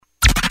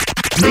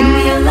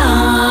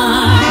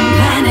alarm.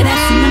 Planet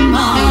X in the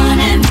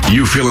morning.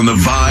 You feeling the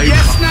vibe?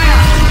 Yes, now.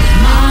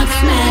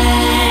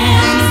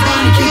 Marksman is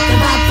gonna keep the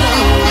vibe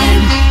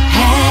flowing.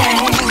 Hey.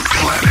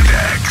 Planet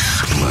X.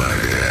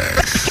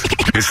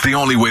 It's the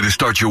only way to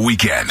start your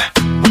weekend.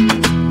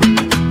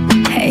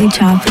 Hey,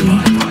 Choppy.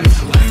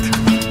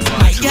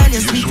 My girl,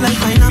 you sweet like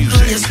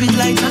pineapple, you sweet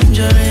like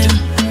tangerine.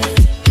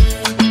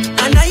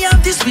 And I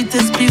have the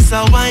sweetest piece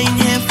of wine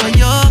here for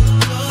you.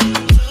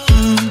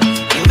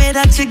 The way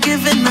that you're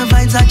giving the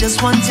vibes, I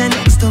just want you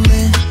next to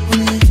me.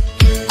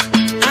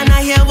 And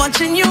I hear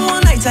watching you all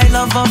night, I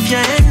love off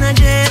your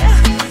energy.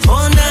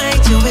 All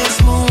night, your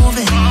waist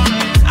moving.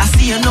 I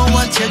see you know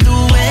what you're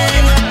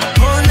doing.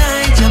 All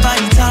night, your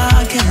body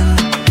talking.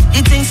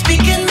 You think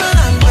speaking my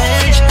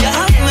language. You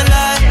have me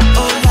like,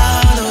 oh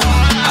Lord,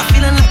 oh. I'm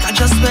feeling like I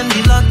just won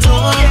the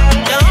lotto. You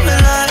have me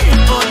like,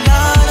 oh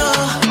Lord,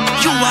 oh.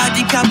 You are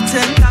the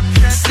captain.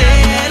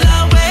 Sail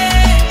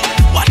away.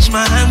 Watch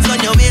my hands on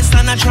your waist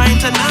and I'm trying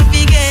to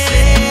navigate.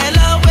 Sail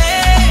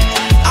away.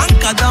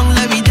 Anchor down,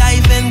 let me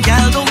dive in,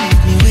 girl, don't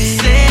make me wait.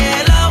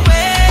 Sail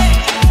away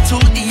to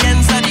the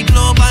ends of the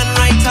globe and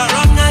right or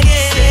wrong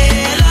again.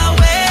 Sail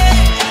away.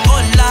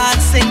 Oh Lord,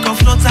 sink or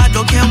float, I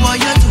don't care what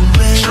you're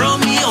doing. Throw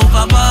me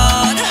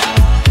overboard.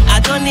 I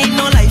don't need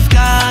no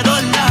lifeguard,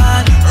 oh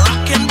Lord.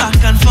 Rocking back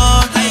and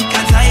forth like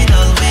a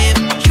tidal wave.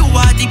 You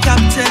are the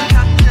captain.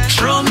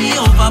 Throw me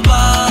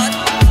overboard.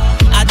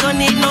 I don't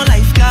need no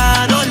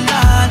lifeguard, oh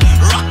Lord.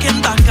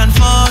 Rocking back and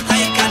forth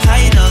like a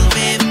tidal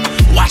wave.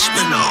 Watch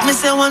me now. Me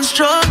say one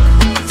stroke,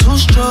 two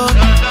stroke,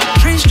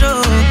 three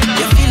stroke.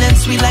 You're feeling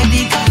sweet like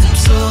the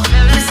calypso.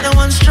 Me say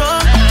one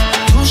stroke,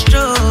 two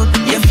stroke.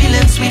 You're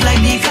feeling sweet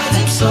like the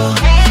calypso.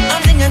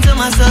 I'm thinking to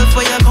myself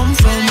where you come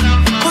from.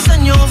 Who's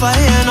send you over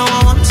here? Now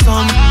I want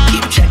some.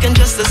 Keep checking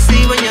just to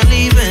see when you're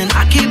leaving.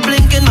 I keep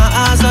blinking my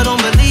eyes, I don't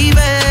believe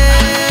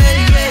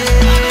it.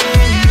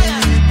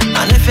 Yeah.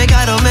 And if you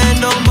got a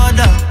man, don't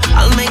bother.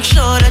 I'll make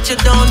sure that you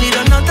don't need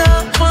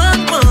another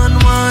one.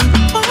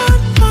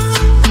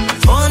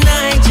 All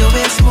night your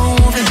waist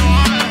moving.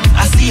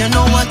 I see you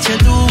know what you're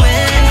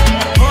doing.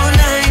 All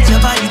night your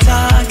body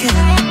talking.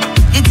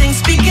 You think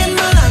speaking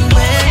my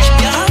language.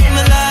 You have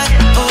me like,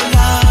 oh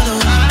Lord,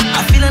 oh.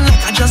 I'm feeling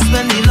like I just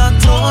won the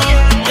lotto.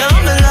 You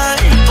have me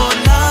like, oh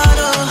Lord,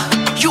 oh.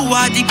 You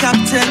are the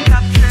captain.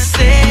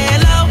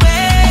 Sail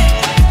away.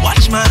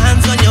 Watch my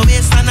hands on your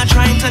waist and I'm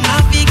trying to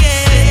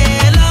navigate.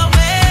 Sail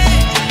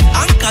away.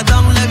 Anchor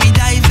down, let me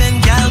dive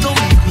in, girl, don't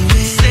make me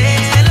wait.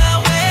 Sail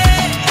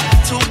away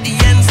to the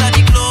ends of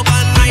the globe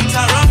and right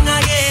or wrong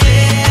again.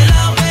 Sail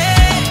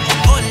away.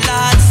 Oh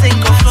Lord,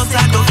 sink or float, I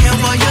don't care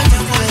what you're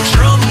doing.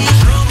 Throw me.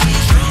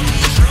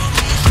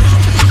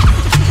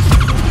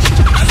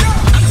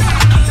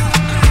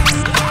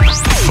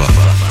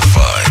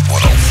 Vibe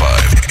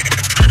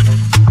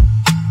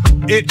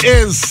 105. It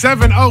is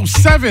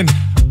 7:07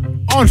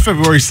 on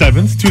February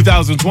 7th,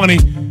 2020.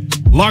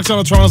 Locked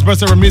on Toronto's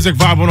best ever music,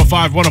 Vibe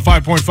 105,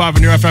 105.5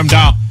 on your FM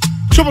dial.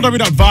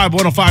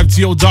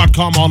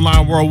 www.vibe105to.com,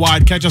 online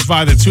worldwide. Catch us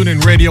via the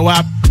TuneIn radio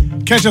app.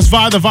 Catch us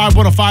via the Vibe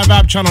 105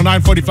 app, channel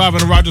 945 on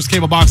the Rogers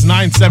Cable Box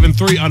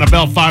 973 on a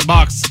Bell 5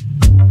 box.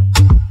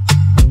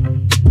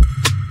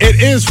 It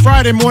is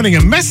Friday morning,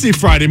 a messy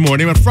Friday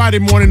morning, but Friday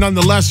morning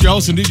nonetheless. Your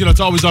host and DJ that's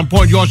always on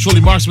point, yours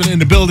truly, Marksman, in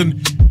the building.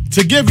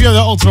 To give you the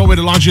ultimate way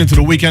to launch you into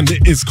the weekend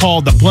is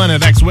called the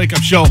Planet X Wake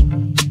Up Show.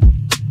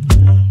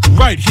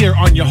 Right here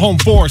on your home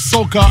for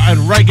soca and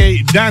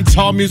reggae dance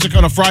hall music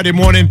on a Friday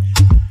morning.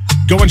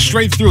 Going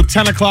straight through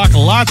 10 o'clock.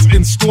 Lots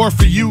in store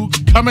for you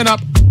coming up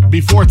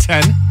before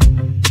 10.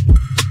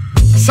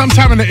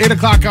 Sometime in the 8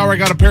 o'clock hour, I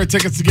got a pair of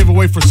tickets to give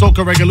away for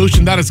Soca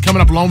Revolution. That is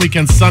coming up Long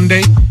Weekend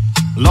Sunday.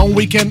 Long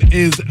Weekend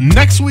is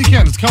next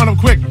weekend. It's coming up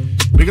quick.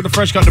 We get the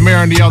fresh cut, the mayor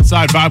on the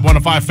outside, Vibe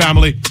 105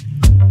 family.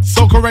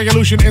 Soca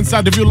Revolution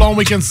Inside the View Long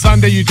Weekend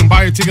Sunday. You can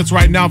buy your tickets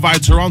right now via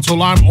Toronto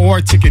Lime or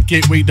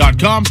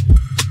ticketgateway.com.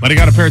 But I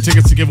got a pair of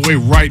tickets to give away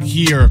right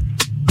here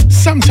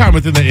sometime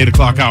within the 8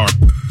 o'clock hour.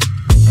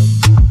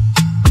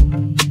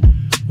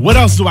 What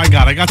else do I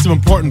got? I got some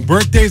important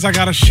birthdays I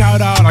got to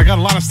shout out. I got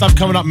a lot of stuff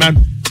coming up, man.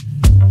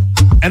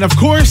 And of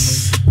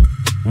course,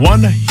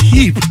 one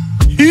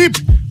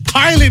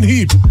piling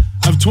heap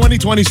of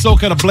 2020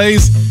 Soca to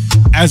blaze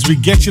as we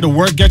get you to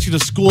work, get you to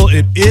school.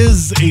 It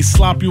is a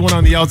sloppy one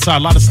on the outside.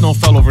 A lot of snow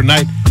fell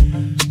overnight.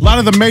 A lot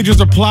of the majors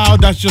are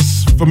plowed. That's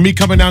just for me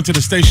coming down to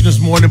the station this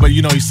morning. But,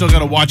 you know, you still got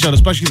to watch out,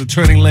 especially the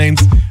turning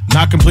lanes.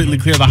 Not completely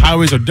clear. The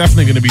highways are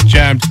definitely going to be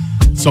jammed.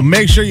 So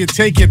make sure you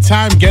take your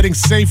time. Getting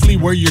safely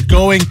where you're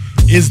going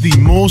is the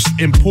most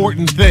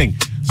important thing.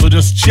 So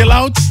just chill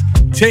out,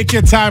 take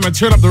your time, and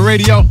turn up the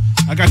radio.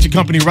 I got your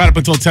company right up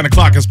until 10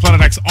 o'clock. It's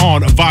Planet X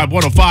on Vibe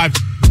 105.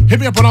 Hit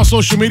me up on all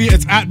social media.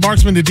 It's at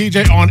Marksman the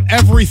DJ on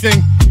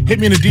everything. Hit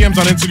me in the DMs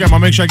on Instagram. I'll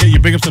make sure I get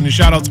your big ups and your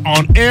shout outs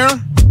on air.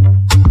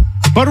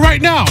 But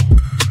right now,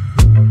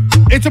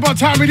 it's about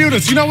time we do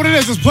this. You know what it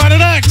is? It's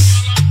Planet X.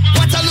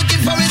 What I'm looking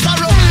for is a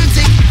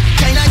romantic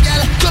kind of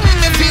girl to make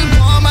me feel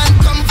warm and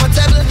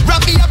comfortable.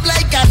 Wrap me up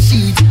like a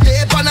sheet,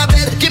 lay on a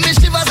bed, give me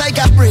shivers like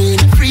a brain,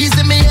 freeze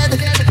in my head.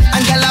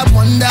 And girl, I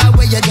wonder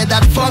where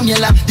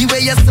formula. The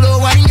way you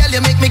slow wine, girl, you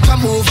make me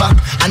come over.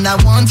 And I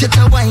want you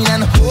to wine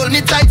and hold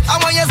me tight.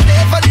 I want you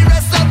stay for the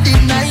rest of the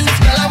night.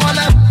 Girl,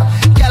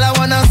 I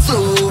wanna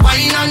slow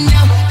wine on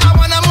you. I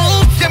wanna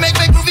move, you make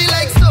me groovy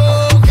like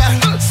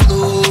soca.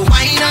 Slow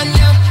wine on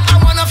you.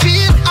 I wanna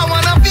feel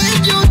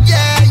you,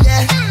 yeah,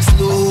 yeah.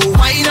 Slow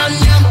wine on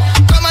you.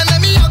 Come on, let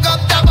me hug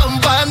up the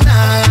bumper,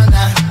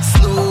 nah.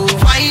 Slow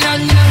wine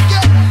on you.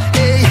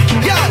 Hey,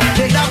 yeah,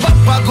 take that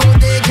bumper, go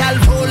there, girl.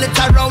 Roll it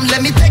around,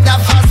 let me take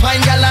that fast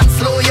wine, girl, and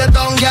slow you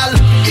down, girl.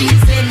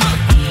 Ease in,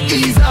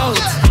 ease out,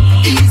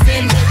 ease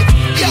in,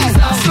 ease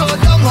out. Slow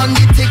down on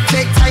the tick,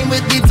 take time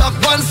with the talk.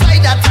 One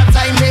side at a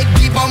time, make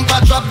the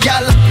bumper drop,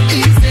 girl.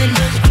 Ease in,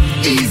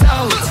 ease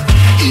out,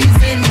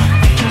 ease in,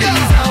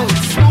 ease out.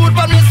 Smooth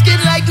on my skin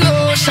like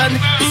lotion.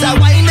 It's a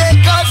wine they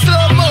call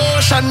slow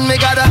motion. Me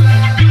gotta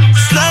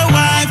slow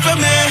wine for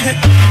me.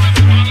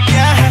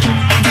 Yeah,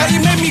 girl, you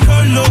make me go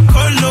low.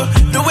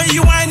 The way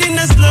you whine in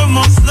the slow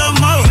mo.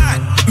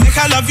 Make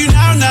I love you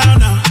now.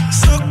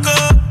 So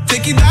good,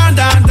 take it down.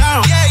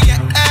 Yeah.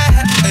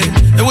 Hey,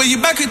 the way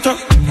you back it up,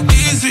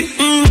 easy.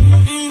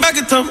 Back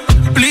it up,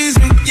 please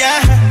me.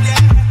 Yeah,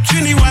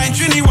 Trini wine,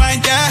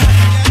 yeah.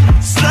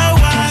 Slow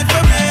wine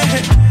for me.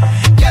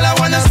 Girl, I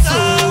wanna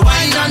slow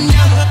wine on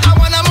ya. I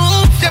wanna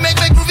move, you make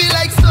me groovy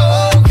like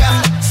soca.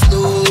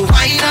 Slow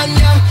wine on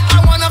ya. I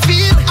wanna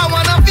feel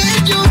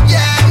you,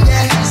 yeah.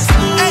 Hey,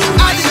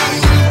 Adi,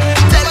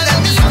 tell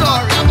them the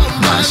story.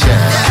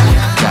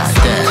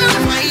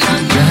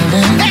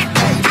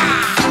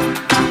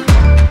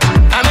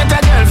 I met a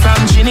girl from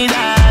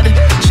Trinidad.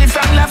 She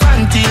from La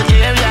Frontier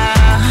area.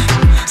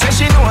 Say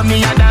she know me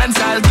a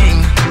dancehall king.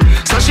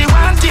 So she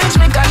want teach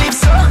me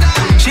calypso.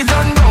 She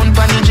done down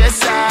pon the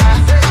dresser.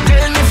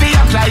 Tell me fi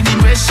apply the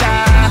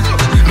pressure.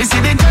 Me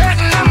see the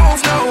curtain a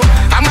move now.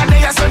 I'm a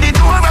there so the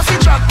door a fi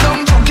drop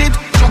down. Juke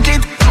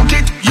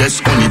it.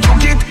 Yes, only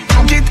juke it.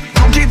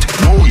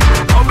 Boy,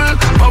 bubble.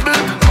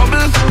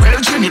 Well,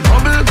 Trini,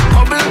 bubble, a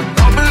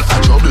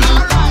trouble.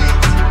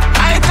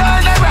 I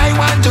told her I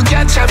want to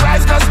catch a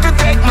rise just to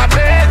take my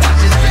breath.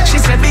 She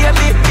said, be a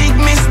big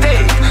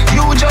mistake.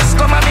 You just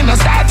come and me no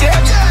start yet.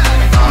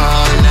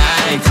 All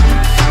night.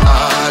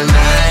 Party.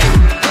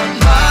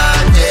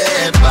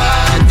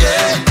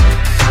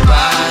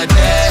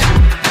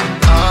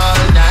 All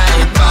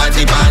night,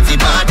 party.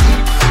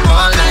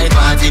 All night,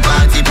 party.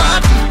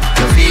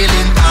 You're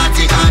feeling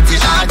party.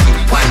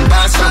 One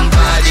pass from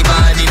body.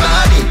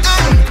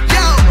 Hey,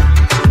 yo,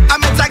 I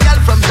met a girl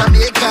from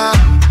Jamaica.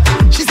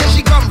 She said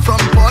she come from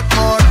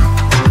Portmore.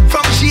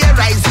 From she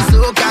rise is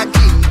soca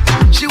king.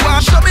 She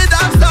want show me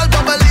dance all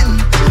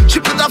bubbling. She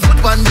put her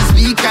foot on the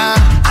speaker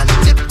and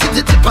tip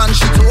and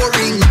she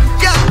touring.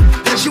 Yo,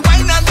 then she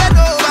whine and bend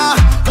over.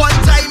 One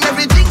time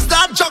everything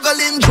start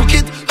juggling. Juke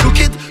it.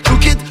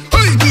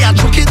 Hey, yeah,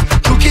 juke it.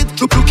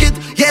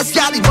 Yes,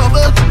 yeah, the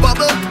bubble.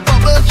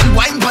 She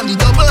whine on the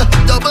double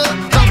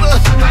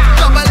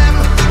M.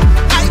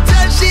 I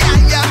tell she I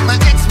am my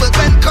expert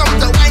when come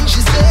to wine.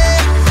 She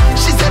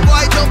said,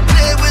 boy, don't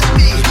play with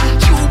me.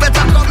 You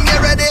better come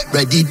here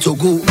ready to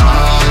go.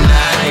 All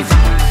night.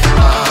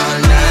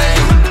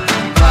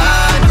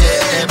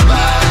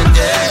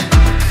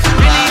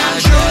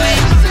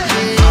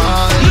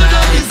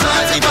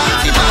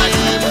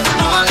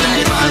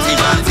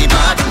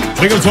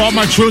 Big up to all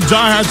my true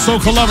diehard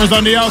soca lovers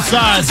on the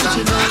outside.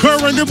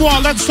 Kerwin Dubois,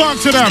 let's talk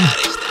to them.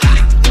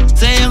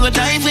 Say you go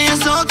die for your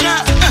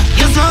soca,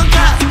 you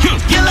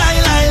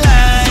lie.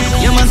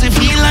 You must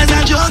feel like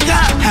a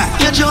joker,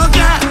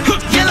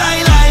 you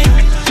lie.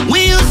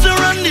 We used to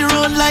run the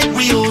road like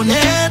we own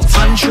it,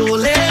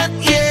 control it,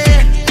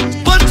 yeah.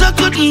 But I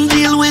couldn't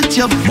deal with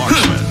your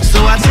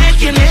so I take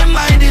your name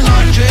by the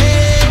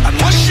 100 and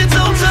wash it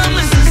out of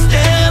my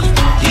system.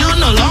 You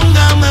no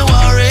longer my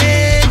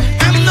worry,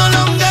 I'm no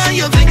longer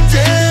your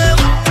victim.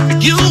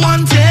 You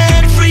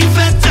wanted free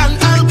fat and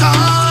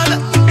alcohol,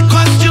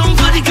 costume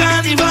for the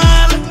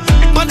carnival,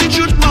 but the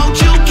truth about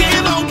you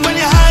came out when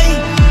you're high.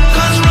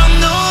 Cause rum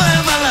don't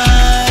ever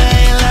lie.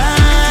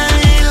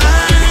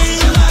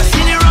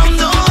 See the rum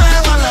don't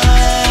ever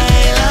lie.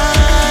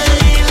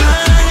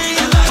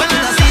 When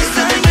I see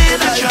something made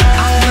a try.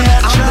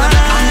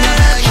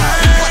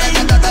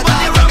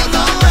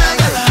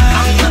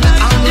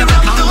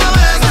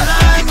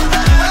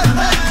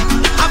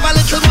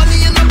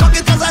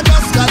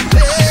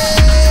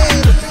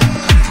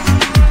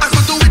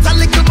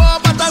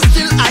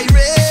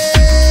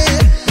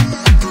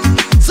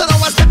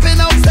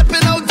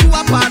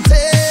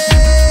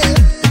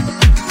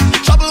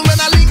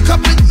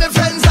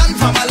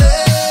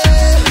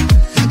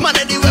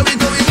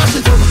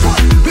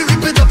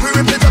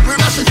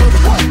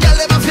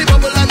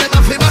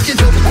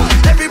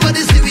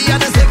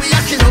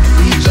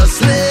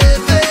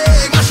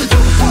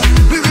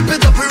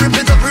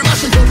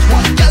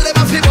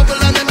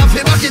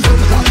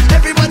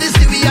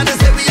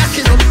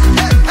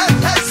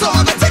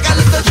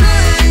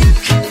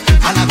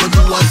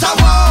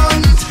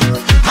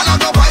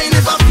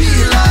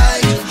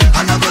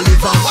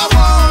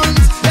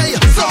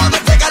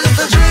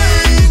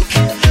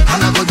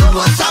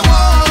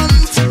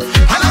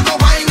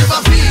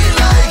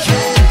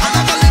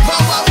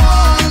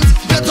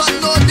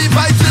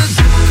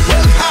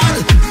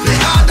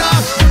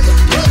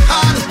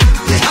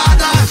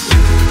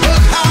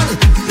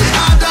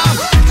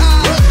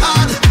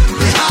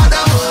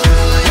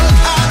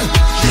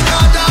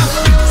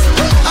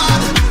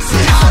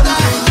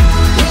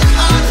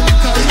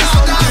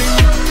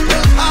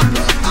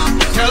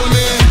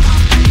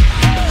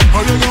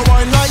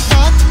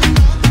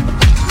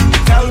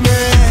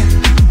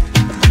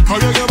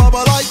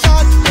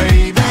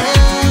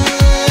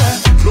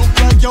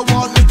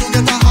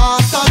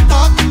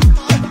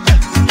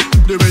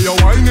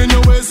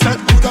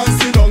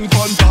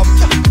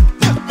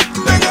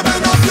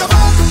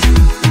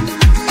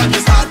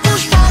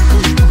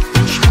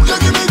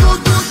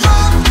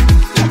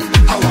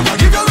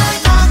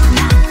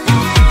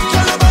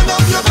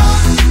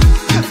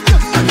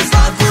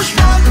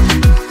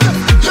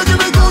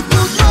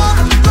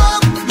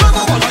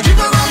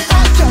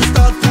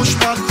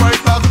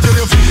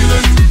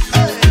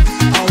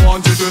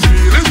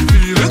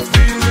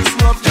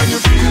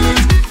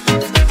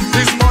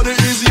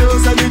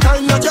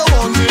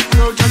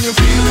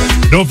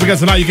 again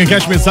tonight, you can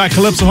catch me inside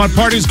Calypso Hot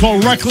Parties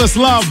called Reckless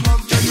Love.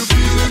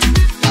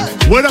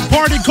 With a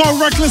party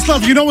called Reckless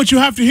Love, you know what you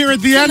have to hear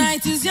at the end?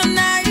 Tonight is your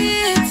night,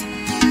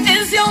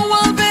 it's your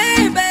world,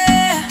 baby.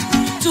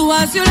 Do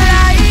as you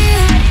like,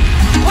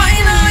 why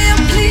now you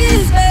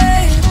please,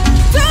 babe?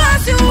 Do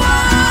as you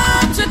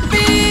want to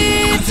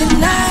be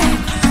tonight.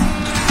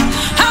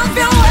 Have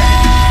your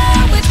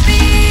way with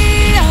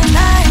me all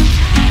night.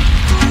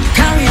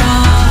 Carry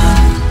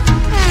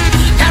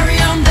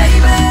on, baby.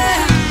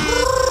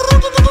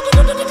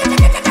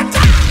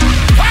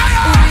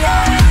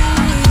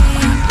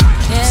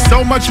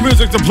 So much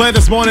music to play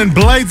this morning,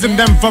 blazing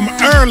them from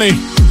early.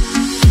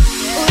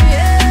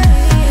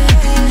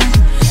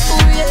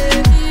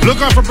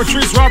 Look out for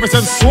Patrice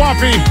Robertson,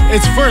 Swappy.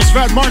 It's first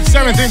Fat March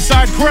 7th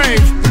inside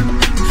Crave.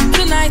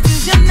 Tonight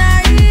is your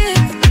night,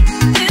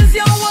 it's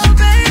your world,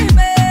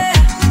 baby.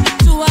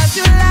 Do what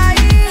you like,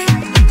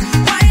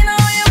 why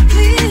now you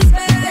please,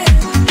 babe?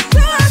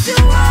 Do what you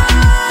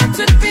want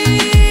to be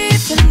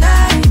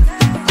tonight.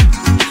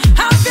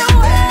 Have your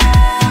way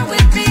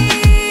with me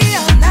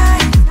all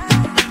night.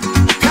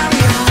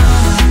 Carry on,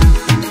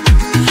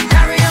 baby.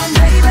 Carry on,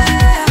 baby.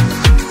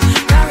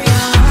 Carry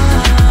on.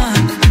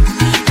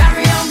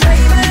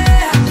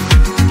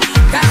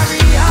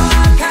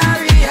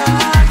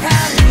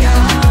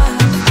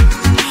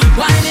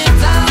 Wind it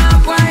up.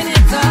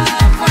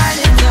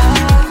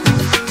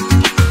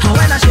 And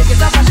when I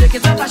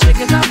shake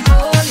it up,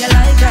 oh, you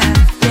like that,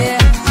 yeah.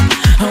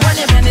 And when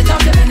you bend it up,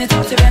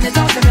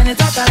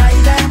 I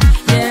like that,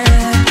 yeah.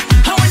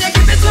 And when you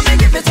give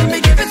it to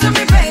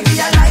me, baby,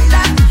 I like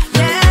that,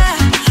 yeah.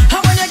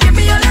 And when you give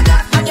me all of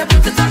that, and you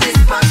put it on this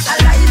spot, I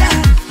like that.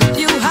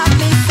 You have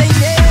me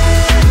singing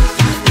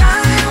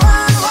 911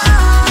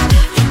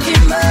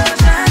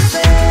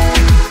 emergency,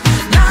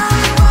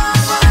 911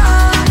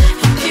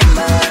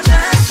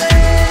 emergency.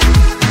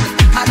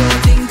 I don't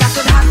think I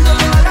could handle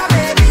all that,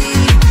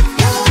 baby.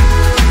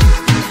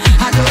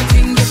 I don't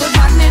think you could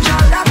manage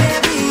all that,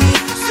 baby.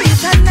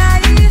 Sweet and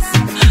nice,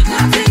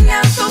 nothing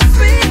else so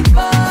sweet,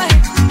 boy.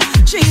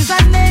 Trees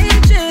and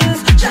ages,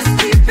 just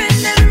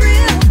keeping it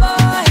real,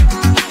 boy.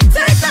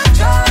 Take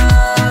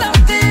control of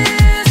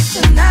this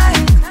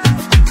tonight.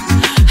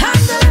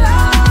 Handle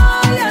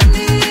all you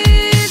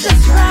need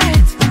just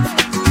right.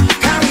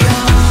 Carry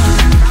on.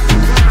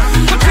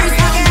 Patrice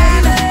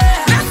again.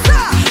 Let's go.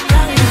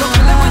 Carry on.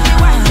 Kill them with the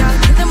wine, girl.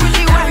 Kill them with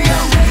the wine,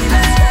 girl.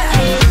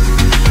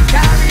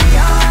 Carry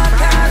on.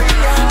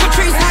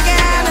 Patrice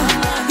again.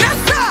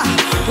 Let's go.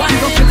 Wine,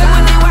 go kill them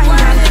with the wine,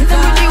 girl. Kill them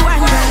with the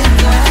wine,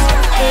 girl.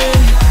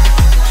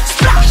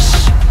 Splash.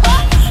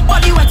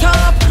 Body wet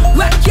up.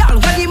 Wet girl,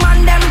 where the man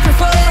them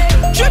prefer.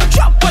 Drip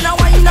drop when I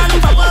wine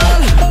and bubble.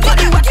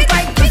 Body wet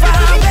like prefer,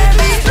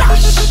 baby.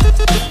 Splash.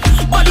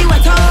 Body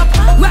wet up.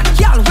 Wet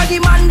girl, where the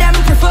man them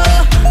prefer.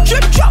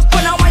 Drip drop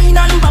when I wine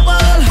and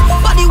bubble.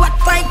 Body wet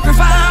like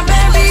prefer,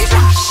 baby.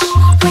 Splash.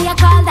 What you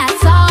call that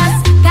sauce?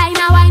 Guy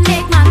now I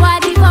make man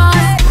what he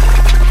was.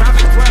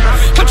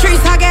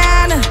 Patrice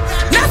again.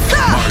 Let's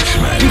go.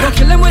 We go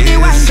kill him with the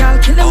wine, girl.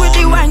 Kill him with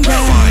the wine,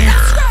 girl.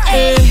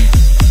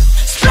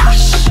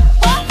 Splash.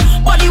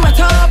 Body wet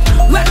up.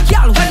 Wet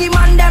girl, where the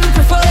man them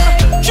prefer.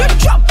 Drip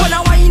drop when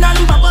I wine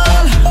and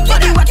bubble.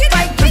 Body wet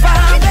like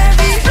prefer,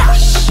 baby.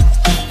 Splash.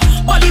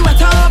 Body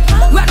wet up.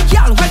 Wet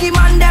girl, where the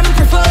man them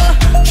prefer.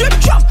 Drip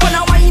drop when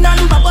I wine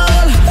and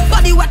bubble.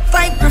 Body wet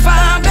like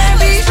prefer,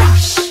 baby.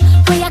 Splash.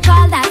 What you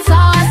call that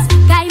sauce?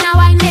 Guy now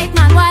I make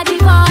man what he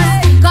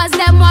was. Cause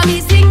them want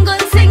me single.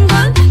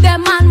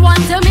 Them man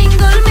want to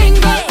mingle.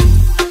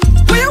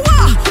 Where you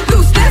are?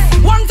 Loose this.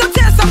 Want to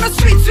taste some of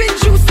sweet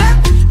juice, eh?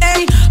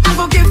 Hey, I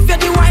go give you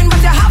the wine,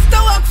 but you have to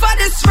work for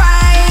this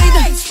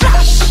ride.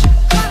 Splash.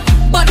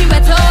 Body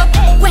wet up.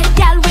 Wet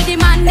gal with the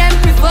man them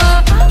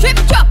prefer. Drip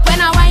drop when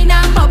I wine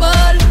and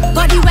bubble.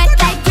 Body wet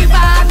like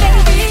river,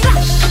 baby.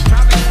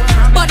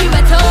 Body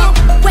wet up.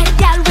 Wet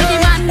gal with the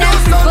man them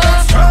prefer.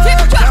 Drip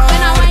drop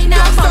when I wine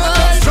and bubble.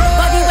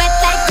 Body wet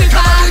like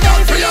river,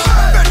 baby.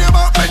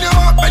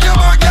 Bend your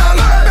back, girl.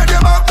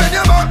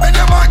 Bend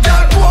your back,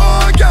 girl.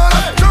 Whoa, girl.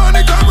 Turn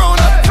it around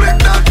and flip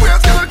that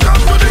waist, girl. Drop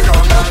to the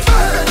ground.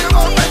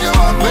 Bend your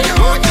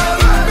back, girl.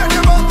 Bend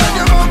your back,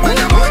 girl.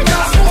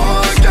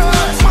 Whoa, girl.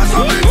 Mash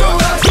up the top.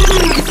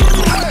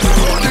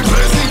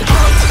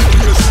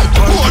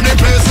 Want the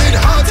place it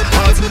hot.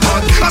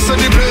 I said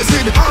the place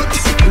it hot.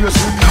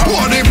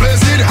 Want the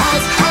place it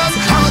hot.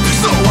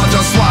 So I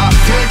just want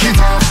take it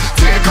off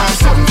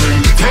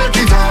something.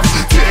 Take it off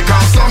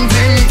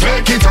something.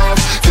 Take it off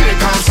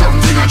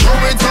something. I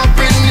throw it up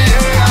in the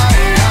air.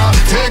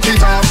 Take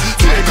it off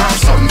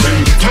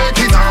something.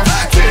 Take it off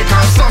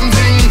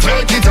something.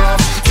 Take it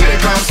off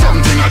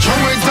something. I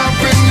throw it up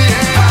in the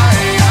air.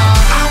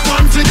 I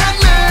want to get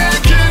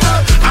naked.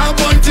 I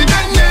want to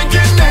get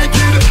naked.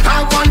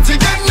 I want to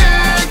get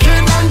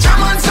naked and jam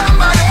on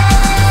somebody.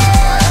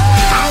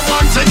 I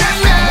want to get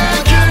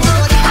naked.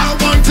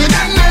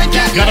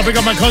 Gotta pick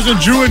up my cousin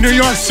Drew in New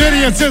York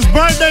City. It's his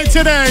birthday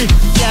today.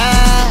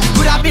 Yeah,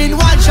 could have been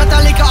one shot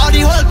of liquor or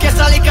the whole case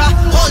of liquor.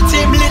 Whole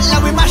team lit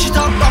like we mash it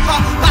up proper.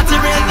 Party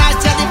real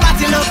nice, yeah, the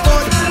party look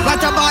good. What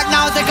about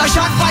now? Take a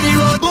shot for the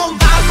road. Boom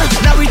bam.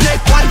 Now we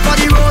take one for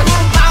the road.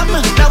 Boom bam.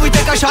 Now we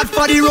take a shot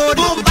for the road.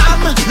 Boom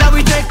bam. Now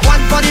we take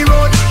one for the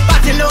road.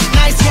 Party look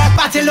nice, yeah,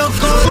 party look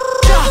good.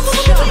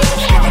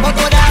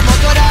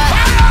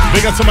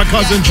 Big up to my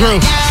cousin Drew.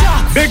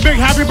 Big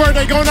happy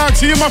birthday going out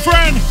to you, my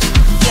friend.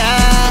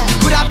 Yeah,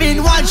 could have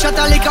been one shot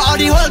of liquor or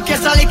the whole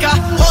case of liquor.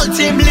 Whole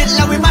team lit,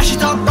 like we mash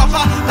it up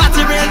proper.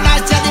 Party real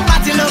nice, yeah, the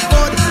party look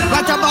good.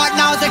 What about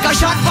now? Take a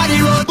shot for the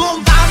road.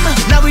 Boom bam.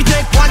 Now we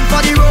take one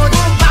for the road.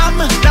 Boom bam.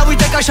 Now we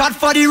take a shot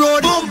for the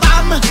road. Boom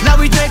bam. Now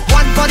we take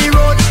one for the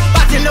road.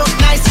 Party look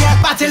nice, yeah,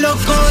 party look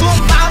good. Boom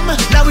bam.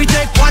 Now we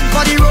take one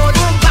for the road.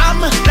 Boom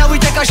bam. Now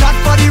we take a shot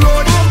for the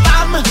road. Boom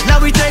bam.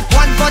 Now we take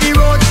one for the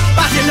road.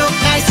 Party look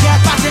nice, yeah,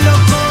 party look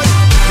good.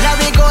 Now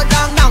we go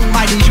down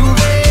by the Juve.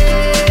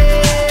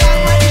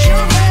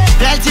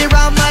 Plenty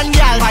rum and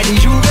gal by the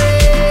Juve.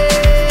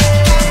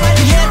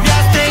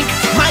 Behavior stink,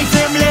 my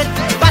team lit.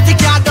 Party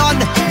car done,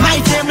 my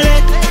team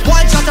lit.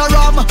 One shot of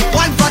rum,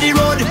 one for the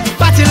road.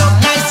 Party look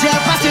nice, yeah,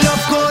 party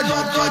look good.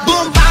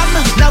 Boom bam,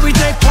 now we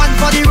take one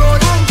for the road.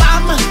 Boom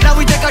bam, now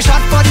we take a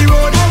shot for the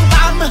road. Boom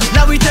bam,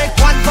 now we take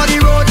one for the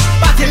road.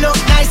 Party look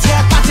nice,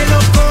 yeah, party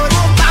look good.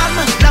 Boom bam,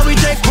 now we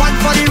take one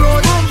for the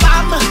road. Boom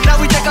bam, now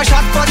we take a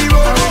shot for the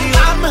road. Boom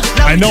bam.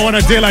 I know on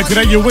a day like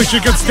today you wish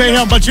you could stay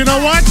here, but you know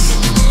what?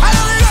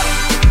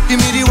 Give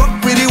me the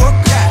work with the work,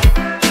 yeah.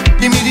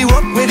 Give me the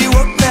work with the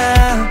work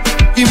now.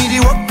 Give me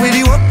the work with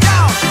the work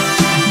now.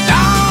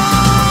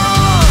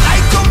 Now, I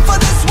come for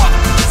this work.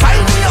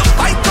 Sign me up,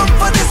 I come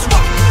for this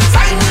work.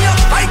 Sign me up,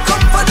 I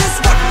come for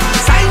this work.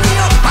 Sign me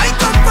up, I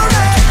come for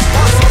it.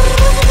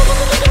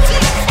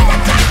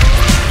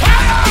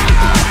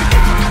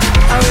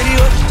 I really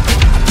work,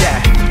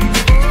 yeah,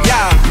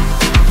 yeah.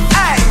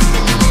 Hey,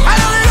 I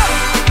don't know.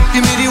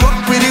 Give me the work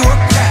with the work,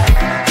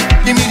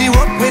 yeah. Give me the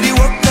work with the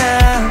work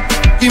now.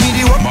 Give me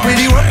the work,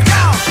 pretty work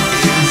now.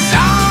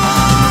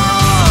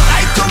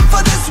 I come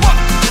for this work.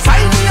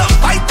 Sign me up,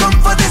 I come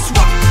for this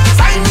work.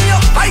 Sign me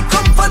up, I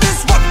come for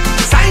this work.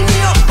 Sign me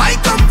up, I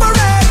come for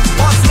it.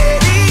 Boss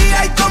lady,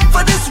 I come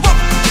for this work.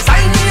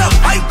 Sign me up,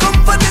 I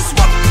come for this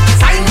work.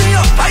 Sign me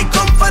up, I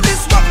come for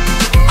this work.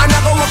 And I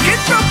go work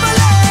it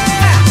properly.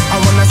 I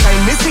wanna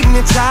sign my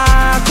signature,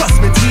 cross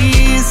my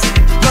T's,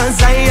 cause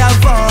I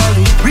have all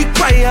the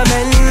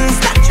requirements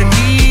that you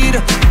need.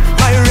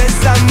 My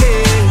resume.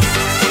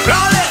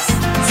 Flawless,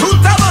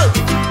 suitable,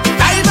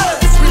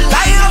 diverse,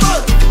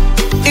 reliable.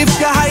 If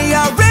you're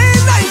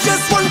hiring, I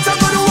just want to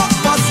go to work.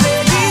 Boss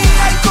lady,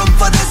 I come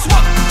for this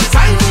work.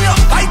 Sign me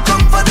up, I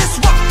come for this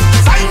work.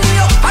 Sign me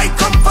up, I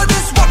come for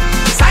this work.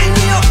 Sign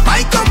me up,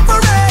 I come for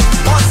it.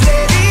 Boss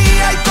lady,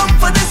 I come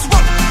for this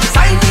work.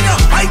 Sign me up,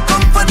 I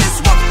come for this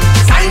work.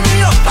 Sign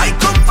me up, I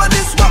come for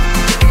this work.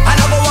 And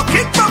I go work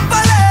it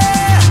properly.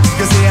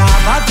 You say I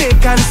have a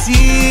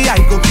vacancy, I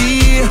go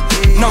be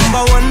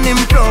number one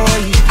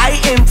employee. I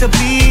aim to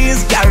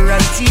please,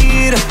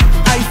 guaranteed.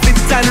 I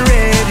fit and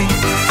ready.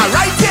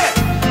 Alright, yeah,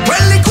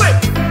 well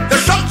equipped. The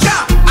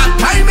structure, I'm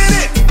timing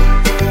it.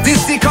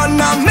 This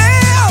economy,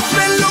 I've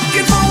been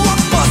looking for work.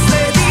 Boss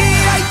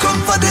lady, I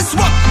come for this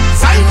work.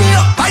 Sign me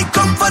up, I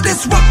come for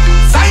this work.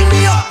 Sign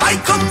me up, I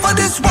come for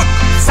this work.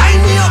 Sign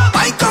me up,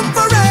 I come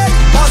for it.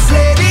 Boss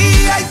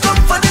lady, I come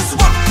for this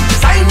work.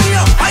 Sign me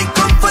up, I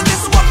come for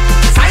this work.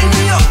 Sign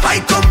me up, I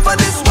come for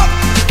this work.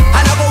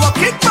 And I go work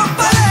it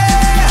properly.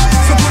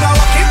 So put a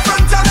work in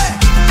front of me.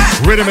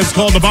 Rhythm is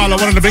called The Baller,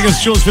 one of the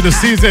biggest shows for the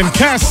season.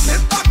 Cass,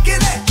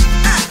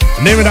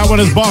 name of that one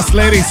is Boss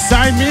Lady.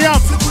 Sign me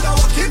up.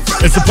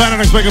 It's the Planet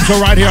X Wake Up Show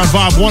right here on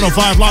Vibe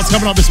 105. Lots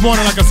coming up this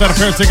morning. Like I said, a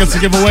pair of tickets to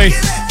give away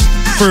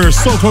for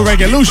Soco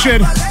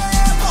Revolution.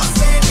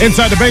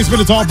 Inside the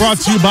Basement, it's all brought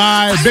to you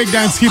by Big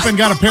Dance Keepin'.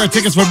 Got a pair of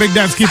tickets for Big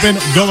Dance Keepin'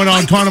 going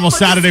on Carnival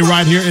Saturday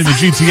right here in the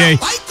GTA.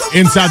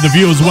 Inside the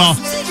View as well.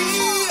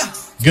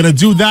 Gonna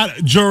do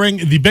that during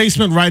the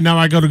Basement. Right now,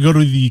 I gotta go to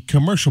the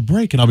commercial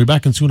break, and I'll be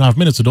back in 2.5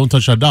 minutes, so don't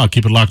touch that dial.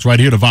 Keep it locked right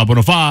here to Vibe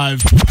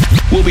 105.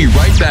 We'll be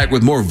right back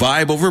with more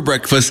Vibe over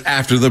breakfast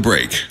after the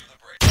break.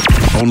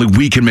 Only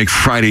we can make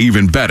Friday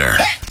even better.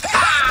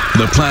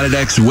 The Planet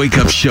X Wake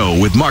Up Show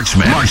with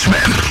Marksman.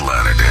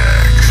 Planet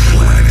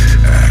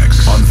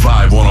X. On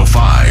Vibe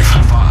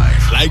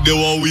 105. Like the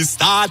one we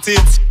started.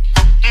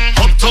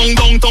 Uptown,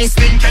 downtown,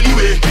 stink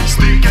anyway.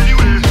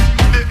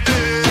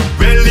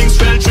 Well links,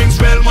 well drinks,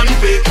 well money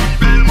pay.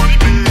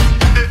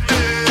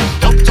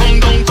 Uptown,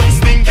 downtown,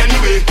 stink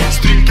anyway.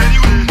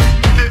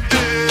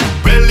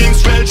 Well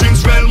links, well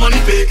drinks, well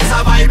money pay. It's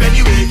a vibe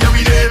anyway. Yeah,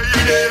 we there.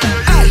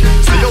 Hey,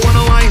 say you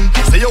wanna wine,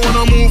 say you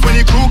wanna move when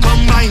the crew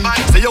combine.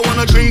 Say you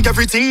wanna drink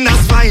everything,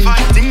 that's fine.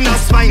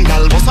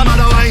 Girl, bust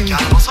another wine.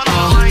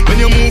 When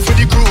you move with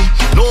the crew,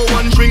 no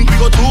one drink, we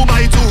go 2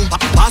 by 2.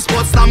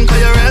 Passport stamp, cause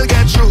you well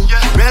get through.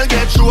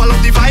 I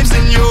love the vibes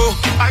in you.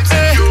 Hey,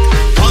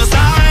 cause I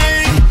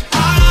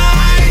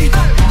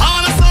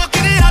wanna soak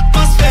in the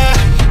atmosphere.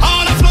 I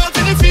wanna float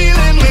in the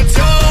feeling with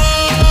you.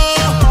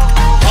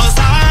 Cause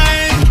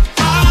I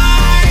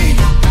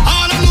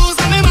wanna lose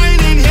my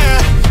mind in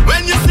here.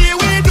 When you see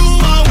we do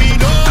what we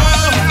do.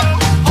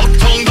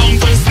 Uptown,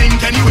 downtown,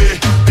 stink anyway.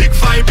 Big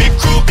five, big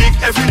crew, big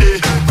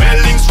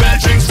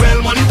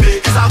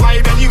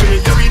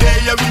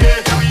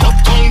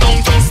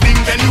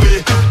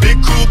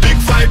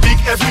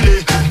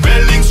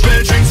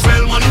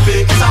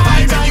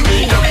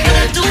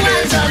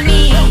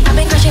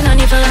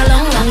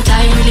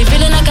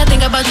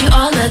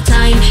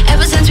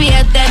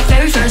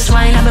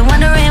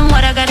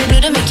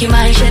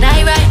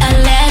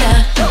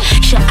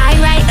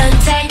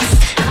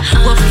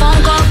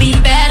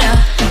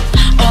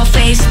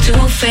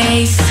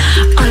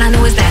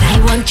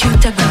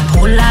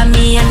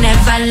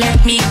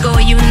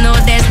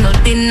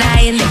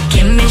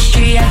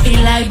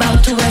feel like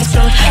about to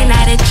explode. And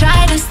I did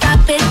try to stop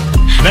it.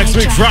 Next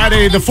week,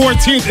 Friday, the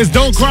 14th, is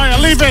Don't Cry,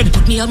 I'm Leaving.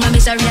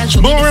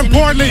 More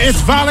importantly,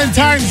 it's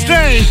Valentine's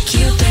Day.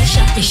 Cupid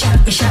shot me, shot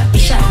me, shot me,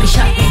 shot me,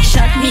 shot me,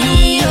 shot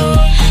me, oh.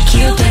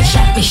 Cupid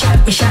shot me,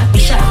 shot me, shot me,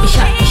 shot me,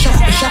 shot me, shot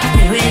me, shot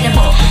me with a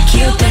bow.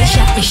 Cupid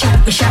shot me, shot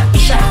me, shot me,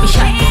 shot me,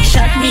 shot me,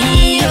 shot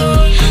me,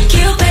 oh.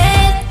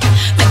 Cupid,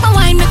 make my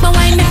wine, make my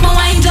wine, make my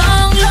wine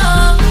down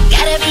low.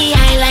 Gotta be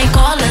high like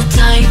all the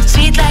time,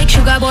 sweet like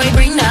sugar boy,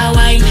 bring that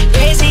wine.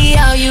 Crazy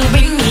how you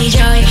bring me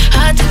joy.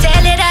 Hard to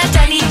tell it that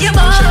I need you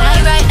more. Should I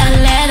write a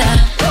letter?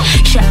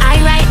 Should I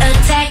write a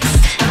text?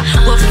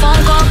 Will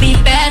phone call be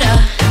better?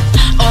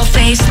 Or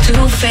face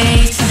to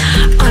face?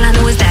 All I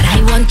know is that I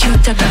want you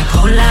to grab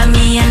hold of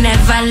me and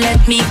never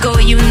let me go.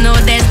 You know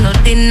there's no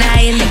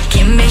denying the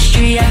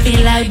chemistry. I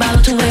feel like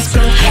about to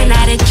explode. And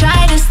I did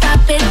try to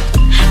stop it.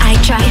 I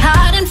tried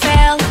hard and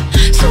failed.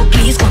 So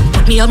please come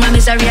put me on my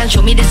misery and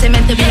show me this is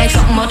meant to be like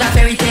something out of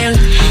fairy tale.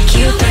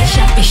 Cupid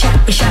shot me, shot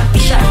me, shot me,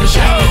 shot me,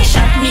 shot me,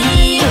 shot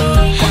me,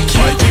 oh.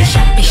 Cupid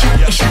shot me, shot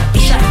me, shot me,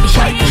 shot me,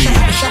 shot me,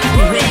 shot me, shot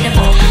me with a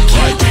bow.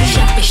 Cupid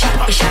shot me, shot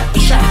me, shot me,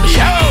 shot me,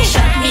 shot me,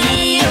 shot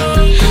me,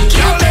 oh.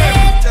 Cupid,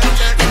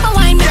 make my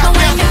wine, make my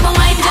wine, make my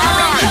wine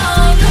down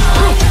low.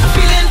 I'm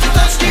feeling to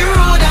touch the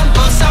road and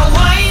bust a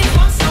wine.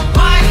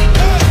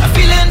 I'm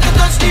feeling to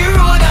touch the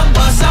road and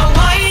bust a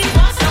wine.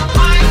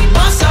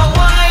 Bust a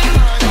wine,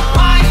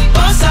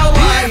 bust a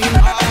wine.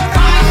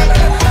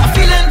 I'm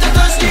feeling to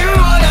touch the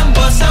road and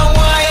bust a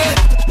wine.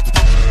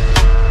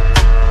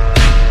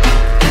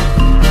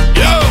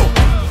 Yo,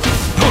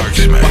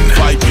 Marksman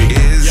Viking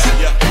is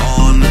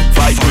on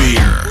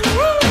fire.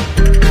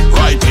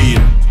 Right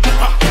here.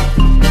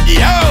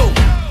 Yo,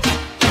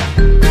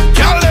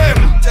 tell them.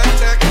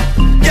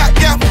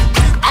 Yeah,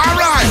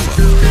 alright.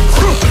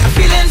 I'm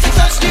feeling to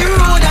touch the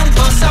road and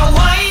bust a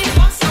wine.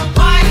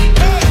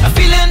 I'm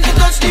feeling to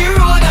touch the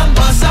road and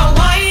bust a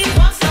wine.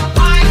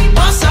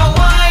 Bust a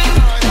wine,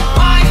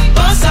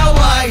 bust a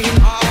wine.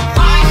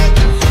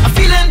 I'm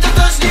feeling to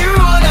touch the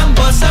road and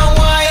bust a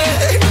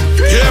wine.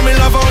 Yeah, me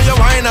love how you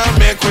whine and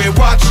make we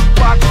watch.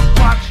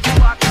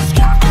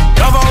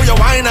 Love how you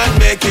whine and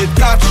make it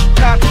touch.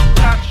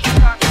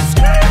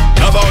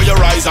 Love how you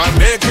rise and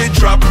make it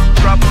drop.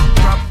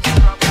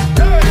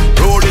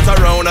 Roll it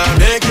around and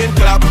make it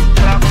clap.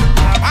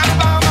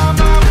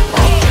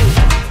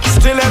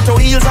 Still left to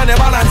heels and you're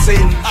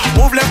balancing.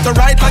 Move left to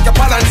right like you're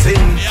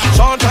balancing.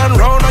 Short and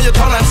round on your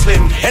tall and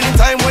slim.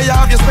 Anytime where you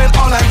have, you spend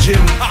all that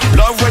gym.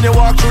 Love when you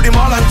walk through the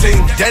mall and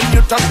thing. Then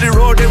you touch the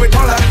road, then we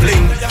call that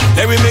bling.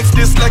 Then we mix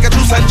this like a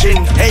juice and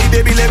gin. Hey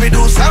baby, let me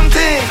do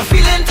something. I'm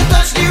feeling to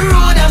touch the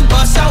road and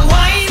bust a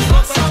wine.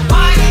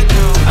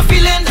 I'm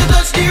feeling to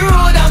touch the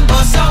road and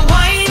bust a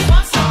wine.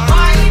 Bust a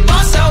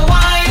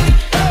wine,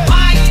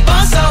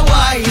 bust a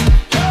wine.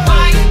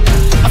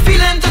 I'm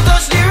feeling to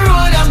touch the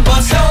road and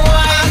bust a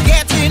wine. I'm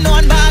getting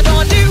on bad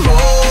on the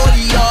road,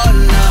 y'all.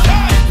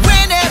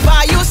 Whenever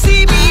you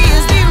see me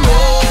is the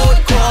road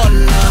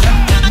caller.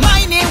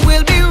 My name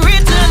will be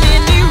written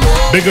in the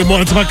road. Big good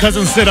morning to my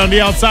cousin Sid on the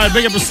outside.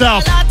 Big up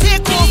yourself. I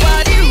take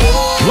over the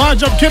road.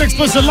 Lodge up, Kid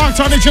Explicit, locked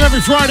on each and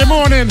every Friday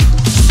morning.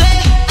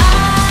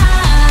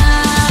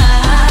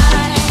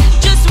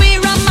 Just we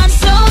rum and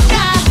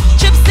soca,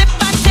 trip sip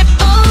and tip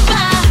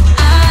over.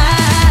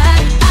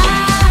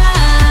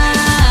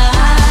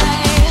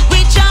 We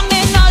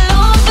jamming all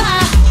over,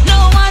 no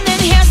one in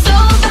here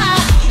sober.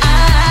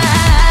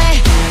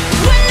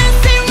 When I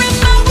say rim,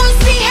 I will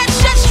see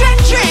headshots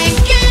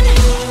drinking.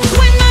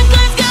 When my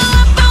glass go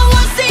up, I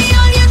will see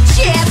all you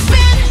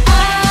chipping.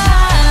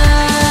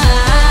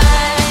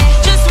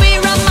 Just we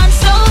rum and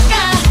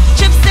soca,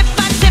 trip sip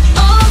and tip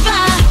over.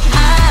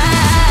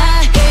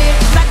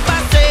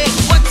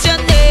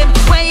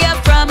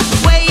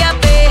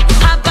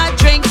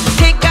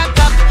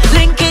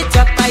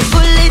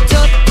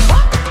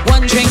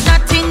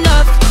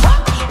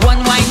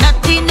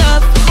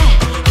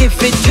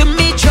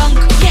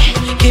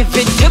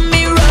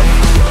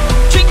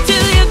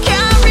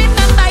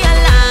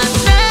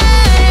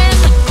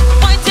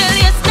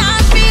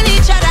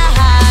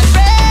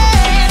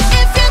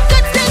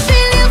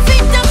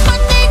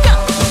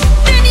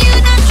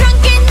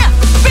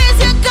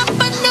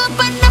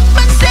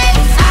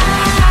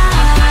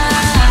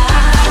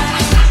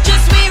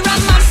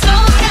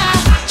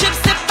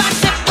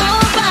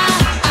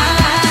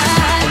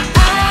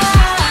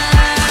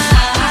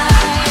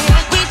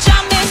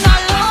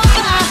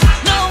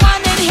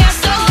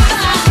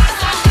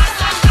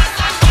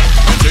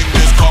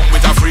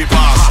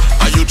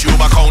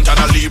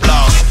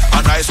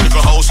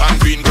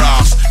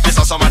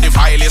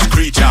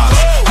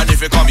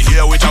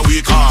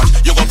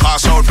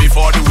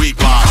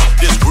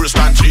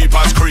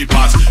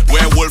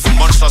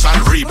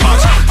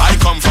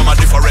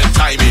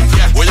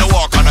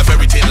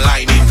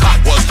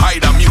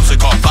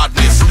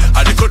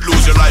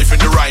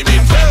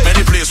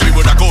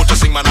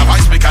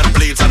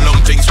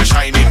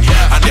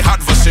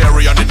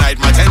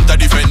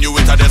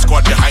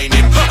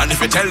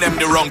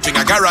 long thing.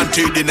 I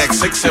guarantee the next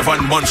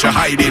 6-7 months you're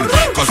hiding.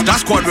 Cause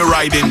that's what we're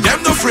riding.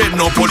 Them no afraid,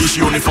 no police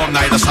uniform,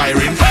 neither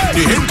siren.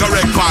 The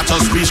incorrect part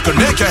of speech could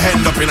make your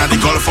hand up in the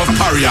Gulf of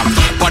Paria.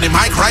 But the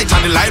mic right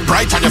and the light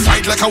bright and you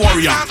fight like a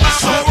warrior.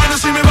 So when you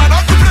see me burn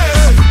up the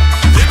place,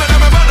 they may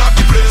never burn up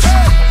the place.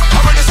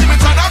 And when you see me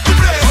turn up the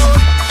place,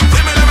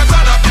 they may never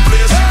turn up the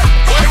place.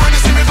 Boy, when you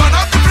see me burn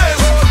up the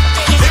place,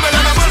 they may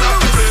never burn up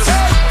the place.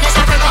 Cause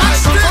I bring my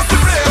son up the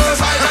place.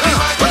 It's higher than the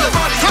mic with the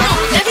body. Come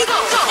on, let me go.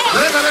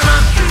 Live it, man.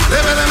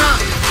 Live it, man.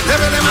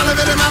 Live it, man. Live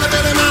it, man. Live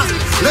it, man.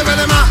 Live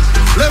it, man.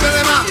 Live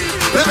it, man.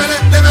 Live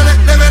it, live it,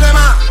 live it,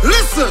 man.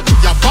 Listen,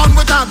 you're born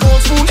with a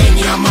gold spoon in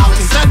your mouth.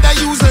 Instead of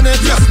using it,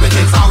 you spit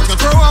it out. You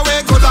throw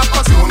away good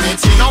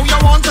opportunity. Now you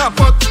want to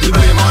put the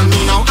blame on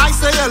me. Now I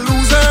say you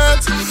lose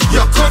it.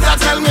 You could have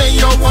tell me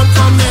you won't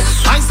commit.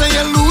 I say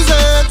you lose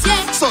it.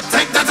 So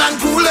take that and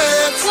cool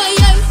it.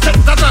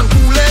 Take that and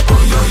cool it.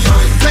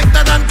 Take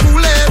that and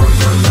cool it.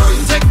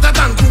 Take that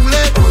and cool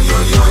it.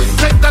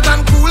 Take that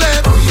and cool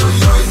it.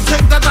 Take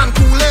that and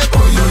cool it.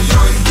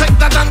 Take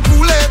that and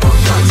cool it.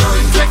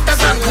 Take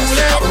that and cool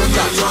it.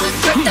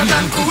 Take that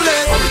and cool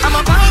it. I'm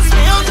a boss,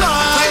 real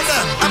boss.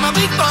 I'm a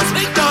big boss,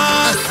 big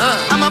boss.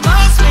 I'm a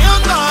boss, real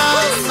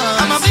boss.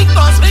 I'm a big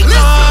boss, big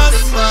boss.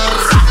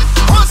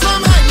 Hold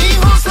some honey,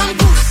 hold some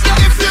goose.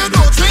 If you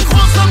don't drink,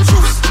 hold some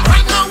juice.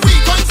 Right now we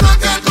going to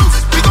get loose.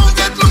 We gon'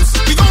 get loose.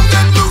 We gon'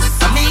 get loose.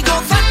 Amigo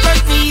fat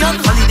like me on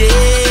holiday.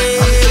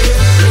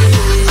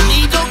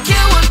 Me don't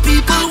care what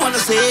people wanna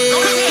say.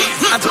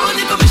 I don't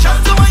need permission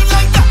to wine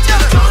like that.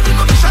 I don't need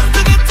permission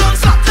to get on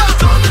slap. I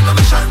don't need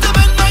permission to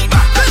bend my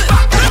back.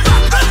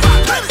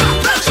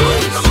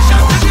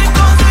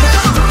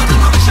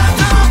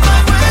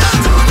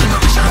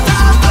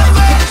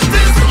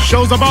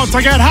 Show's about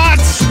to get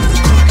hot.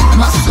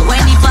 When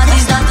the party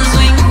start to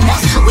swing,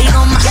 we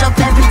gon' mash up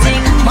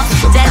everything.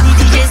 Tell the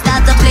DJ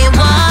start to play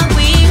what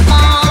we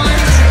want.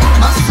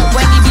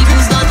 When the people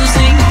start to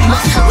sing,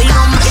 we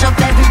gon' mash up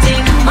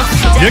everything.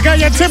 You got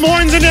your Tim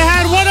Hortons in your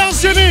hand. What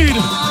else you need?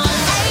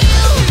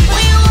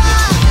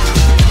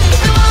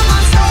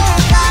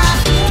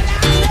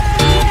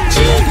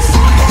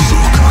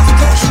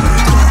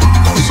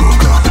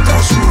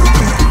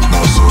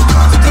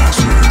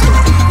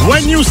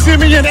 When you see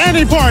me in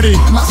any party,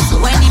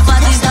 When the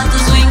party start to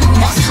swing,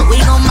 we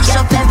gon' mash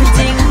up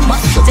everything.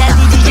 Tell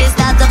the DJ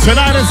start to play.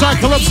 tonight inside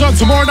Calypso,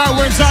 tomorrow night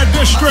we're inside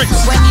District.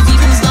 When the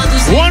people start to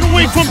swing, 1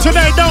 week from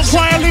today, Don't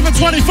Cry, I Leave at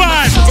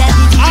 25.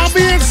 I'll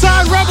be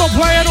inside Rebel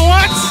playing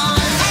what?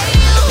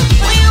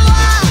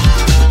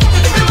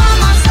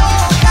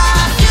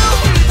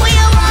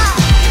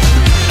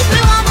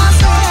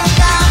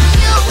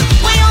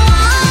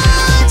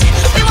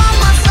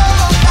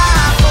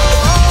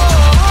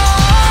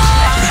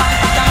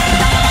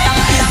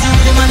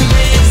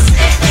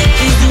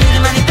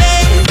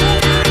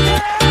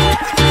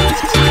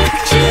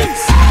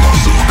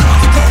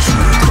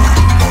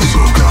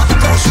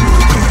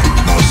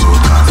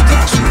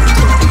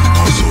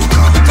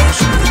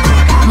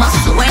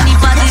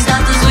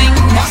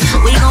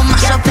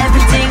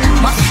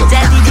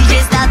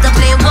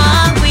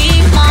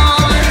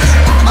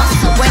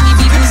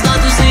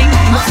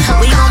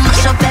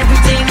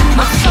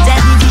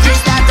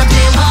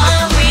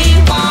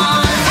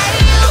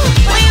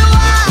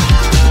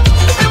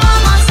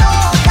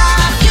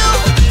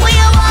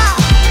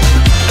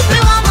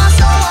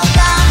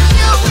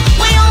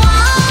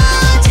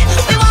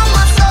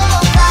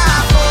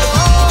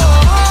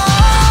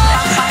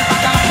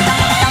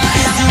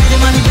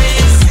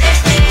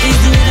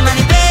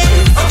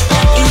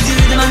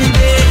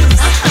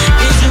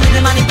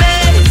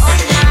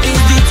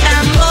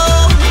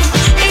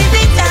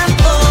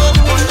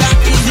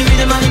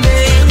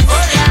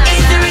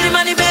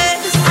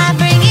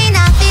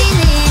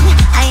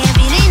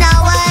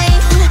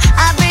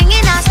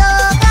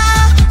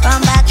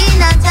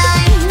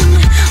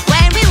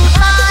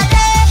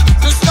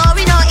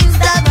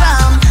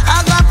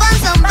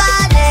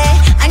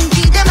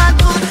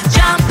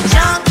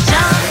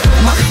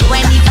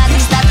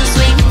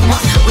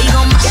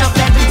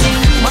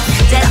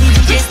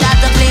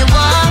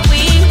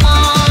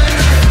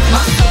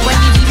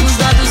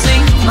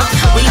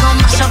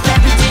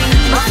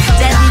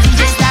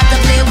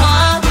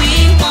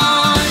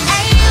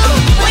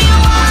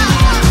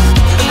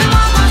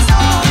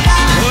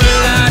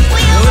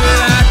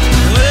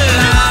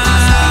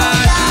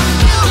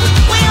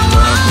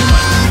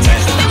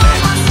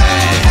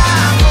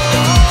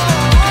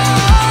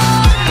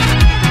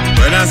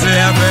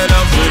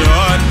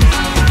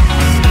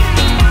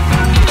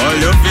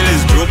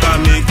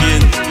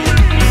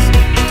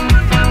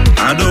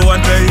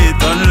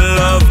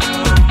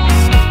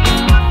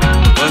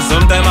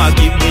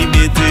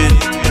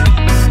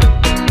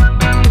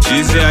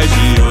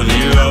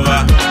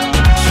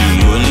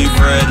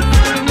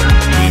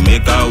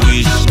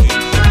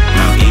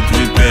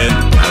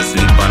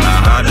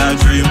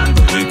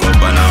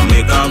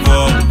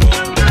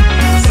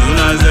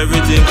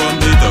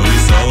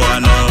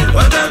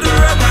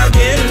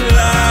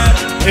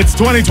 It's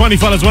 2020,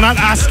 fellas. We're not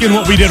asking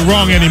what we did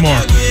wrong anymore.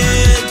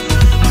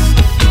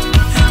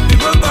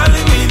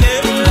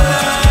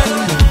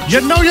 You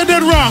know you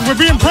did wrong. We're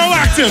being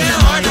proactive.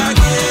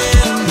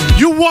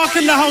 You walk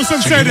in the house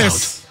and say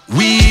this.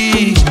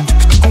 We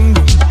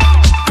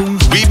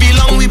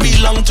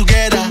belong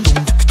together.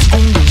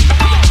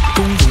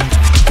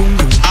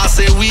 I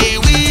say we,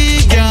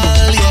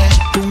 girl, yeah.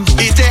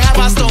 If they have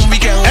a storm, we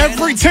can.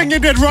 Everything you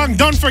did wrong,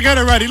 don't forget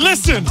already.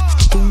 Listen.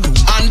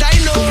 And I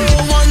know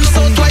once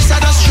or twice I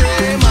just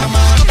stray,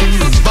 mama.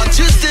 But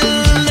you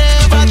still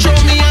never throw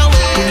me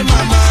away,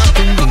 mama.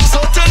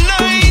 So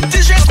tonight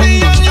it's just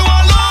me and you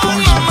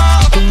alone,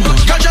 mama.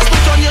 Girl, just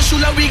put on your shoe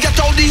and we get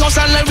out the house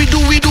and like we do,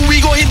 we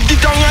go hit the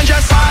tongue and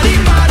just party,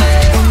 party.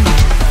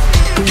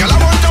 Girl, I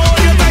want to hold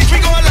you tight, we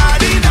go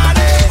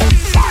la-di-da-di.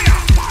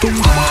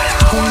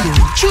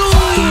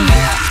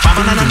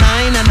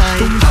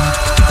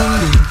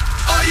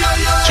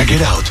 Check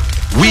it out.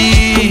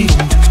 We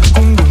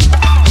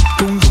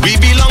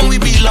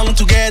belong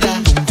together.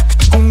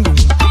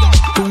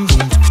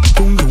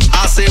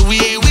 I say we,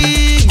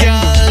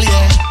 girl,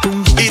 yeah.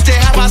 If they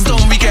have a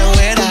storm, we can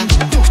weather.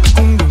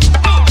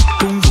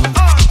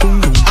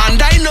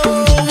 And I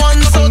know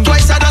once or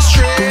twice I just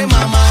stray,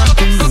 mama.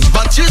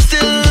 But you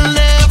still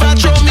never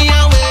throw me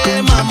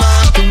away, mama.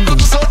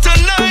 So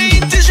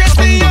tonight it's just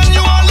me and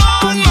you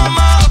alone,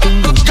 mama.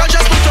 Girl,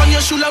 just put on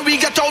your shoe and we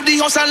get out the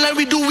house and like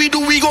we do, we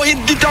go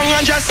hit the tongue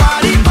and just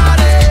party,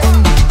 party.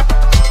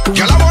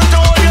 Girl, I want to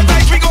hold you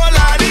tight, we go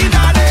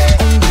la-di-da-di.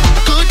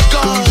 Good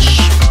gosh,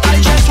 I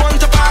just want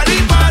to party,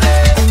 party.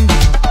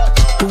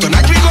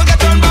 Tonight we go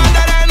get on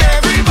better than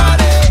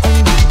everybody.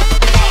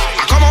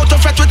 I come out to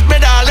fret with me,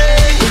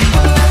 darling.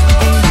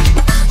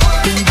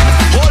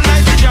 Whole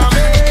night we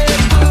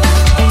jamming.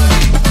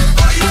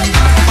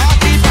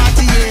 Party,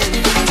 partying.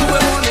 To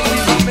a morning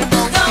we coming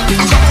down.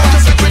 I come out to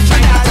fret with me,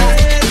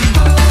 darling.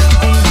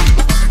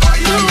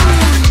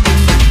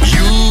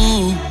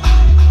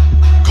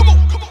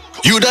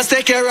 You just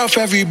take care of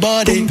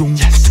everybody.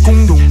 Yes.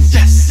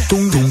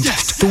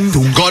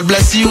 God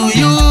bless you,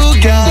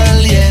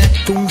 girl, yeah.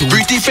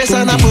 Pretty face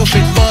and a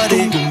perfect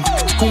body.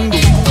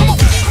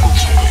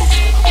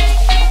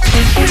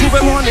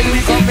 Tuesday morning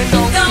we coming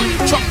down.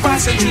 Truck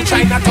passing through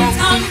Chinatown.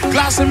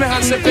 Glass in my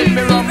hand sipping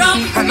me rum.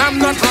 And I'm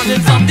not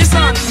running from the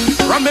sun.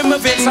 Rum in my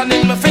veins and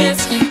in my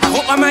face. I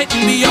hope I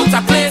mightn't be out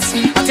of place.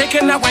 I'm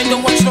taking that wine,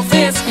 don't watch no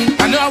face.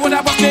 I know I would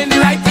have walked in the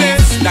right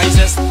place.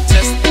 Digest,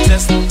 test.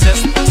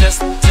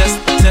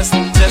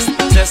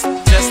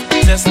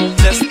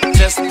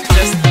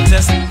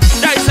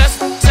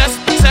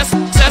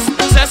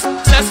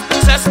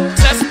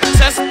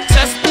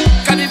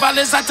 Carnival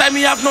is that time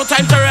we have no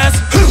time to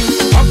rest.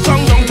 Up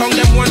tongue, down tongue,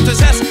 them want to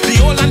zest. The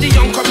old and the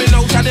young coming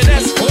out of the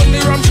nest. Only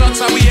rum shots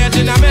and we head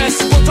in a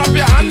mess. Put up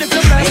your hand if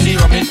you're blessed. When the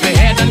rum hit my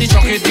head and the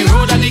truck hit the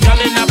road and the gun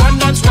in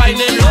abundance,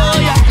 whining low,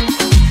 yeah.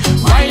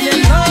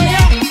 Whining low,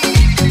 yeah.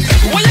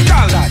 What you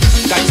call that?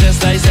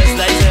 Digest.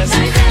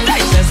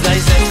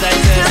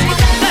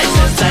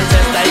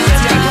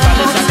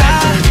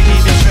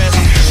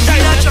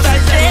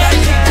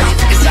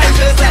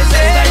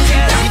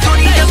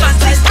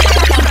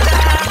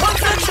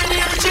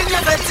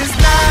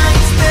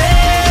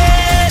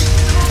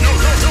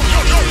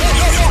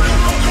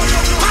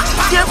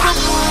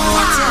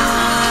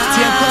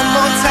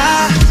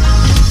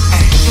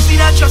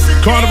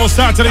 Carnival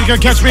Saturday, you can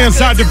catch me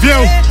inside the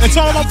view. It's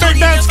all about big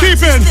dance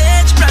keeping.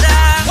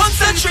 One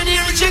century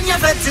reaching your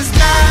vet is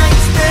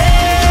nice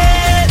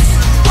days.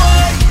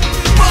 Boy,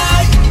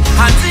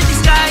 hands in the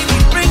sky,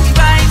 we bring the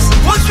vibes.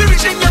 Once we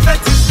reaching your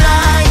vet is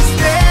nice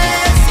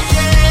days.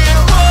 Yeah,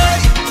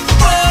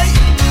 boy,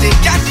 they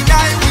can't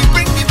deny we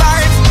bring the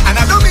vibes.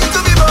 And I don't mean to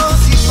be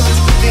bossy, but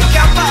they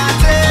can't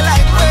party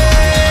like we.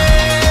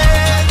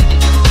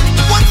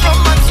 One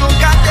from Manso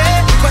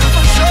Gade, but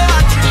for sure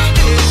I treat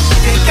it.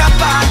 They can't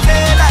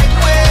party like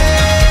we.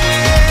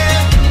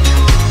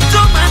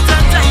 Don't matter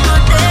time or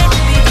day,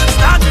 we can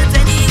start it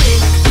anyway.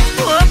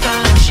 Oh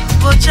gosh,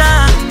 oh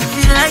Jah,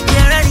 feel like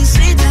you're ready,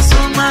 sweet and so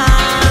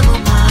man, oh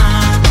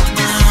man,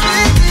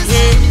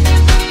 yeah.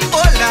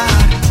 Oh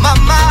Lord,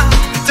 mama,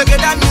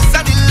 together me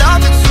say the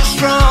love is so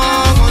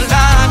strong, oh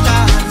Lord,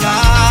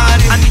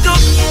 and we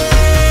don't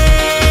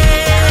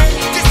care.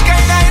 This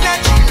kind of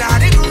energy,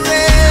 not it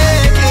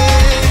great.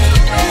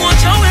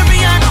 Watch how every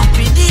hand up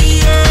in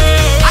the air,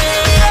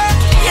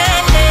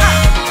 yeah.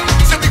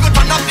 So we go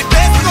turn up the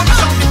bass, we go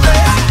push up the place.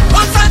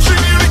 One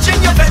century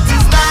reaching your vet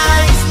is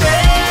nice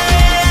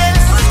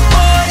days.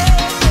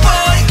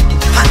 Boy,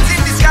 hands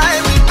in the sky,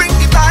 we bring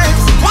the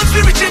vibes. Once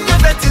we reaching your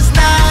vet is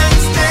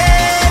nice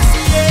days.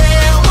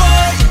 Yeah,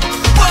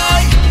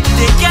 boy,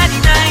 they can't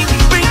deny we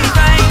bring the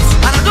vibes.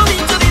 And I don't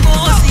mean to be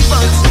bossy,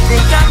 but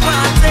they can't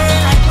party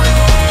like we.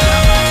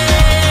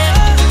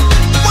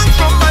 One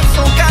from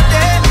Manso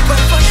Gade, but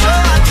for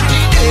sure I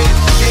treat it.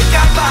 They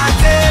can't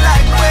party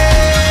like we.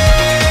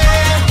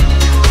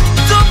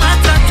 Don't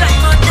matter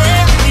time or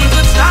day, we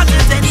could start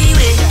it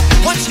anyway.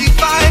 Watch the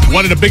vibe.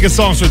 One of the biggest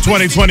songs for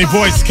 2020,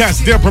 Voice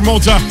Cast, their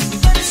promoter.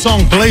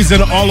 Song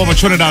blazing all over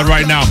Trinidad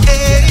right now.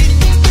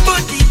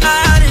 But the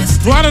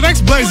artist Planet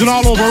X blazing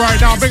all over right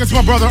now. Big up to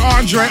my brother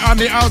Andre on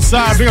the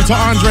outside. Big up to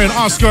Andre and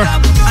Oscar.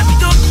 and we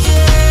don't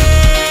care.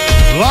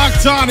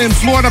 Locked on in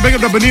Florida. Big up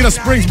to Bonita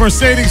Springs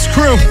Mercedes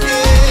crew.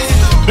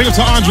 Big up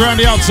to Andre on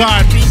the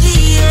outside.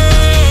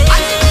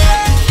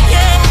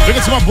 Big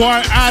up to my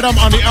boy Adam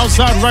on the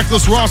outside.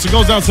 Reckless Ross. It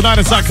goes down tonight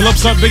inside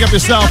Calypso. Big up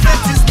yourself.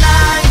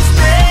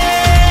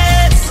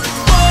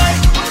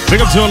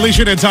 Big up to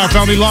Alicia and the entire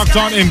family locked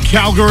on in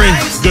Calgary.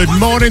 Good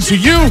morning to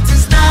you.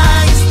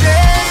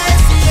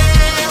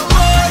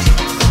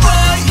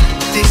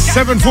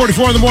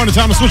 7:44 in the morning.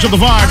 Time to switch up the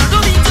vibe.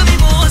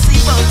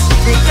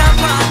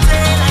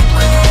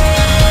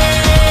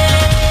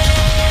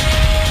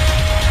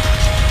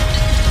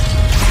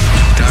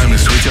 Time to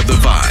switch up the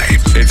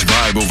vibe. It's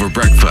Vibe Over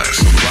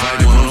Breakfast.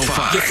 Vibe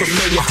 105.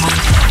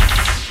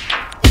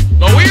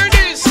 Now hear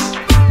this.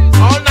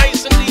 All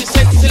nice and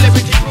decent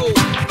celebrity crew.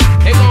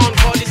 Hang on,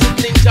 call this a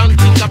Ninja and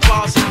Tinga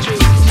passing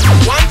through.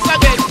 Once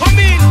again, come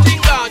in,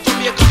 Tinga,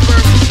 Jamaica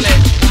Perfect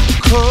Sledge.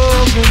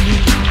 Cover me.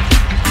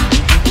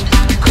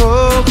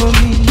 Cover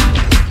me.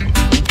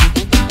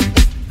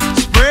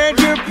 Spread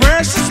your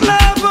precious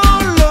love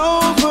all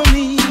over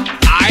me.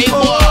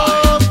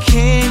 Oh,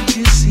 can't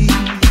you see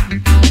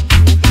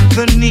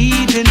the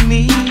need in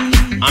me?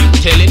 I'm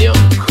telling you.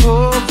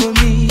 Cover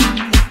me.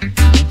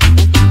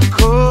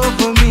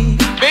 Cover me.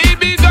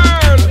 Baby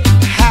girl.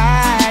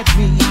 Hide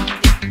me.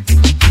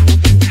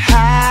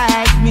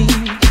 Hide me.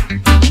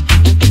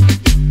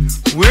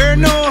 Where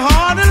no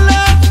heart of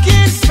love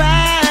can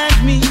find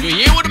me. You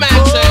hear what the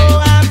man say?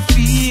 I'm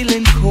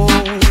feeling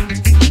cold.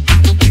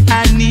 I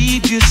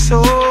need you so.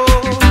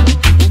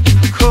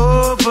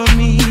 Cover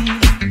me.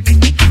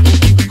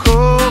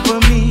 Cover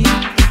me.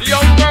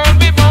 Young girl,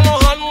 be from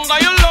under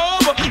your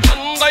love.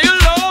 Under your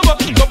love.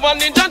 Come on,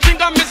 Ninja,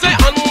 think I me say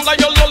under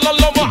your love.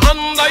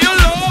 Under your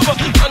love.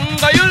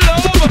 Under your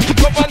love.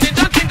 Come on,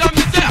 Ninja, think I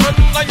me say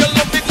under your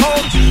love.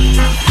 Because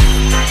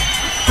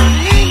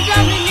Ninja,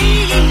 me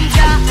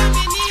ninja.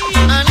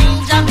 A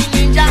ninja, me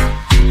ninja.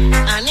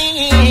 A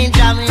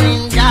ninja, me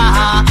ninja.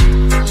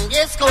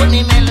 Yes, call me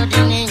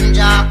Melody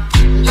Ninja.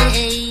 Yeah,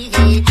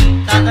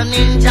 cause a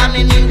ninja,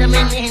 me ninja,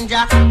 me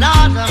ninja.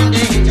 Lord, I'm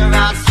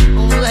dangerous.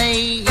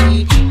 Way,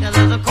 cause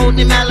there's a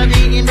Courtney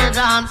Melody in the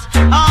dance.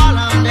 All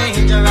I'm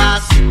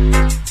dangerous.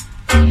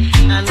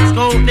 And it's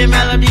Courtney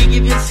Melody,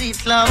 give you sweet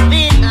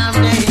loving. I'm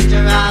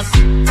dangerous.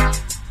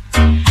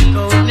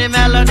 Courtney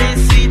Melody,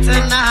 sweet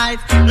tonight.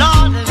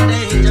 Lord, I'm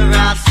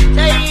dangerous.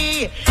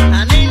 Hey,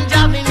 a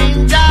ninja, me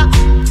ninja.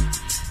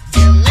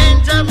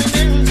 Ninja, me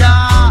ninja.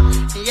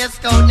 Yes,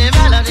 Courtney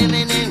Melody,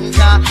 me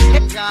ninja.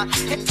 Ninja,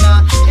 ninja,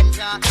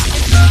 ninja,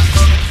 ninja.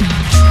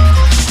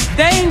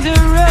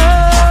 Dangerous.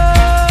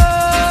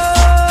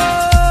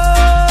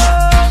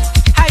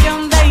 I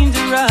am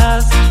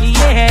dangerous.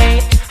 Yeah,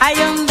 I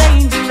am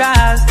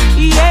dangerous.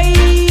 Yeah,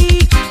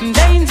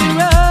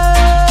 dangerous.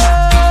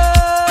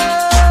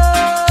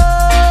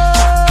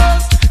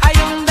 I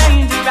am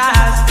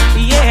dangerous.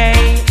 Yeah,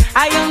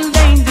 I am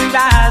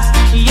dangerous.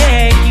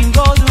 Yeah, you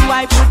go to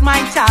I put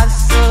my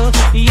tassel.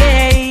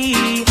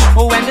 Yeah,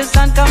 when the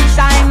sun comes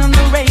shine and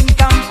the rain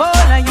come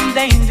fall, I am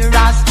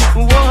dangerous.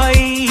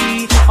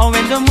 Why? Oh,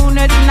 when the moon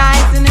at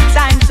night and the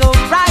time so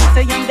bright,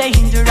 I am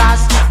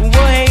dangerous.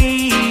 Why?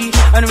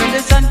 And when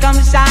the sun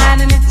comes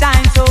shine and the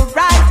time so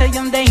bright, I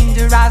am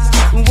dangerous.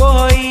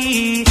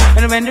 Why?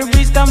 And when the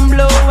breeze come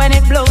blow and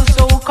it blows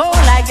so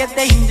cold, I get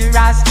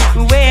dangerous.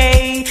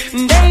 Way,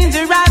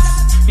 dangerous.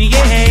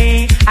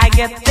 Yeah, I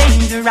get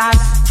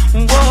dangerous.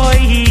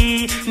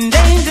 Why?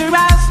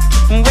 Dangerous.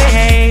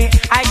 Way,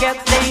 I get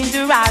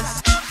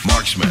dangerous.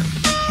 Marksman.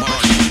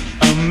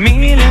 A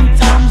million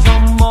times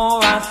or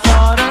more I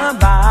thought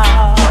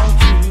about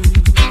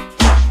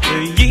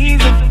you. The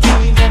years of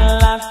tears and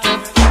laughter,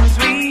 things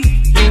we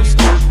used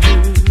to do.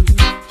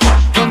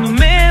 The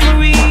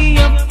memory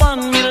upon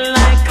me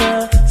like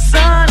a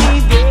sunny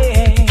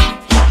day.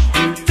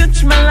 You touch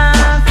my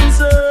life in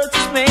such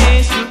a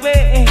special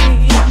way.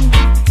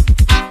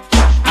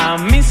 I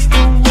miss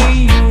the way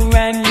you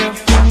ran your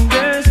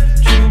fingers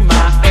through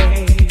my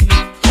hair.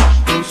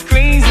 Those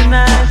crazy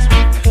nights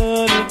we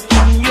could have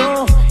been your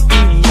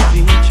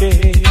easy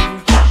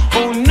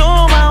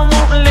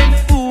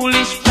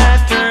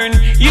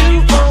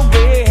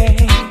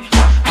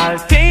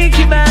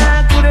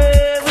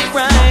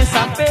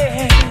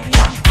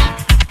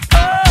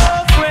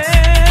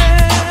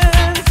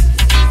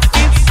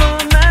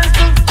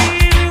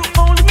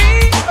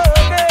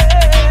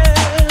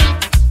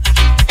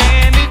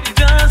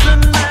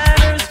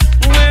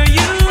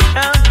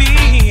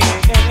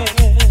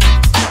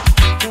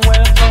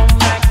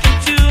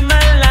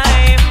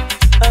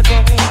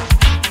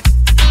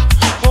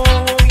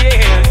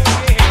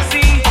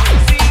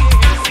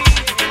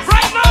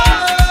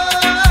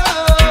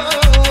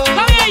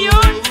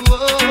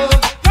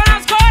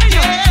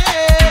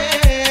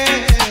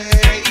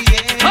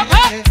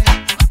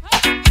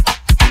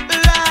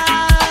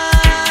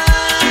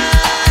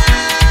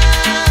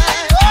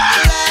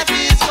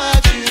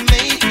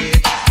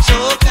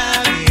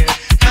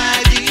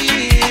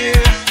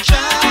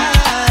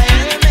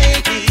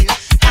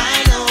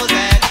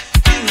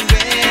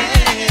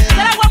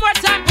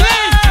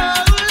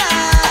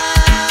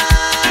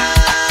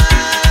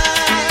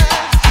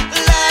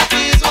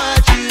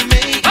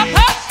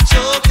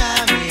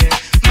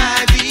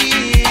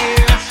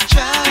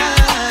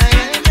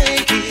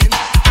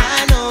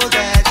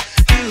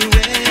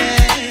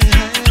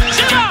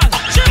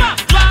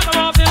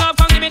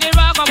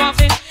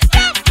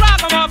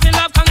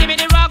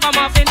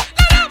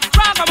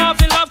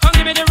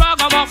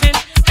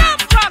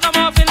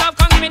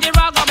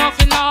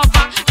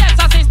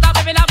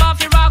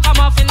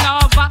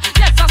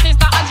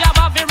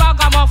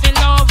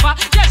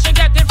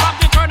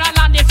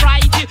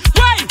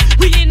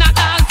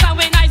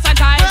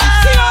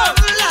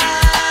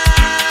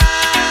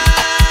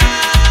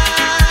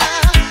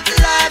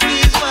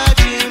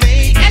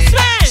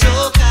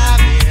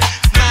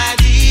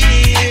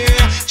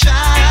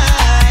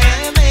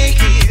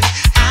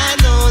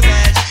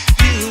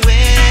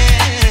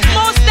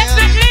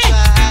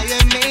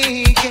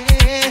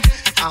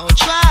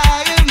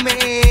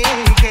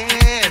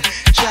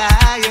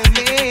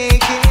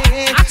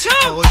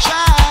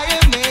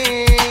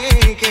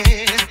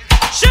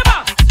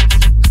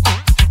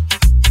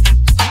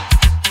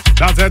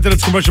after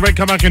this commercial break.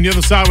 Come back on the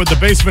other side with The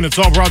Basement. It's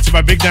all brought to you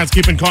by Big Dance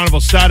Keeping Carnival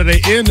Saturday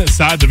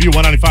inside the View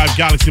 195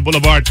 Galaxy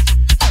Boulevard.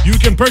 You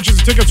can purchase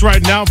the tickets right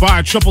now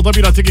via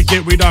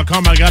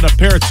www.ticketgateway.com. I got a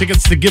pair of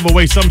tickets to give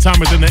away sometime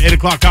within the 8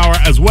 o'clock hour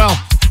as well.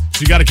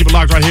 So you got to keep it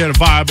locked right here at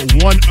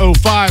Vibe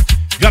 105.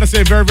 Got to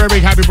say a very, very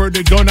big happy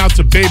birthday going out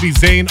to Baby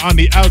Zane on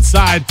the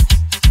outside.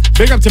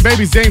 Big up to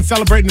Baby Zane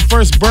celebrating the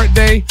first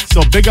birthday.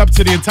 So big up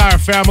to the entire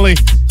family.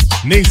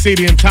 Nacy,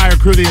 the entire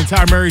crew, the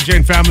entire Mary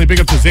Jane family. Big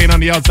up to Zane on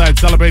the outside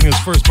celebrating his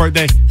first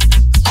birthday.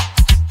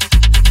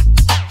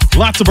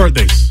 Lots of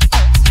birthdays.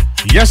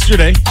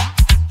 Yesterday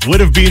would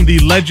have been the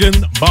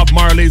legend Bob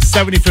Marley's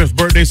 75th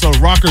birthday. So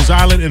Rockers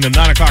Island in the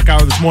 9 o'clock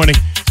hour this morning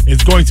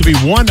is going to be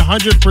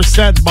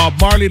 100% Bob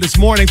Marley this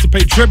morning to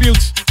pay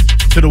tributes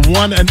to the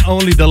one and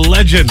only, the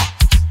legend,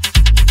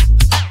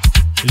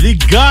 the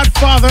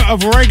godfather of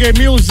reggae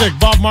music.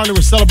 Bob Marley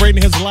was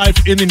celebrating his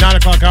life in the 9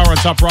 o'clock hour on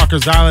Top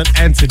Rockers Island.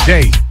 And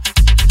today,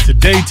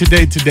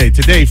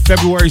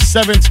 February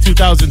 7th,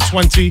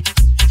 2020,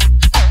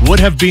 would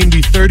have been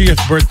the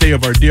 30th birthday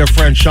of our dear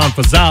friend Sean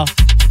Fazal.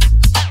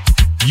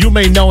 You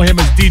may know him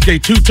as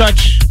DJ Two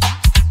Touch.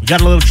 We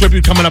got a little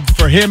tribute coming up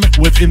for him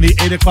within the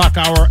 8 o'clock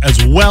hour as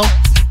well.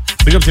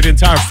 Big up to the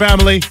entire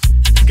family.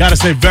 Gotta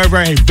say very,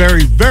 very,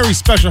 very, very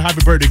special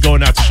happy birthday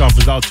going out to Sean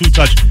Fazal Two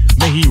Touch.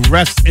 May he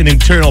rest in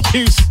eternal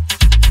peace.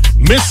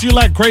 Miss you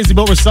like crazy,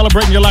 but we're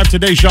celebrating your life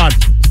today, Sean.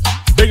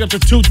 Big up to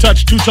Two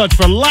Touch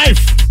for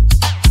life.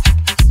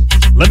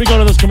 Let me go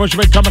to this commercial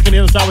break. Come back on the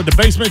other side with The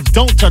Basement.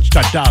 Don't touch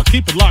that dial.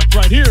 Keep it locked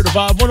right here to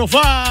Vibe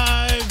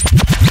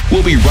 105.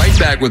 We'll be right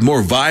back with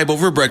more Vibe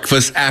Over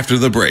Breakfast after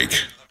the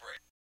break.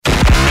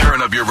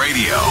 Turn up your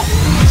radio.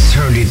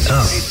 Turn it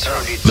up.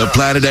 The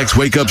Planet X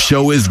Wake Up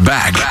Show is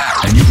back.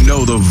 And you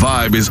know the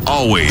vibe is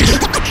always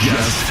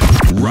just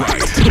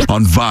right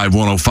on Vibe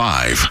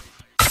 105.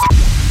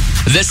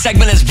 This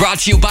segment is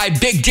brought to you by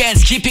Big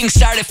Dance Keeping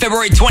Saturday,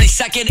 February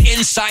 22nd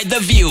inside the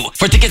View.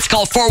 For tickets,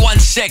 call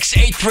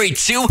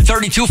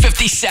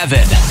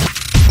 416-832-3257.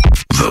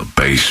 The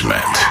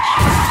Basement.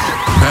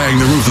 Bang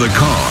the roof of the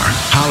car,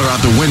 holler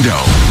out the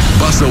window,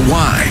 bust a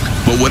wine.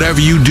 But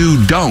whatever you do,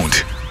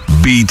 don't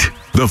beat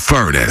the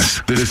furnace.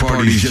 This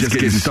party's just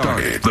getting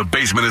started. The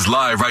Basement is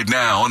live right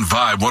now on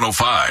Vibe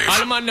 105. All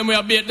the man them we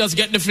are beat just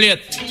get the flate.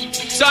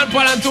 Sean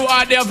Paul and 2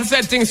 hard there for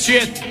set things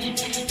straight.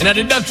 And I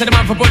did not tell them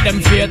how to put them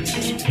feet.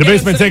 The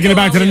Basement taking it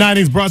back to the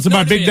 90s, brought to you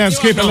by Big Dance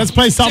Keeping. Let's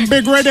play some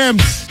big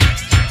rhythms.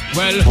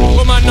 Well,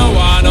 woman no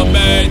wanna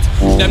bait.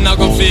 Them not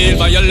gon' feel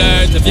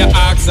violate. If you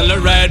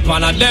accelerate,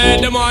 pan a day,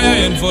 the more you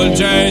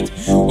infiltrate.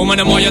 Woman,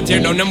 the more you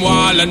tear down them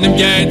wall and them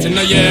gate. In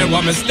the year,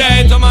 what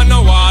mistake, woman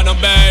no wanna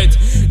bait.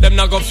 Them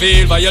not gon'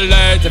 feel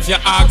violate. If you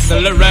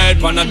accelerate,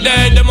 pan a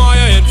day, the more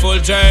you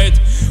infiltrate.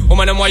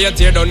 Woman, them why you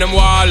tear down them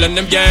wall and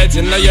them gates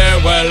in the year.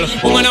 Well,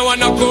 woman, I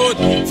wanna cut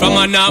from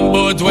a knock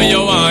boat where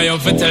you want you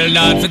fi tell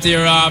that fi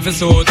tear off his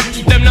suit.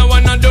 Them no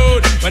wanna do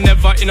it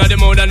whenever in the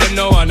mood, and them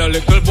no want a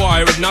little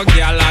boy with no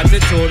girl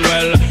attitude.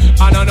 Well,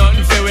 I know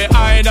nothing fi we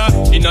either.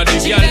 In the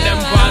girl them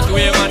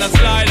pathway wanna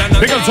slide. And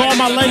big up to all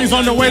my ladies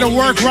on the way to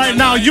work right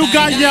now. You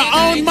got your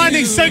own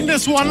money. Sing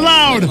this one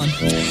loud.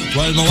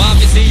 Well, my want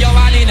to see you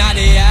all in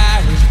the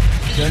air.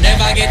 You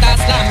never get a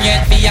slam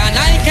yet, be an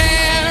I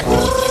care.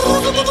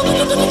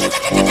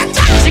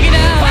 Sing it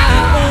out.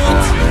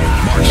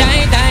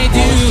 Die, die,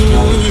 do.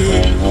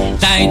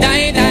 Die,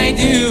 die, die,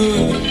 do.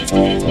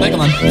 Well,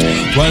 come on.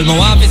 Well, my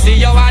want to see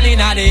you all in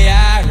the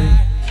air.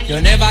 You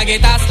never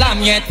get a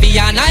slam yet, be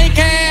an I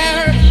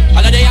care.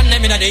 All of the and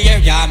them in the air,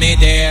 yeah, me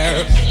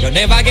there. You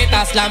never get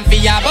a slam for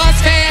your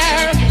bus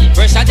fare.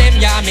 Pressure them,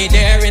 yeah, me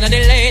there. In the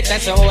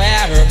latest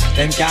wear.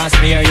 Them can't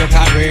spare your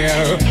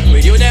career.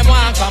 With you, them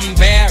want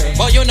compare.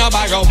 But you no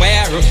borrow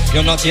where.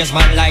 You no taste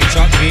man like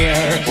Chuck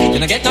Beer. You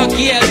no get no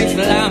kill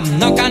Islam.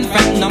 No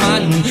confront no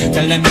man.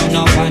 Tell them you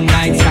no one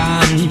night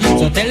stand.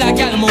 So tell a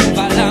girl move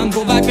along.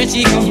 Go back where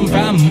she come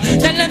from.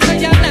 Tell them say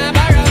you're not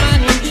borrow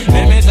man.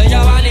 Let me say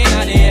you're one in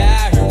the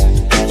air.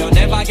 You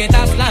never get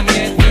a slam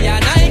yet. Me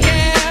and I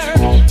care.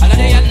 All of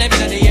the and them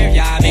in the air,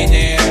 yeah, me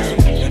there.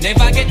 You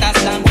never get a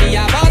slam for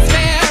your bus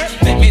fare.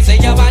 Let me say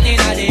you're one in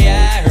the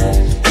air.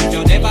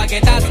 You never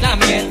get a slam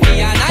yet.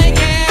 Me and I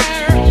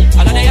care.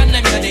 All of the and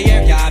them in the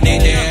air, yeah, me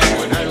there.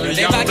 You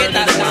never get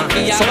a slam for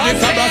your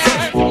bus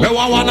fare. Me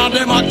want one of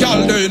them a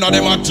girl, they know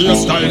them a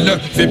taste style.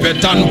 Flip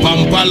it and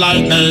pamper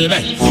like me.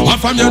 And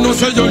from you know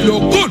say you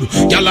look good,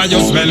 girl and you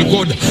smell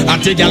good.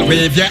 And the girl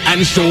wave your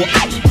and show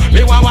up.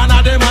 Me want one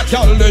of them a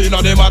girl, they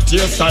know them a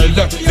taste style.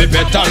 Flip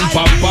it and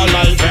pamper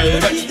like me.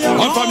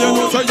 And from you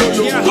know say you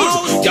look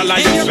good, girl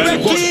and you smell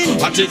good.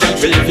 And the girl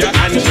wave your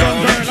and show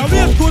up. I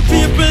waste good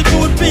people,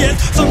 good face.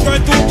 Some girl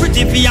too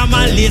pretty for your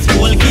man lace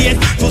full gate.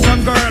 To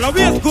some girl, I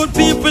waste good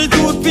people,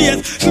 good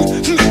face.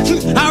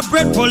 Her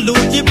breath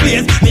pollute the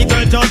place. Me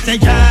girl just say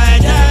jai,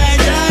 jai,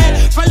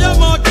 jai. For your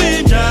mouth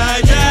clean,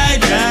 jai, jai,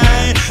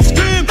 jai.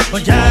 Scream, oh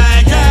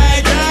jai,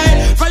 jai,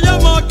 jai. For your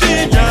mouth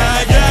clean,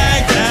 jai,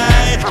 jai,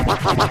 jai.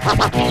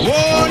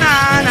 Oh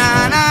na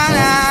na na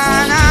na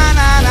na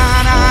na na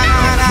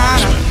na na.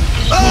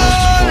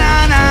 Oh na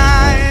na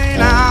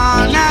na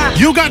na.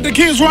 You got the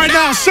the keys right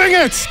now. Sing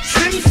it.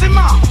 Sim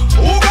Simma,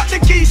 who got the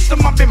keys to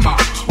my bimmer?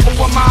 Who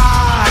am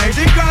I?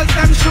 The girls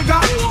them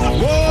sugar.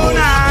 Oh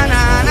na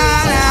na na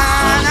na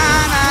na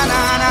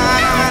na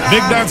na.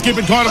 Big Dance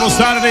Keeping Carnival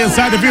Saturday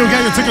inside the view.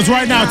 Get your tickets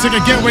right now.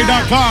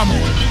 TicketGateway.com.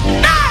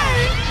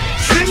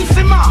 Sim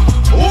Simma,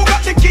 who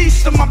got the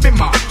keys to my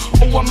bimmer?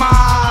 Who am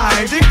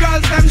I? The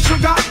girls them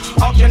sugar.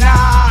 How can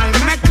I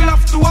make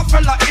love to a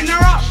fella in a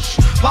rush?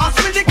 Pass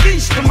me the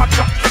keys to my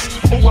trucks.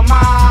 Who am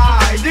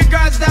I? The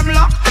girls them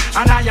lock.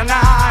 And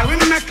I, we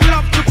make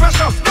love to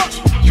precious.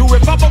 You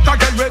ever buck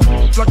again red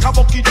like a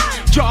bucket.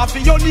 Draw for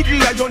your niggle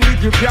like your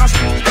niggle pierce.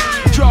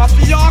 Draw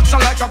for your oxen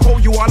like a cow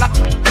you wanna.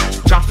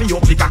 Draw for your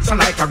pickaxe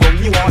like a gun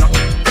you wanna.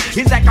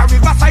 It's like a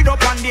riverside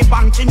up on the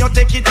bank and you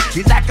take it.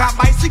 It's like a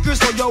bicycle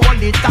so you hold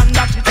it and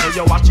dash it. So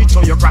you watch it,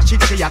 so you crash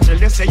it. She a tell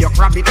you say you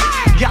grab it.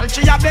 Girl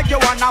she a beg you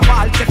wanna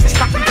ball, take it,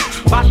 stop it.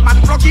 Batman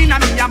plug in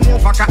and me a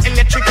move like a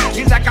electric.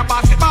 It's like a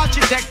basketball,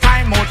 she take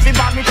time out, me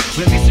vomit.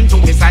 We listen to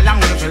me silent,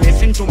 we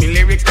listen to me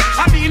lyrics.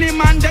 I mean him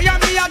and they and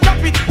me a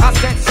drop it. I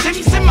said Sim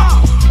Simma,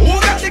 who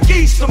got the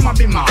keys to my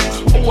bimmer?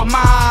 Who am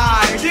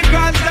I? The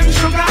girls them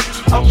sugar.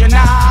 How can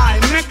I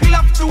make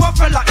love to a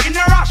fella in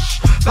a rush?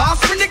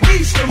 Pass me the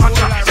keys to my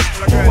truck.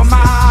 Who am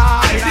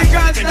I? The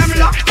girls them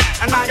lock.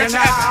 And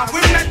I we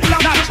make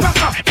love to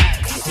pressure.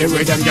 The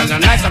way them girls are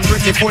nice and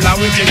pretty, full of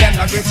witty. Them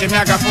not pretty, me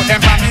I go put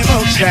them on me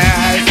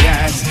bookshelf,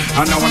 yes.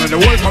 And now one of the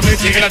whole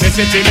community in the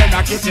city, them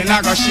not kitchen, I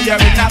go share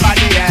with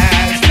nobody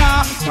else.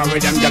 Now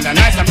with them girls are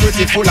nice and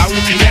pretty, full of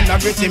witty. Them not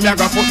pretty, me I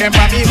go put them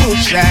on me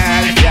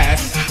bookshelf,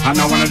 yes. And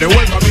now one of the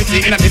whole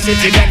community in the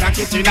city, them not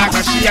kitchen, I go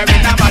share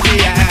with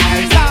nobody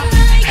else.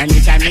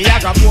 Anytime me I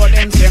go pour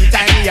them, same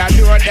time me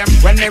adore them.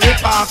 When they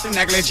rip off the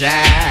negligee,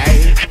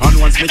 and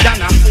once me can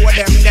afford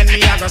them, then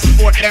me I go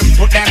support them,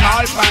 put them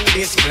all on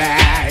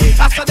display.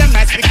 After them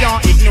nights we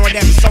can't ignore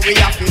them, so we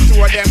have to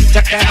tour them,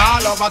 take them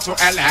all over to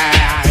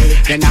LA.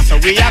 Then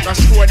after we I go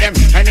score them,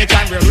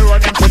 anytime we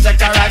lure them, to take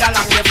a ride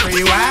along the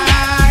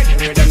freeway.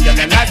 With them girls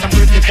nice and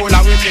pretty, full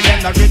of witty,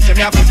 them not rich,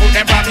 me have to put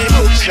them on the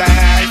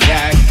bookshelf,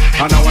 yeah.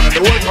 And now one of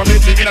the whole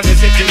community in the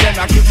city, them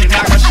not kitchen,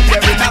 I go share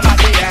with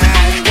nobody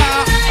else.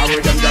 I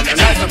with them girls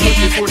nice and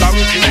pretty, full of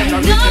witty, them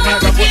not rich, me have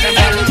to put them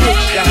on the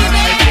bookshelf,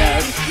 yeah.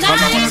 And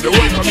now one of the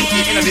whole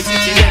community in the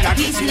city, them not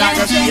kitchen, I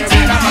go share with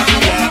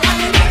nobody else.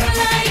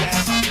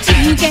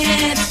 To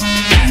get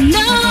to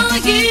know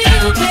you,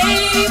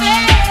 baby,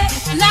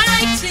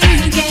 like to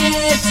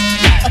get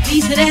a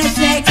piece of that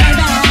sexy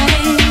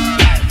body.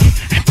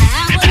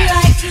 I would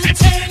like to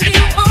turn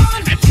you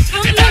on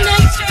from the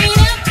night straight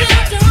up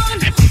till dawn,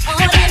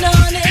 on and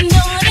on and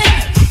on and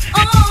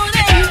on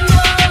and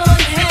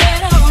on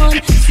and on.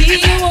 See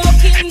you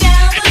walking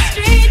down the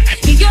street,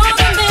 you're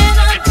the man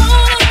I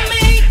wanna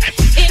meet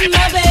in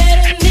my bed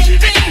and in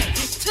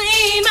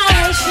between my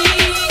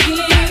sheets.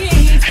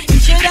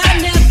 Should I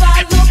never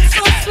look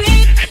so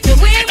sweet? The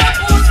way my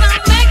pose now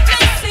make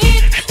me see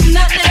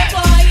not that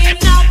boy you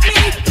knock me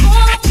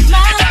off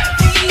my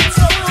feet.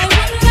 So I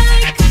would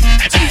like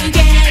to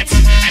get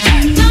to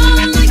know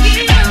you,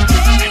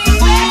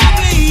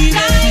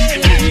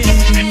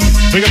 baby.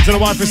 Big up to the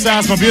wife for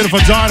Sass, my beautiful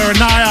daughter,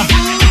 Anaya.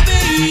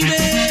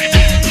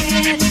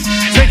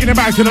 Taking it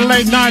back to the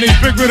late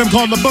 90s, big rhythm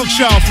called The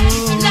Bookshelf.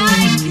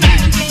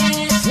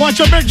 Watch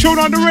a big tune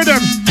on the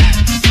rhythm.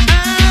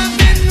 I've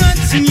been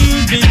watching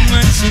you, been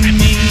watching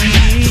me.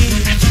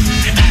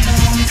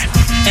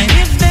 And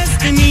if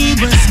destiny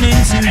was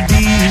meant to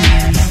be,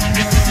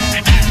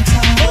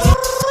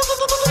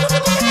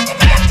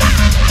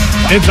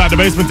 Inside the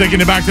Basement, taking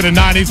it back to the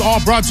 90s.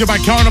 All brought to you by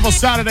Carnival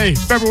Saturday,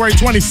 February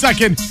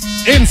 22nd.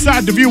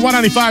 Inside the View,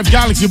 195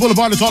 Galaxy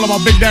Boulevard. It's all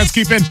about Big Dance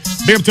Keeping.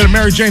 Big up to the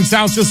Mary Jane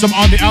Sound System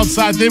on the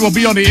outside. They will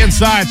be on the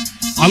inside.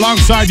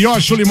 Alongside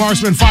yours, truly,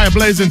 Marksman,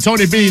 Fireblazing,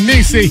 Tony B,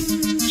 Nisi,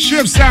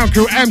 Shiv Sound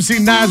Crew, MC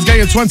Naz. Get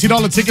your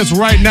 $20 tickets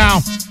right now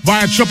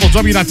via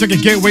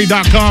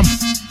www.ticketgateway.com.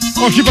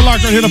 Or keep it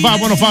locked right here to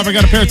 5105. I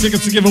got a pair of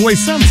tickets to give away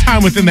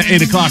sometime within the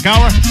 8 o'clock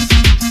hour.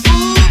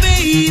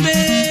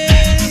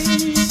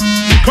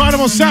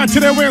 Carnival Sound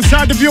today, we're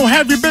inside the View.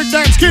 Heavy Big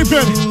Dance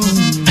Keeping.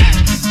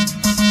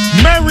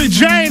 Mary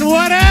Jane,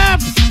 what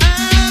up?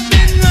 I've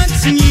been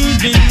watching you,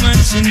 been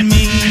watching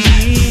me.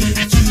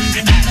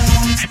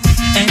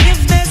 And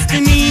if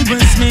destiny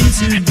was meant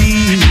to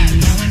be,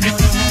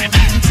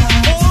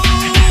 oh,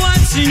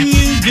 watching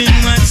you, been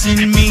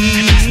watching me.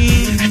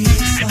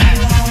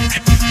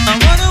 I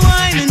wanna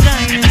wine and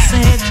dine and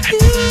say,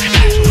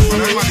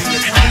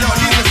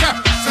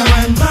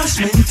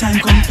 when time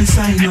come to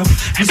sign up,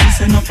 we see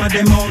send up of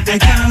them out, they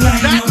can't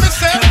line up.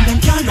 And them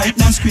can't write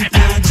no script,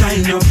 now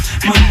join up.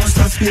 Man must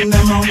have spin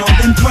them round, now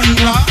them twine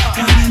up.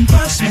 And when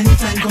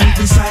time come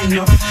to sign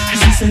up, we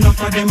see send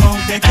up of them out,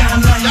 they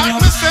can't line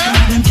up.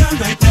 And them can't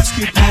write no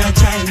skip my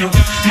China.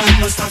 Man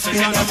must have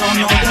spin on the run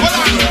out. Well,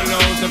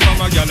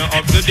 I'm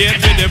up to date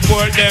with the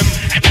board them.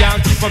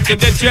 Can't keep up to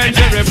the trend,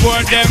 they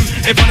report them.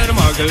 If one of the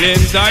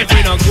muggling type,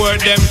 we don't court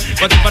them.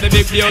 But if I the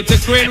big beauty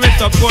queen, we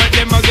support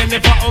them. Again,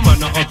 if a woman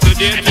not up to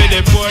date with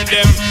the board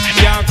them.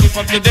 Can't keep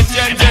up to the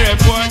trend, they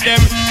report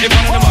them. If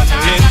one of the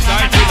muggling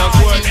type, we don't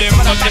court them.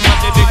 But if I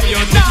the big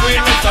beauty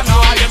queen, we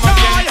support them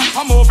again.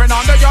 I'm moving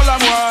on the yellow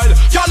world.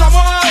 Yellow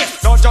world.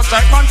 Don't just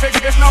take man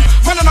figure if no.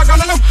 Man, I'm not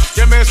gonna look.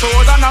 Give me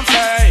soul and I'm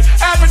play.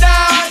 Every day,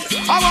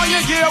 I want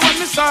you hear what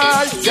me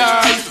say.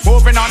 Yeah,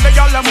 moving on the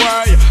yellow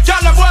world.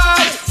 Yellow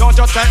world. Don't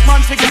just take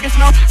man figure if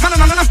no.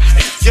 No.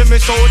 Give me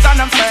soul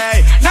and I'm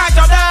play. Night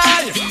or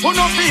day, who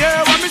know fi hear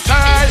what me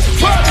say.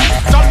 Well,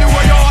 tell the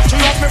way you watch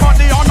you up me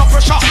body under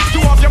pressure. You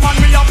have your man,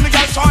 me have me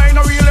girl, so I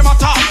no really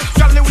matter.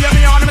 Tell the way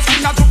me on me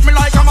skin, that took me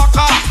like a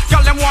maca.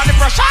 Tell them want the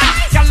pressure.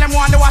 Tell them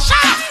want the washer.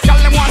 Tell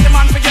them want the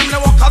man for give me the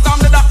work, cause I'm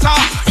the doctor.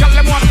 Tell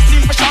them want the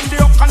steam for sham the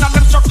up and I'm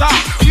the instructor.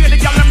 Really,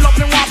 tell them love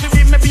me, want to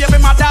be me baby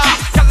mother.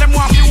 Tell them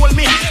want to hold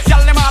me.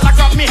 Tell them all I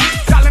grab me.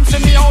 Tell them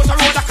send me out the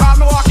road, I call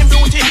me walking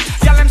beauty.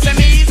 Tell them send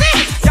me easy.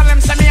 Tell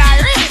them send me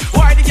irie.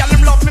 Why the girl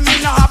them love me, me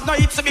no have no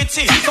itsy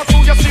bitsy. So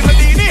through your see me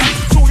beanie,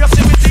 through your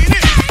see me teeny.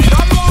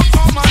 Don't want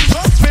come and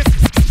trust me.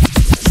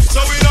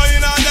 So we know you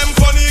know them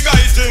funny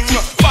guy thing.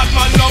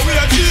 Batman now we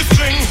a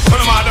G-string.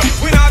 No matter,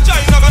 we not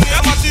join no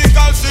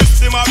mathematical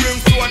system. I bring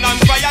stone and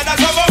fire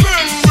that over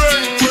bring.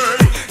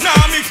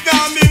 Now mix,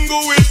 now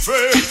mingle with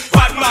free.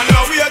 Batman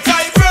now we a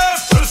type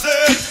rest to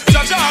say.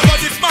 Judge all of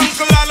this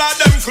mancle, all of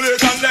them click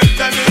and left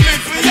them in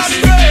mix with your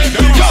straight.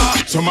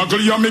 Some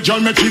ugly and me girl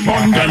make keep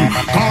on them.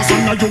 Cause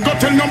on you go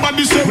tell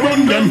nobody say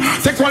run them.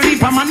 Take one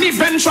leap and man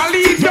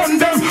eventually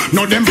done them.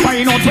 Know them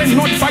find out when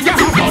not fire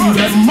upon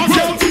them.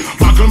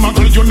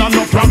 Muggle, you not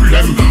no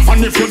problem.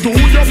 And if you do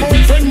your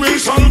boyfriend will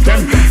solve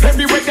them.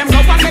 Everywhere them go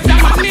and let them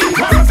man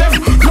inform them.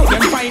 Know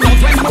them find out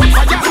when not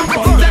fire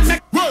upon them.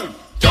 Well,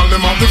 tell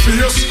them of the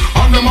fierce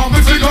and them of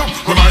the figure.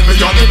 Remind me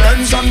of the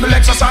Benz and the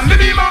Lexus and the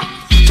Beamer.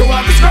 To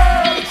have this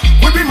girl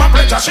will be my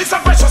pleasure. She's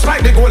so precious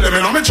like the gold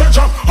living on me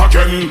treasure.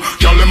 Again,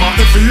 tell them of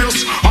the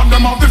fierce and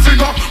them of the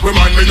figure.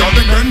 Remind me of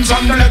the Benz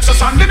and the Lexus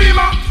and the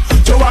Beamer.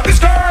 To have this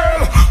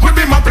girl will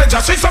be my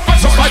pleasure. She's so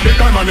precious like the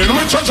diamond in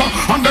my treasure.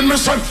 And then me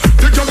say,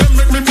 the girl them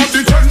make me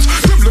body tense.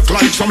 Them look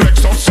like some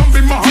Lexus, some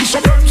Beamer and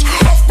some Benz.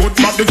 Of good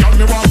body girl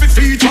me want the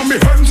feet on me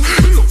hands.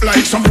 Look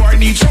like some boy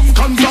need some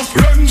contact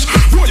lens.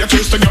 Boy you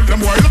chase the girl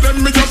them while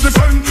them me just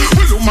defend.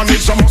 Well woman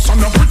is a must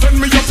and not pretend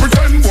me a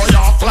pretend. Boy you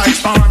act like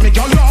star me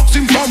girl. Locks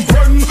in from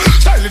friend.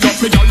 Style it up,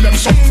 me girl them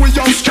some we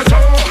just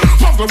scatter.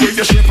 Muggle with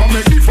the shape and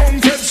make the phone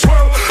get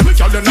swell. Me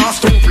girl them not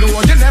stop blow,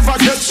 you never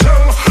get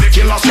sell. The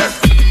killer said,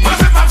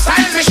 what's up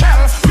style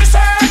Michelle? Me say,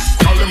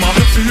 call them on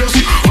the fierce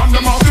and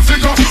them on the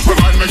figure.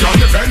 Remind me of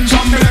the Benz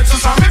and the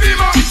Lexus and the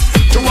Beamer.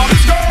 To all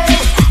this girl,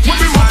 we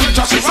be my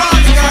pleasure. She's all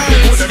the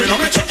girl, put them in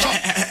on me check.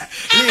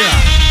 Leah,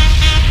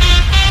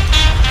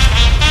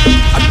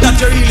 I'm not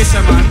your really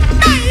say man.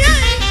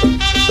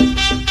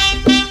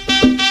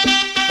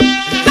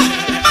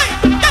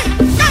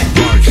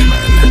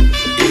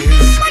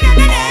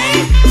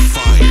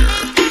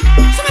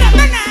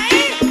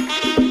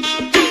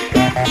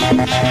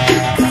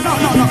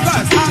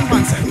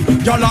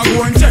 Y'all are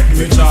going to take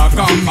me chalk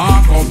and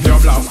mark up your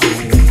block.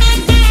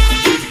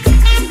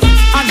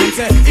 And then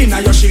say,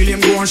 inna your shield him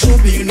go and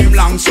shoot in him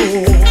long so.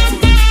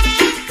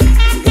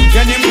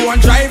 Then him go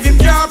and drive him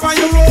car on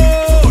your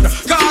road.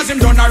 Cause him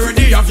done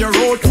already have your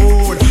road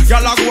code.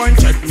 Y'all are going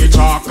to take me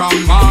chalk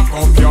and mark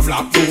up your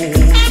black code.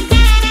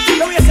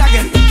 Let me say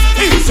again.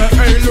 He say,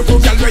 hey look who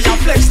girl where you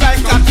flex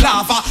like that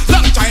lava.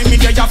 Long time in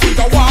there you feel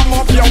to warm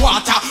up your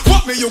water.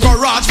 What me you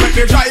garage make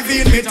me drive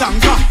in me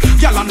tanker.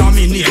 Girl I know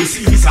me name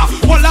Caesar.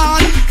 Hold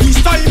on, this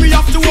time we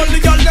have to hold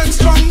the girl them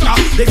stronger.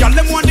 The girl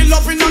them want the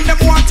loving and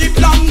them want it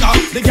longer.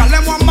 The girl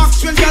them want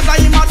Maxwell cause I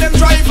him a them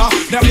driver.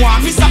 Them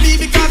want Mr. B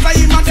because I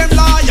him a them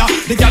liar.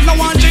 The girl don't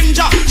want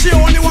ginger, she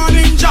only want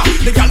ninja.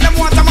 The girl them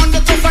want a man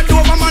that tough and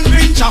over man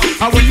pincher.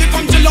 And when they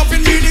come to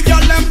loving me, the girl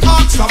them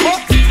ask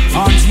about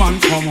Hans man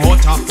come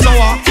hotter. So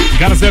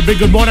gotta say a big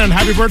good morning and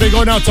happy birthday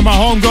going out to my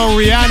homegirl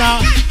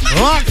Rihanna.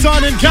 Locked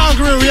on in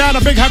Calgary,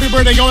 Rihanna. Big happy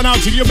birthday going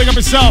out to you. Big up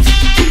yourself.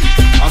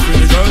 I feel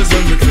the girls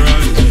and the cry.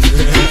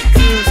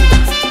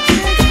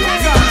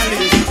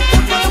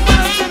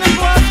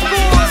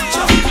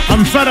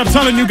 I'm fed up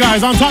telling you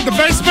guys, on top of the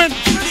basement,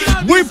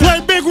 we play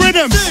big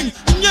rhythms.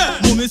 Yeah,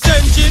 Mummy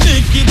send she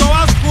Nicky go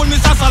to school,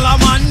 Mr.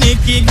 Solomon,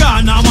 Nicky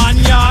Ghana man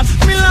yard.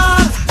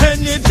 Milan,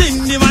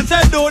 anything the man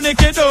said do,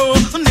 Nicky do.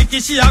 Nicky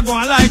she a go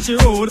like she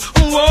road.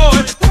 Whoa,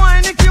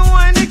 wine Nicky,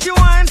 wine Nicky,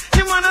 wine.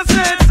 The man a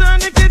say turn,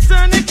 Nicky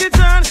turn, Nicky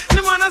turn.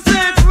 The man a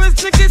say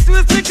twist, Nicky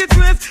twist, Nicky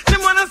twist. The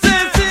man a say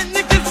sit,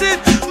 Nicky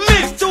sit.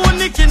 Mix to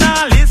Nicky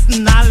now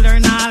listen, I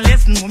learn, I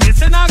listen. Mummy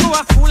say now go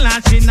to school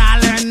and she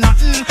not learn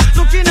nothing.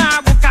 Look in her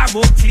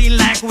book clean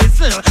like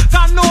whistle.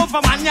 Come over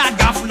man, ya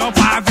gaffle up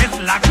her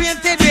vessel.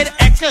 Acquainted with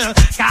Eckle,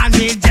 can't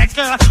be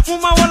Jekyll.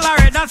 Woman will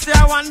already say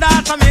I want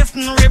that to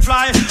missing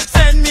reply.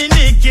 Send me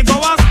Nicky, go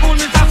to school,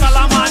 Mr.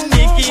 Solomon,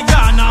 Nicky,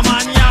 Ghana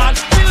man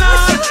yard.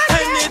 Milan,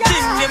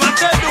 anything the man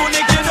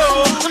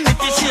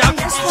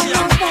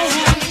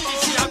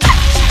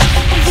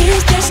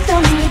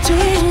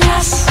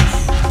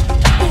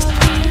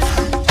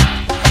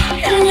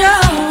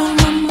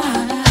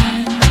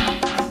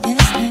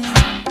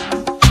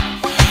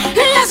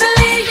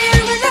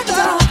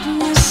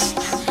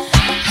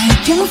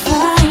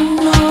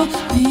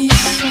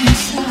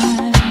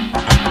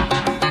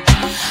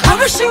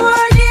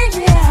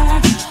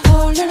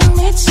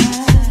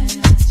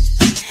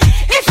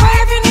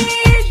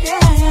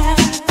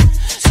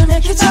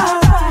it's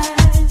alright.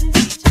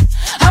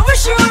 I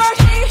wish you were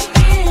here,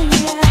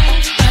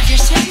 but you're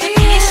simply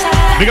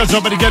beside. Because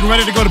somebody getting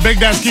ready to go to Big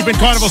Dance Keeping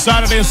Carnival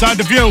Saturday inside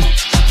the View.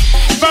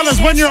 Fellas,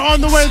 when you're on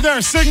the way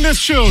there, sing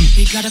this tune.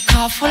 We got a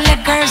car full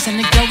of girls and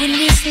they're going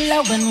real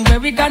slow. And where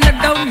we gonna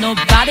go,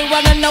 nobody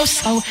wanna know.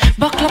 So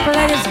buckle up,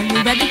 ladies, are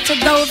you ready to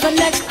go? The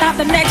next stop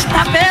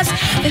is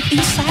the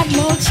Eastside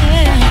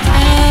Motel.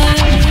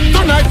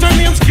 Tonight, turn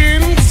your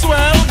skin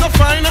swell, go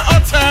find a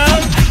hotel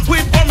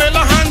with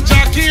Pamela and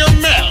Jackie and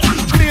Mel.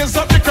 Blaze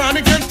up the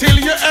chronic until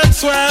your head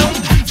swell.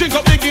 Drink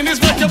up the Guinness,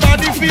 make your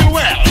body feel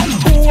well.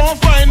 Who won't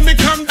find me,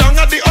 come down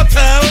at the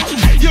hotel.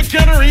 You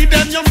can read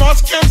and you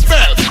must can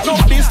spell. No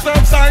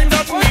disturb sign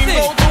that mean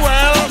go to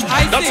well.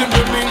 That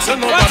simply means so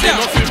nobody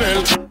no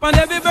female. On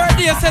every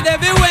birthday, said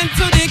every went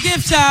to the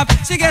gift shop.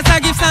 She gets her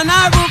gifts and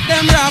I root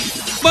them wrap.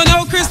 But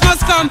now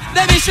Christmas come,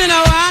 Debbie she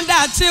no want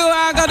that. She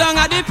want go down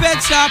at the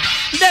pet shop.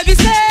 Debbie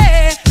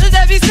say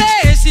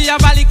she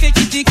have a little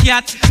kitty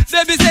cat.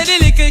 Debbie say the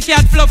little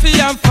cat fluffy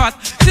and fat.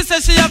 She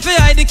say she have to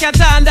hide the cat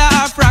under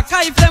her frock.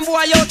 If them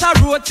boy out a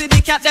road, see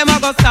the cat them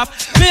a go stop.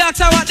 Me ask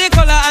her what the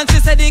color and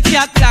she say the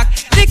cat black.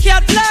 The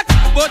cat black,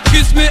 but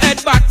kiss me head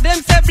back.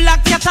 Them say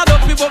black cat a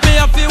dopey, but me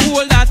have to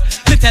hold that.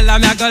 Me tell her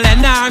me a go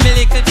lend her me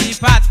little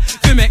teapot.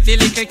 To make the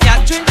little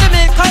cat drink the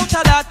milk out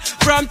of that.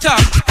 From top,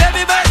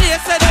 everybody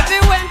said that we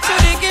went to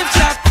the gift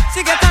shop.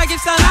 She get her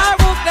gifts and her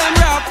roof them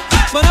wrap.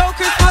 But now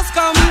Christmas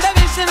come,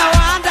 Debbie she no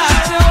want that.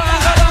 She want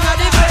go down at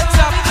the pet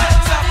shop.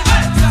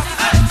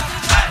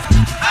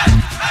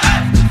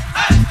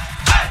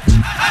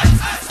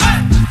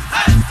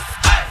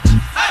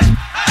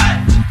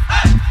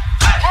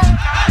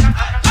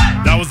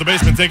 That was the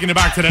Basement taking it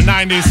back to the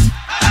 90s.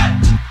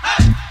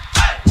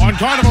 On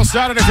Carnival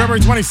Saturday,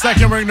 February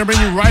 22nd, we're going to bring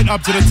you right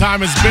up to the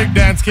time as Big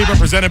Dance Keeper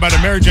presented by the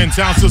Mary Jane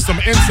Sound System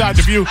inside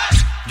the View.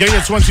 Get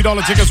your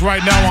 $20 tickets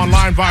right now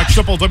online via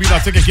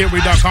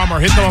www.ticketgateway.com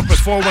or hit them up at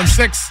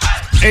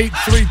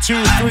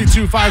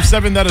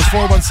 416-832-3257. That is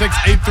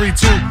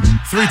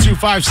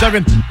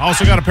 416-832-3257. I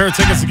also got a pair of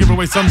tickets to give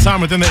away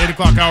sometime within the 8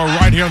 o'clock hour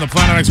right here on the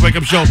Planet X Wake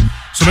Up Show.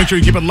 So make sure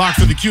you keep it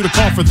locked for the queue to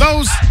call for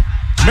those.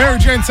 Mary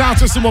Jane Sound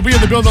System will be in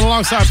the building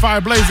alongside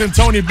Fire Blazing,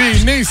 Tony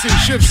B, Nisi,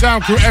 Shift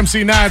Sound Crew,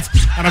 MC Nads,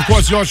 and of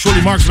course yours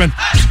truly, Marksman.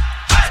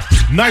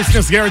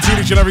 Niceness guaranteed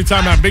each and every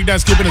time at Big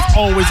Dance Keeping is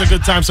always a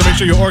good time, so make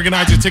sure you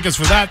organize your tickets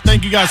for that.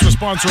 Thank you guys for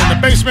sponsoring the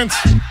Basement.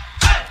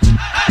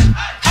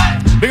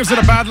 Big ups to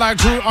the Bad Light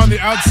crew on the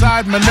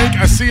outside. Manik,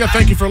 I see you.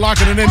 Thank you for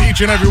locking it in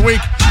each and every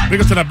week. Big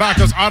up to the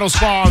Bacchus Auto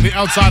Spa on the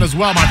outside as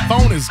well. My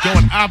phone is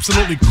going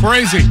absolutely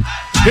crazy.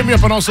 Hit me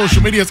up on all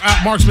social medias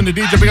at Marksman the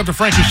DJ. Big up to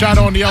Frankie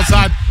Shadow on the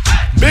outside.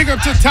 Big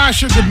up to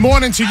Tasha. Good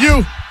morning to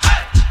you.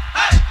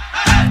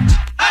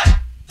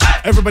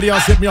 Everybody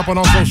else hit me up on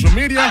all social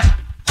media.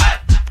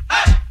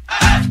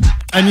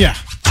 And yeah.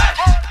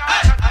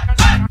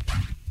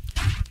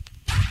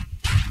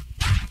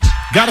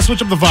 Gotta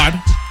switch up the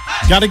vibe.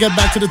 Gotta get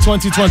back to the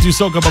 2020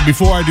 Soca. But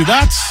before I do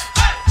that,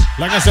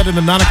 like I said, in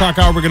the 9 o'clock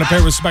hour, we're going to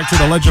pay respect to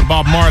the legend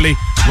Bob Marley.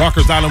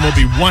 Rockers Island will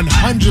be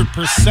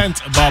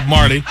 100% Bob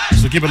Marley.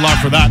 So keep it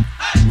locked for that.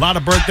 A lot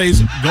of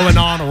birthdays going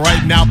on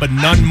right now, but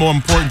none more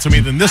important to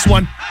me than this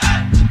one.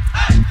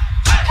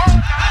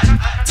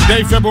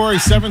 Today, February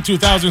 7,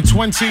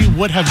 2020,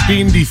 would have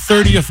been the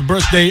 30th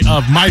birthday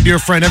of my dear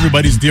friend,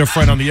 everybody's dear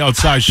friend on the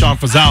outside, Sean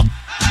Fazal,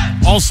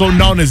 also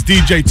known as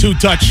DJ Two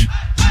Touch.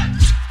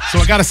 So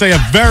I got to say a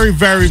very,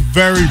 very,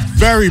 very,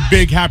 very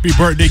big happy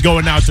birthday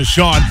going out to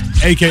Sean,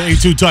 a.k.a.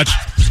 Two Touch.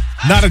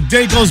 Not a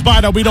day goes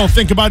by that we don't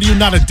think about you.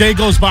 Not a day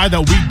goes by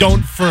that we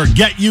don't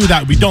forget you,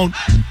 that we don't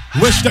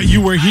wish that you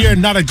were here.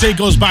 Not a day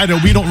goes by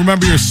that we don't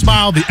remember your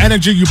smile, the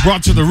energy you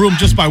brought to the room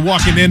just by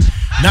walking in.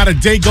 Not a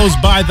day goes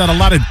by that a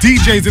lot of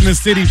DJs in the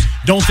city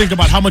don't think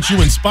about how much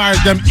you inspired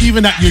them,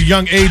 even at your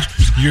young age.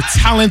 Your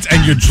talent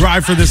and your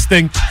drive for this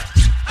thing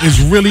is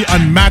really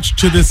unmatched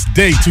to this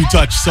day, Two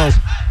Touch. So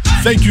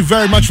thank you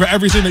very much for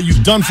everything that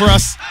you've done for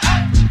us.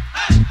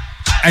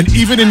 And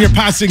even in your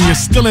passing, you're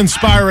still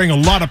inspiring a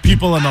lot of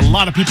people, and a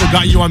lot of people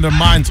got you on their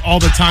minds all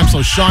the time.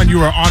 So, Sean, you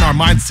are on our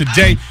minds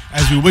today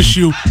as we wish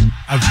you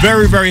a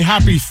very, very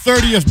happy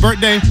 30th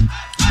birthday.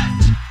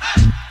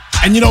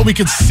 And, you know, we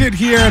could sit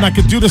here and I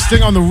could do this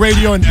thing on the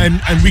radio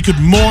and we could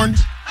mourn.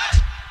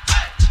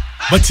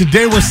 But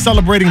today we're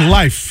celebrating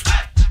life.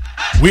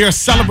 We are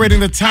celebrating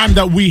the time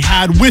that we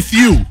had with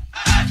you.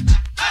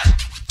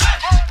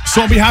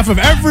 So on behalf of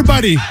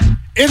everybody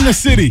in the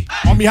city,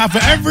 on behalf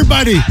of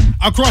everybody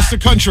across the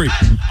country,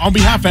 on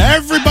behalf of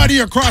everybody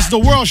across the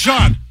world,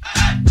 Sean,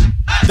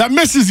 that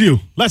misses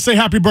you, let's say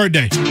happy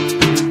birthday. To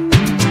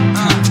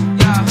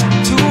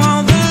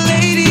all the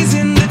ladies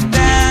in the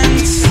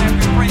dance,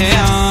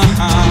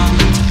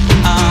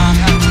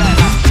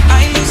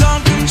 I lose all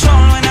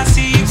control when I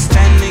see you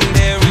standing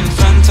there in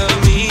front of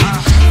me.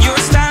 Your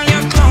style,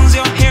 your clothes,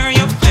 your hair,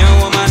 your flair,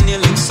 woman, you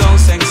look so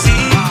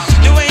sexy.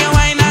 The way you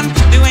whine and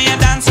the way you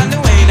dance and the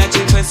way that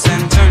you twist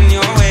and turn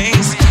your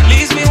waist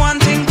leaves me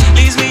wanting,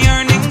 leaves me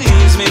yearning,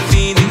 leaves me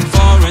feeling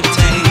for a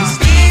taste.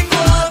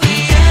 Before the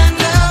end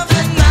of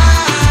the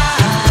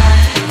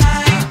night,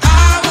 I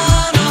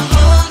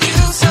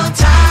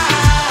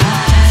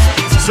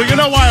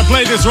know why I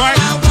played this, right?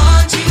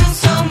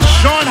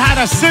 Sean had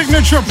a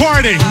signature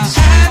party.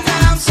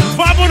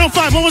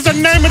 5105, what was the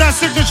name of that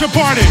signature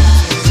party?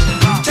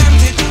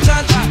 Tempted to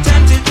touch,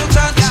 tempted to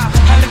touch.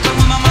 I look at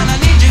my man,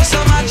 I need you so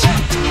much.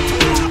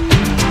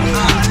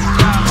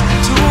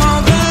 To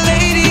all the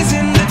ladies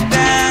in the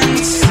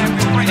dance,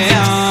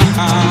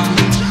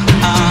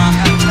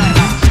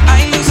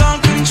 I lose all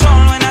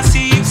control when I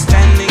see you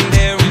standing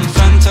there in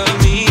front of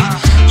me.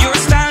 Your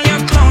style,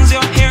 your clothes,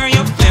 your hair,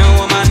 your flair,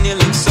 woman, you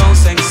look so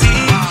sexy.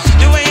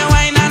 The way you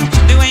whine and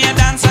the way you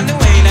dance and the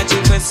way that you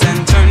twist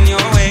and turn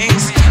your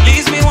waist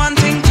leaves me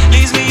wanting,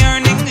 leaves me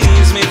yearning,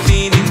 leaves me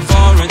feeling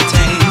for a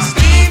taste.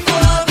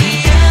 Before the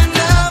end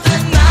of the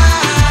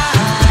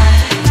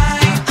night,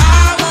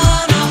 I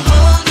wanna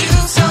hold you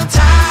so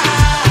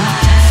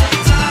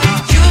tight.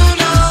 You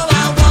know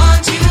I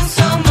want you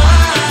so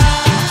much,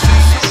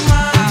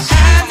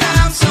 and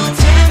I'm so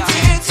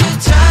tempted to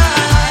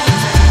touch.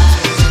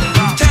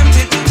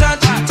 Tempted to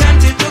touch,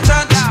 tempted to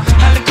touch.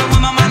 I look at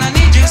woman, man, I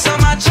need you so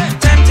much.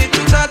 Tempted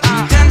to touch,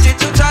 tempted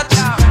to touch.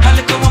 I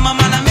look at woman,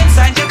 man, I'm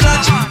inside your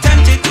clutch.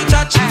 Tempted to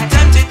touch,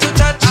 tempted to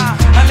touch.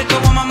 I look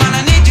at woman, man,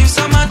 I need you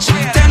so much.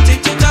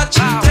 Tempted to touch,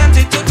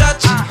 tempted to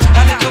touch.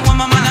 I look at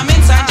woman, man, I'm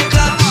inside your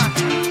clutch.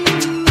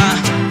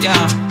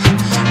 Yeah.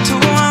 To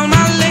all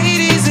my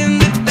ladies in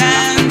the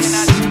dance,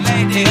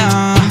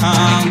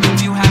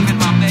 you have it,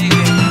 my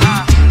baby.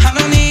 I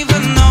don't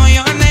even know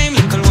your name,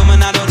 little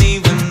woman. I don't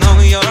even know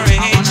your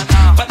age.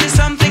 But there's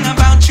something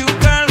about you,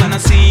 girl, when I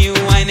see you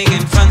whining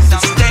in front of the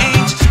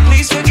stage.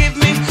 Please forgive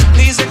me,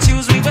 please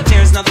excuse me, but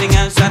there's nothing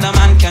else that a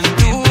man can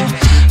do.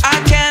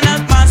 I can't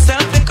help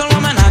myself, little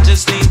woman. I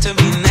just need to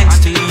be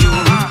next to you.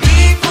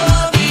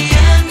 Before the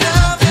end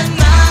of the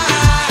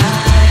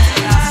night,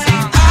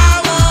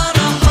 I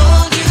wanna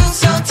hold you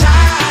so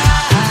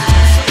tight.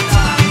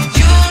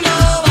 You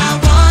know I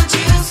want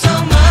you so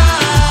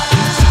much,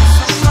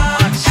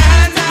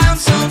 and I'm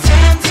so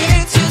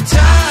tempted to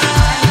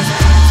touch.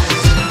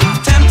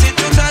 Tempted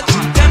to touch,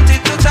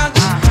 tempted to touch.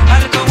 I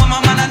look at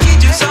woman, man, I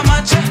need you so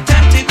much.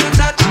 Tempted to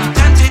touch,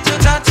 tempted to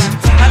touch.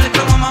 I look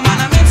at woman, man,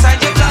 I'm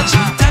inside your clutch.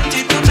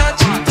 Tempted to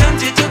touch,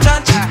 tempted to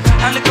touch.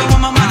 I look at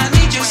woman, man, I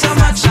need you so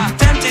much.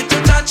 Tempted to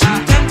touch,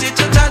 tempted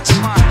to touch.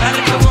 I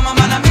look at woman,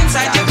 man, I'm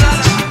inside your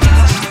clutch.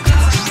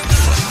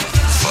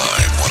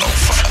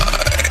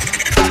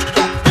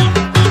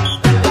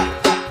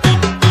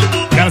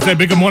 Gotta say,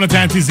 big up morning to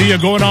Auntie Zia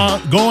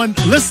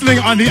listening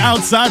on the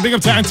outside. Big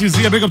up to Auntie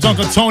Zia, big up to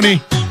Uncle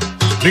Tony,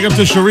 big up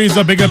to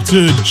Shariza, big up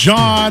to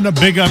John,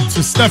 big up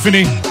to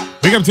Stephanie,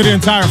 big up to the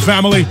entire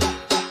family.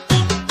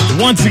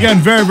 Once again,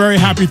 very, very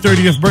happy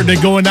 30th birthday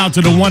going out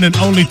to the one and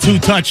only Two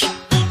Touch.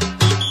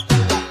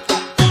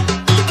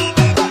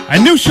 I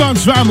knew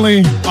Sean's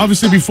family,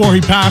 obviously, before he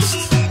passed.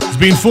 It's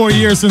been 4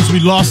 years since we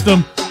lost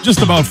him,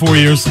 just about 4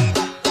 years.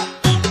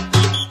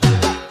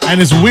 And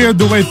it's weird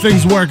the way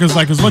things work. It's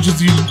like, as much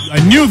as I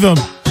knew them,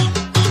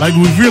 like,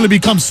 we've really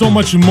become so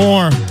much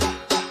more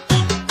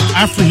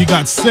after he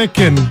got sick,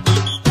 and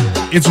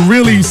it's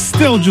really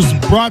still just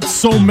brought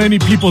so many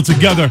people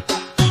together.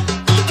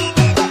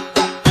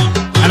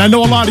 And I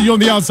know a lot of you on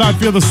the outside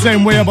feel the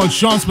same way about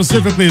Sean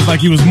specifically. It's like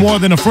he was more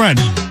than a friend.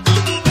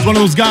 He's one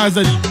of those guys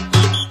that,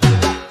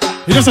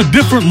 it's just a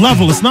different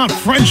level. It's not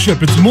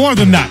friendship, it's more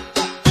than that.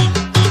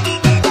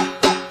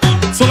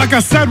 So like I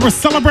said, we're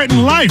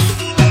celebrating life.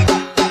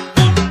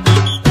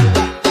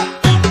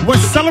 We're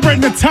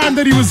celebrating the time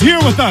that he was here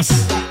with us.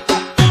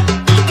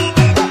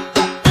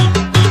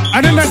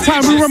 And in that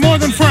time, we were more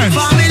than friends.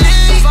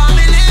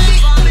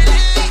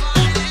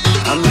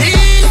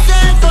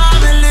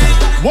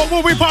 What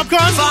were we,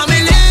 Popcorn?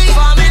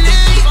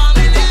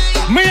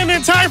 Me and the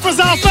entire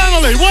Fazal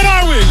family. What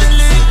are we?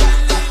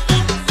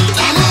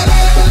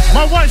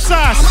 My wife,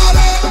 Sass.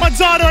 My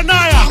daughter,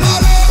 Anaya.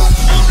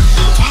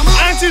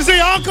 Auntie Z,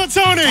 Uncle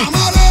Tony.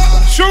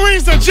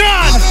 Shariza,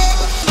 John.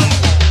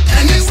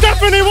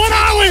 Stephanie, what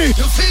are we?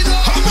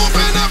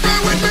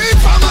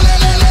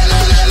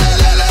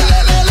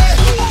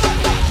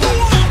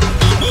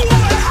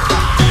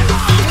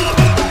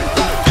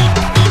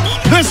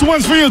 This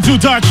one's for you, Two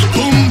Touch.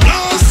 Boom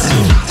blast,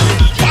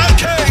 Wild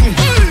King,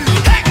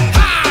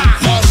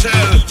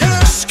 Marshall,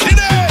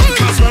 Skinny.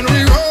 'Cause when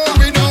we roll,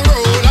 we don't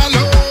roll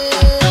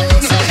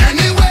alone. So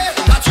anywhere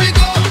that we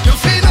go, you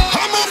feel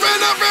I'm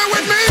moving everywhere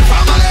with me,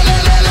 family.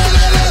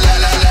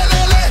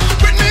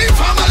 With me,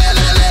 family.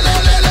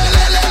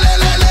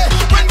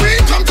 When we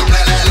come to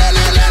play,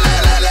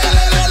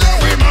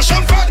 we mash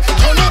up fat,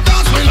 turn up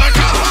dance, we like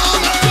a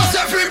hammer. 'Cause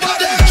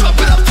everybody drop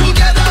it up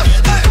together,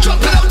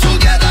 drop it up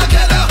together,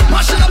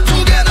 mash it up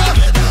together,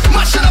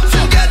 mash it up.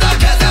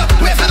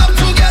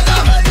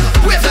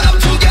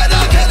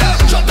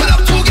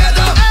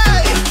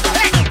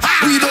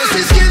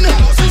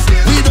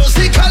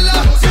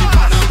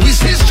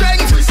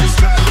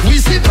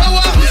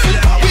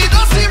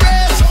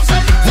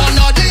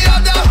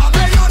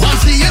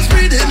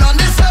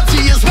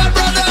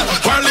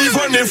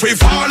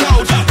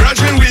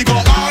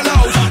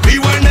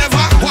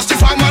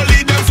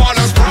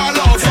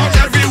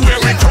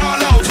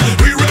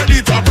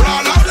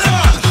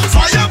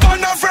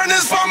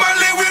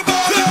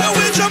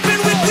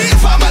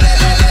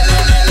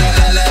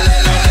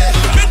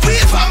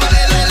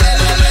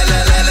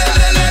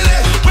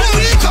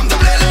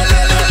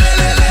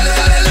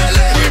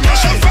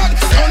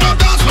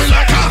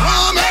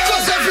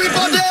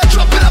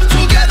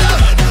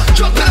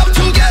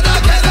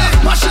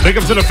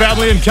 to the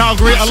family in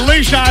Calgary.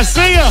 Alicia, I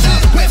see ya.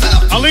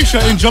 Alicia,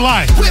 in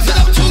July.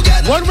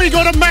 When we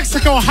go to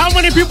Mexico, how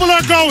many people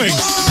are going?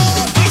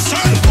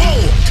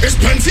 It's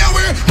plenty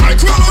away, my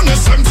crew on the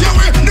 70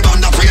 away. The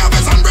band of fire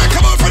is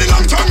unbreakable for the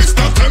long term, it's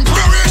not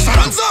temporary.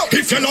 Hands up,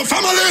 if you love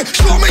family,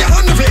 show me your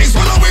hand if it is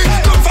one away.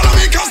 Don't follow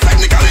me, cause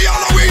technically all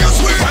the way you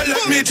swear. Well,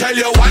 let me tell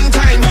you one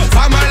time,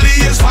 family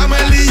is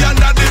family and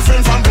not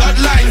different from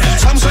bloodline.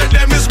 Some say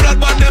them is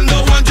blood, but them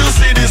don't want to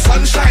see the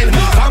sunshine.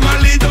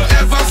 Family don't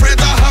ever afraid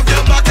to have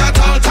your back at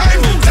all time.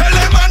 Tell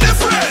them and the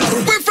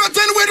friends, we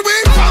frontin' with we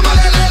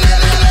family.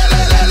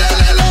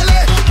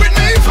 With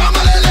me family.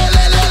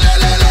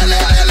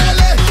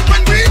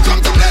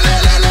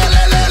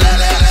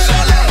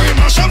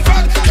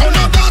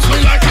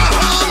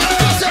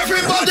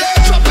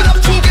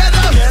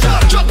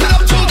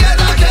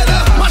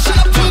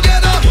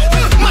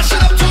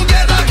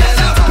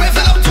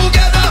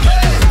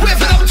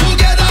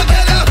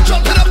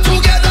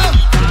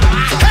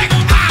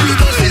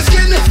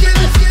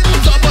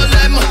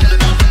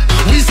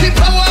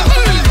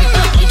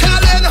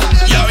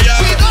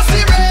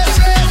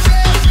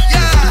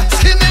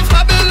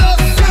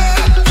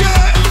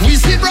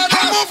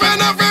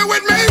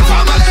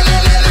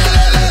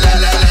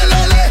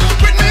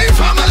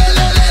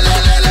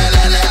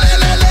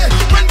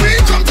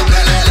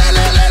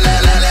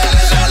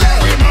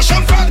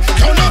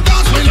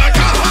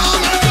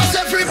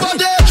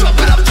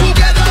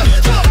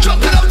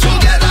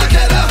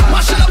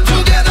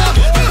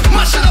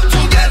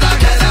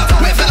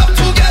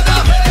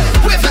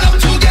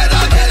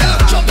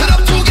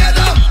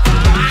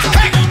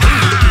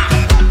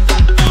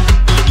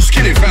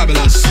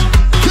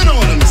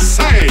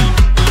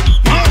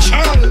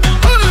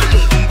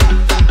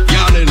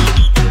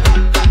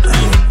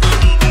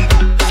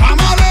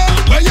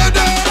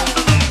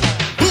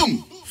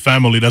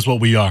 Family, that's what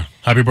we are.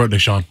 Happy birthday,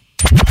 Sean.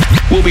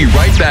 We'll be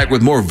right back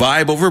with more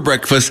Vibe Over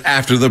Breakfast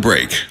after the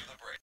break.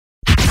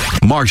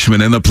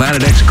 Marksman and the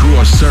Planet X crew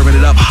are serving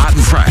it up hot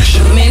and fresh.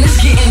 Man, it's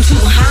getting too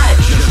hot.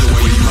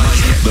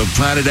 The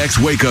Planet X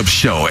Wake Up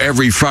Show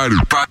every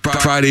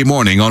Friday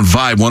morning on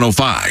Vibe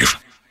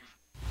 105.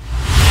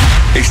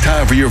 It's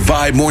time for your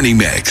Vibe Morning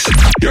Mix.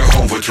 Your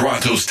home for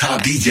Toronto's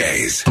top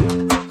DJs.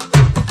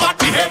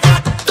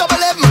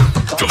 Double M.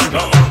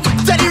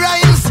 Teddy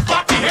Rhymes.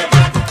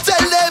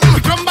 Tell them.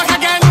 We come back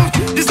again.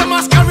 This a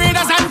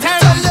masqueraders anthem.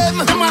 Tell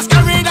them. The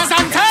masqueraders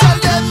anthem.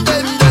 Tell them.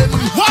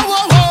 Whoa,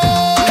 whoa,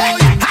 whoa. Hey.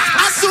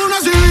 As soon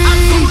as we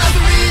reach,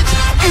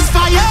 it's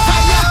fire.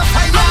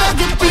 I beg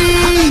you,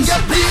 please.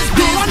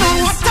 Do you know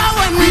what time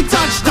when we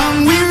touch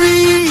down, we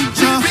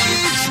reach?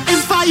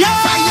 It's fire. I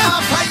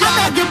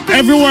beg you, please.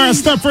 Everywhere I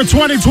step for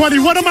 2020.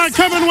 What am I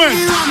coming with?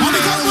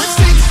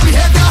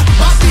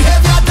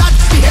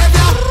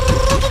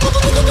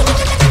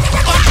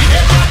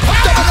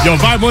 Yo,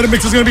 Vibe Morning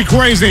Mix is going to be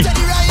crazy.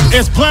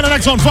 It's Planet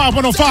X on Vibe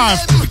 105.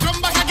 We come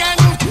back again.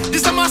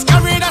 This a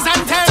masqueraders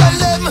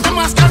anthem. The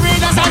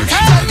masqueraders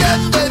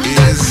anthem.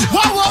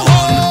 Whoa, whoa,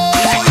 whoa.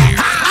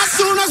 As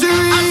soon as we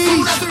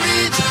reach,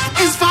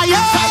 it's fire.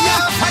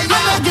 I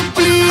beg you,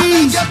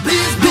 please.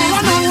 Do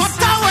you know what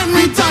time when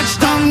we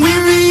touch down, we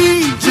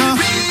reach?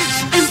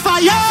 It's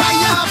fire.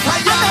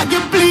 I beg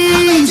you,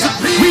 please.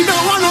 We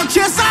don't want no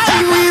chase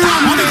and we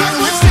run. We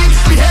come with stink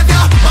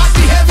behavior, bad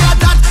behavior,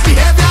 that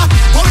behavior.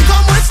 When we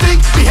come with stink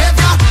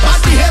behavior,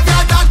 bad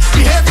behavior, that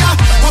behavior.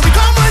 When we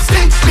come with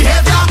stink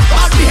behavior,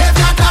 bad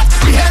behavior, that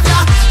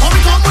behavior. When we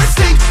come with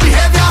stink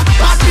behavior,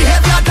 bad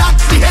behavior, that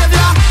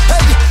behavior.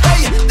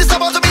 Hey, this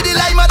about to be the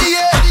lime of the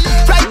year.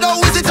 Right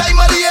now is the time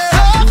of the year.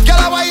 Girl,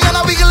 I wine and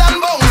I wiggle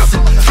and bounce.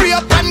 Free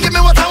up and give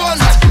me what I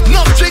want.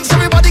 Enough drinks,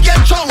 everybody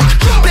get drunk.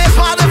 Play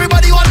smart,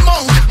 everybody want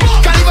monk.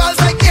 Carnival's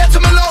like air to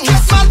my lungs.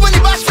 Mad when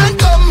the bash friend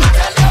come.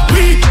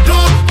 We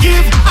don't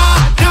give a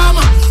damn.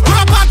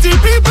 We're a party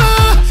people.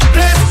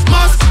 This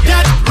must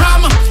get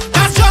ram.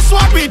 That's just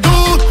what we do.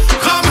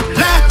 Come,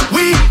 let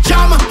we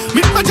jam.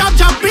 Meet my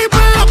jam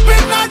people up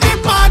in the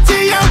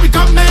party and we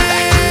come in.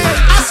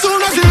 As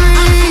soon as we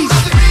reach,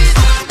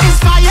 it's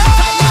fire.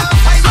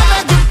 I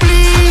beg you,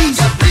 please.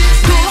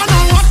 Do you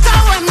know what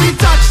time when we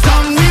touch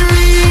down, we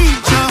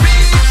reach?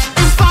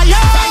 It's fire.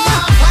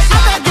 I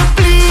beg you,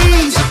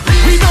 please.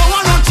 We don't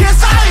want no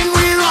chase and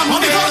we run.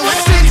 When we come with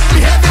stink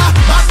behavior,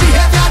 bad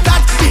behavior,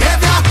 that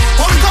behavior.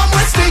 When we come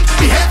with stink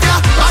behavior,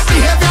 bad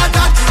behavior,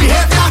 that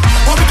behavior.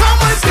 When we come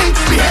with stink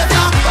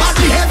behavior, bad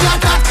behavior,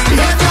 that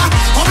behavior.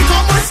 When we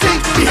come with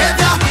stink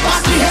behavior,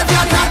 bad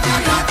behavior, that.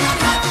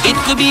 It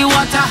could be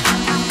water,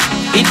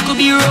 it could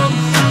be rum,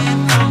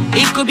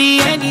 it could be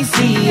any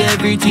sea,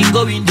 everything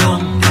going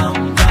down,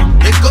 down, down.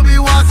 It could be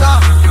water.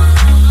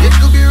 It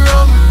could be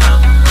rum.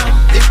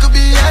 It could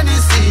be any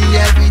sea.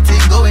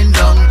 Everything going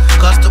down.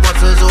 Cause the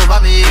bottle's over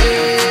me.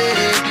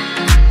 Hey,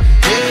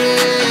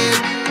 hey,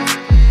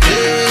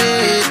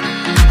 hey.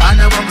 And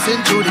the bombs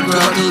into the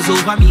ground. Bottles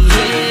over me,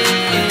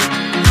 hey,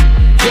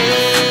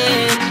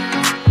 hey,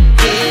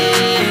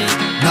 hey.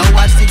 Now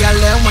watch the girl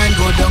let wine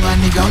go down on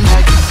the ground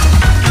like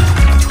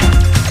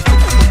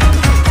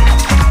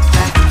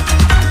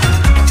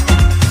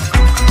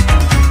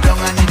down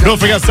on the Don't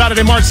forget,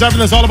 Saturday, March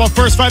 7th is all about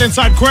First Fight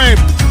Inside Crave.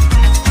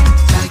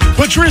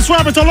 Patrice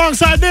Robert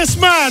alongside this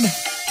man.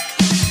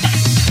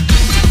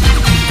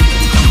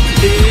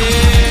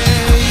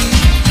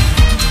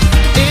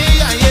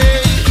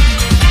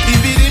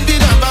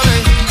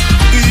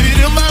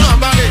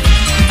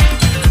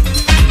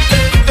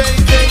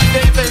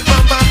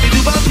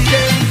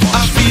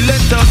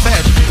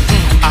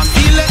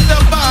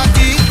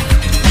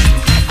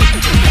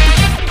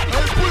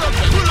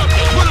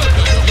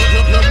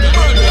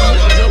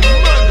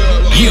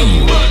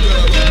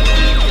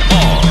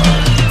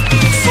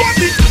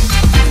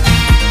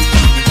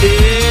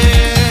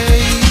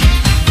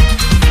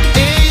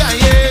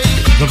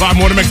 Vibe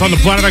Morning Mix on the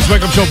Planet X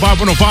Wake Up Show, Vibe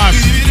 105.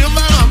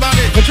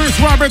 Patrice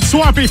Robert,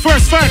 Swampy,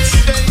 First Fets.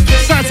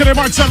 Saturday,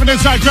 March 7th,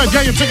 inside Crave.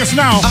 Get your tickets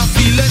now. I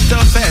feel it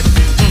the fed.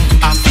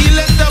 I feel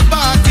it the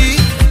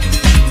party.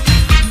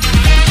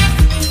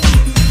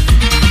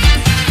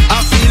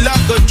 I feel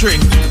like a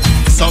drink.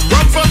 Some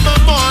rum from the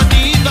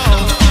morning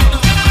now.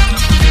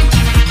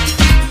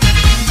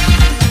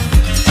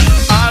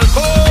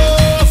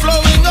 Alcohol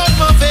flowing out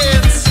my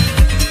veins.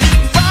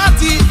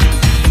 Party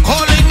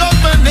calling out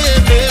my name.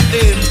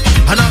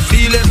 And I'm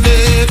feeling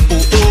it,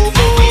 oh, oh,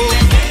 oh.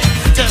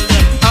 Tell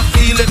them, I'm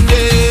feeling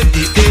it,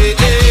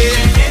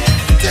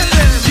 Tell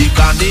them, the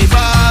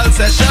carnival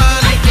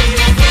session.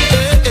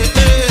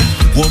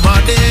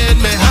 Woman in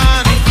my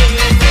hand.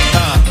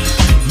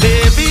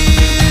 Maybe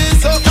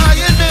so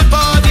in my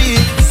body.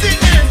 Sing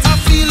it, I'm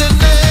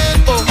feeling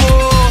it, oh,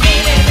 oh.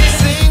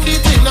 Sing the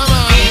thing, man.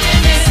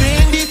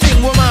 Sing the thing,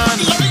 woman.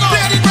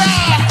 Ready,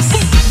 brass.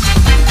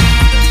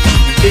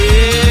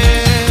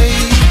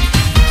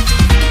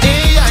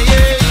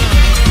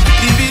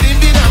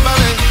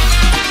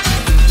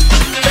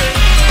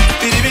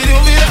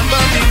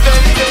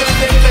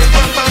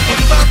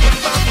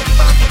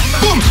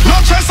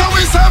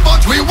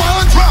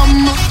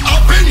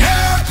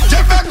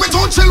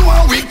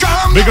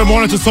 Big good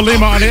morning to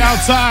Salima on the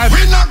outside.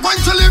 We're not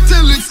going to live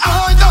till it's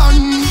all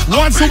done.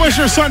 Wants to wish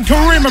your son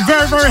Kareem a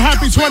very, very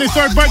happy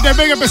 23rd birthday.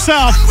 Big up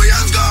yourself. Up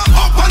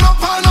and up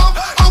and up,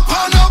 up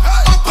and up,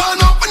 up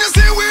and up. When you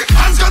see we,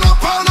 hands gone up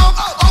and up,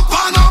 up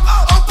and up,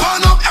 up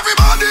and up.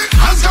 Everybody,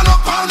 hands gone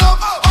up and up,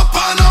 up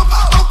and up,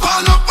 up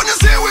and up. When you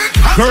see we,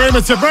 Kareem,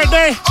 it's your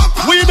birthday.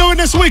 What are you doing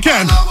this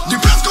weekend?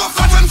 The best go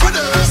flatten for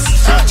this.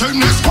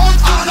 Certain is what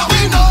all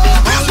we know.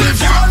 We'll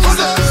live here for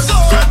this.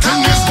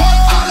 Certain is what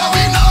all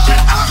we know.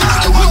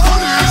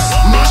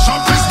 Mash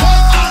up is what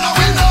all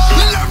we know.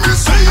 Let me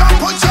see you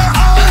put your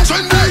hands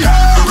in the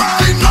air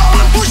right now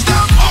and push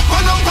them up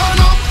and up and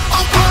up,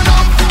 up and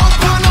up,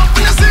 up and up.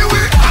 When you see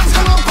we, hands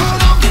gone up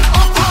and up,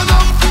 up and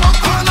up,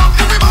 up and up.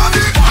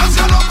 Everybody, hands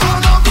gone up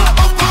and up,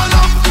 up and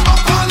up,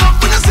 up and up.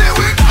 When you see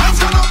we, hands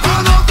gone up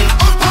and up,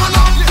 up and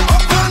up,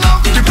 up and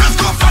up. The best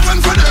go flatten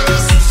for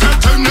this.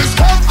 Certain is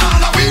what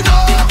all we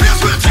know. Yes,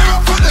 we'll tear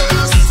up for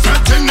this.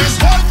 Certain is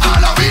what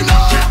all we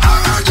know. I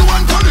heard you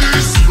want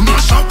police.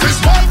 Mash up is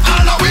what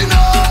all we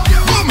know.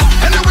 Boom,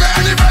 anywhere,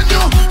 any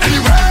venue,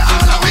 anywhere,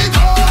 all we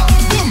go.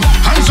 Boom,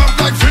 hands up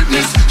like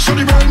fitness. Show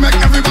the world, make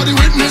everybody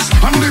witness.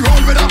 On the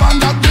road with a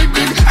band that big,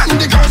 big. And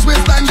the girls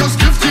waistline just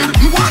gifted.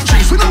 One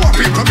chase, we know what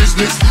people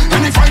business.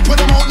 Any fight with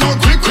them out, no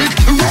quick, quick.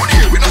 Round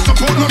here, we don't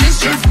support no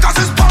mischief. Cause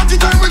it's party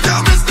time, we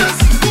can't miss this.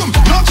 Boom,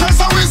 no choice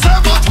how we say,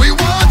 but we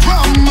want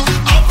rum.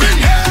 Up in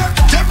here,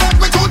 get back,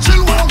 we don't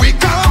chill while we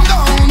calm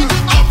down.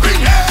 Up in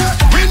here,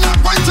 we're not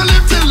going to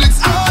live till it's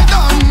all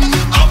done.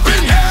 Up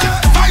in here,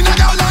 find a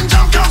girl and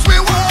jump cause we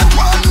want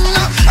one.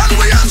 And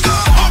we hands go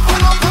up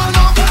and up and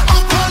up,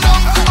 up and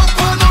up, up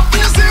and up.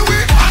 When you see we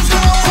hands go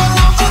up and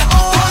up,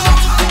 up and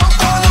up,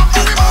 up and up.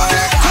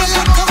 Everybody, hands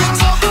go up and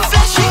up,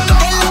 up and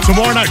up.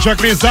 Tomorrow night, check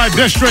the Inside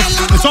District.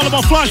 It's all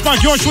about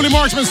flashback. Yours truly,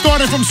 Marksman,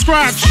 starting from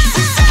scratch.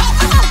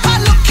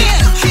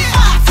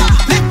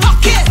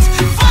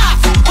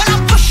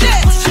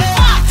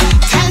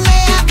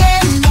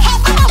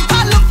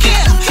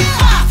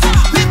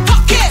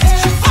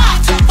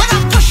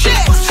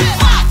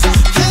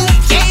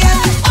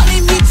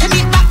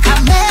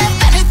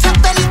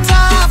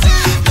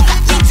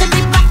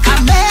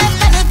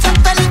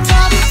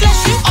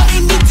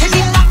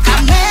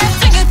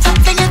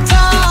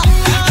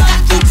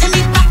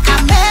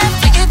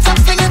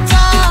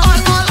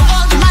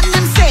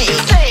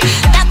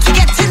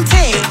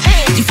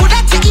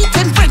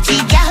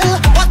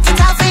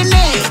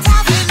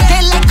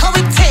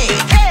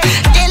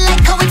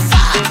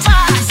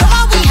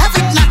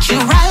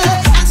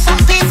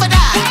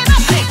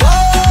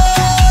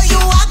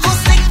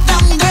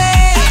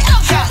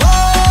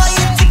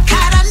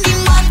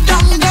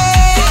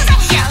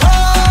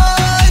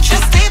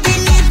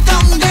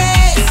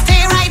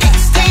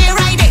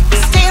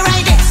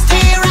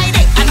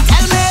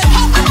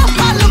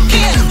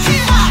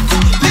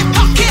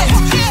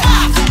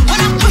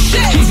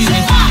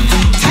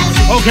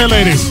 Okay,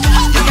 ladies.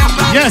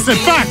 Yes, in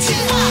fact,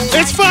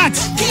 it's fact.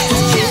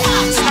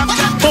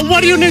 But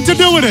what do you need to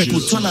do with it?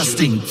 Put on a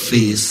stink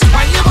face.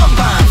 Why your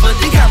bumper for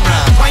the camera?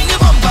 Why your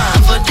bumper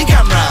for the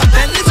camera?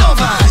 Then it's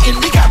over in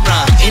the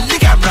camera, in the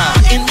camera,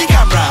 in the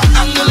camera.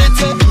 Angle it,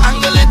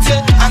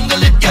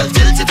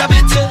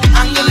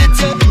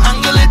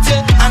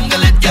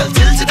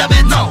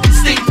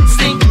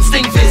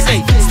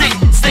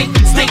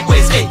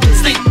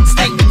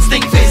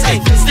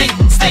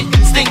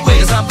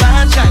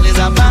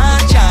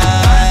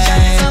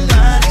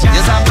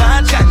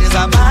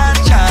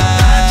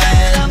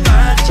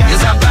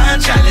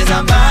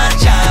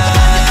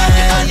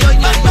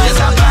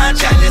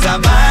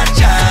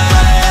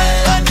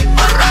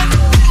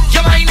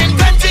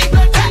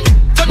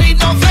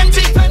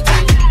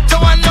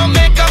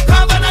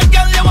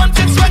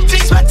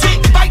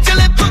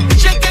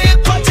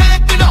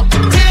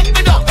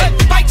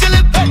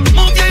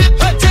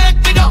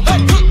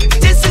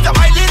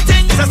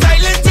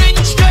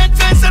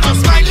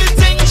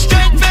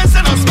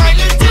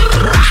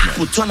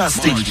 on a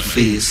stingy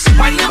face.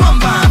 Wine your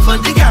bumper for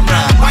the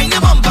camera. Wine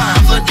your bumper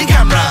for the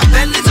camera.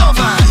 Bend it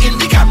over in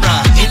the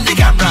camera. In the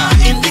camera.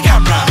 In the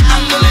camera.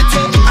 Angle it,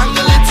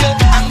 angle it,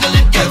 angle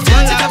it. Get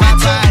full of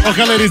it.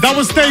 Okay, ladies, that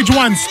was stage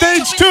 1.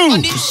 Stage 2.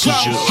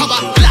 How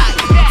about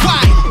life?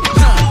 Why?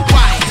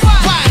 Why?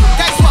 Why?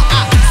 That's what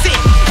I say.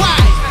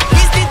 Why?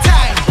 Is the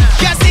time?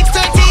 Yeah,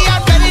 6:30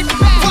 I'm ready.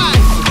 Why?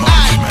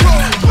 I roll.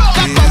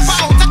 That pump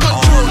out of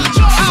control.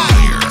 I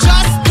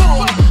just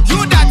told you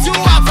that you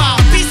have a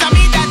piece of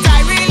me that I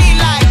really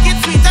like.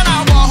 It's sweet and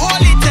I will hold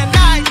it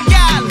tonight,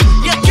 girl.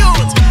 You're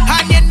cute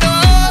and you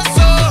know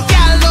so.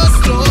 Girl, don't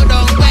slow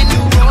down when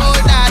you roll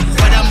that.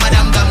 Badam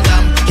badam dum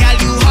dum. Girl,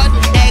 you hot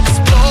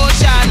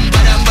explosion.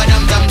 Badam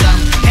badam dum dum.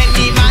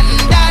 Any man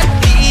that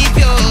leave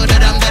you,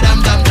 dadam dadam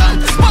dum dum.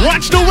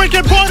 Watch the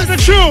wicked part of the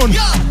tune.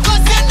 Yo,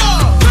 'cause you know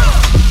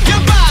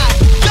you're bad,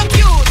 you're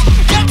cute,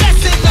 you're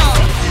blessed now.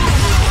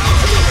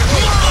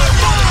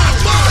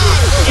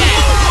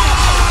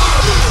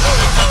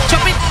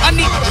 Chop it on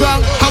the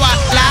ground, how I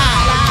lie.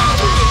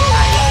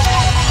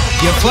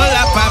 You're full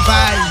of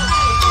papaya.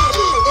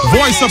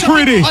 Voice of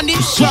pretty. On the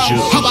ground,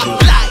 how I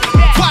lie.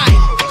 Why?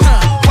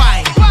 Why?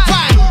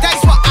 Why?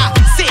 That's what I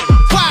say.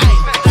 Why?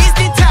 Is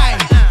the time?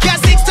 Yeah,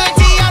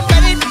 6:30 I'm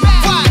ready.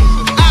 Why?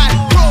 I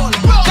roll.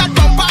 That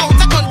bump out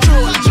of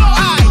control.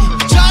 I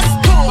just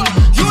told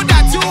you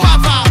that you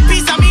have a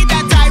piece of me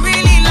that I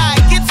really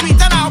like. It's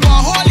sweet and I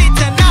will hold it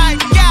tonight,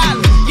 girl.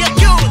 You're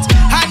cute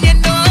and you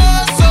know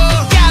so.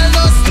 Girl,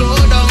 don't slow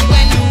down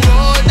when you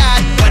roll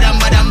that. Badam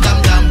badam dum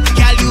dum.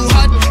 Girl, you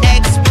hot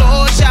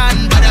explosion.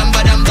 Badam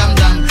badam dum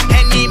dum.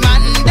 Any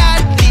man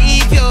that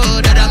leave you,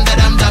 dadam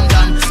dadam dum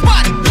dum.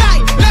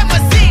 Spotlight, let me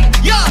see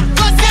you,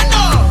 'cause you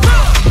know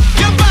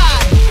you're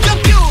bad,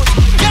 you're cute,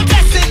 you're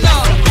blessed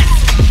now.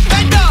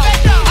 Bend down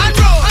and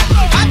roll,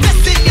 I'm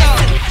testing you.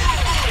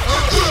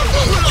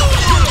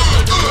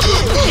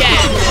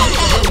 Yeah.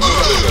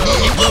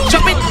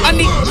 Chop it on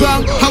the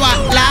ground, how I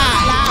lie.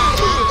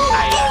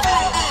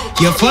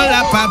 You're full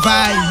of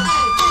papaya.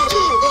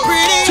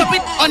 Chop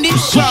it on the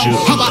ground,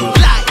 how I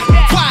lie.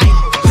 Why?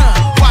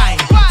 Why?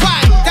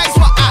 Why? That's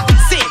what I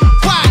say.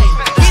 Why?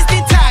 Is the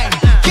time?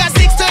 Yeah,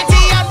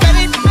 6:30 I'm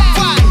ready.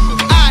 Why?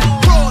 I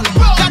roll.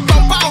 That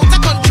bump out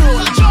of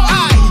control.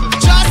 I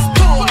just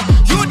told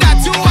you that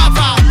you have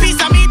a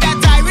piece of me that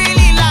I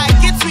really like.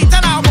 It's sweet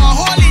and I will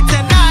hold it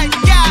tonight,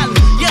 girl.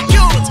 You're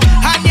cute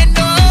and you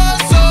know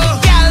so.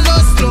 Girl,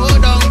 don't slow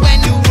down when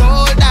you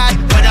roll that.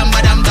 Badam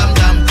badam dum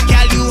dum.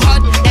 Girl, you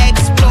hot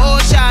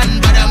explosion.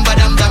 Badam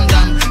badam dum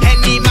dum.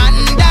 Any man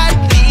that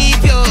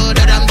leave you,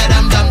 dadam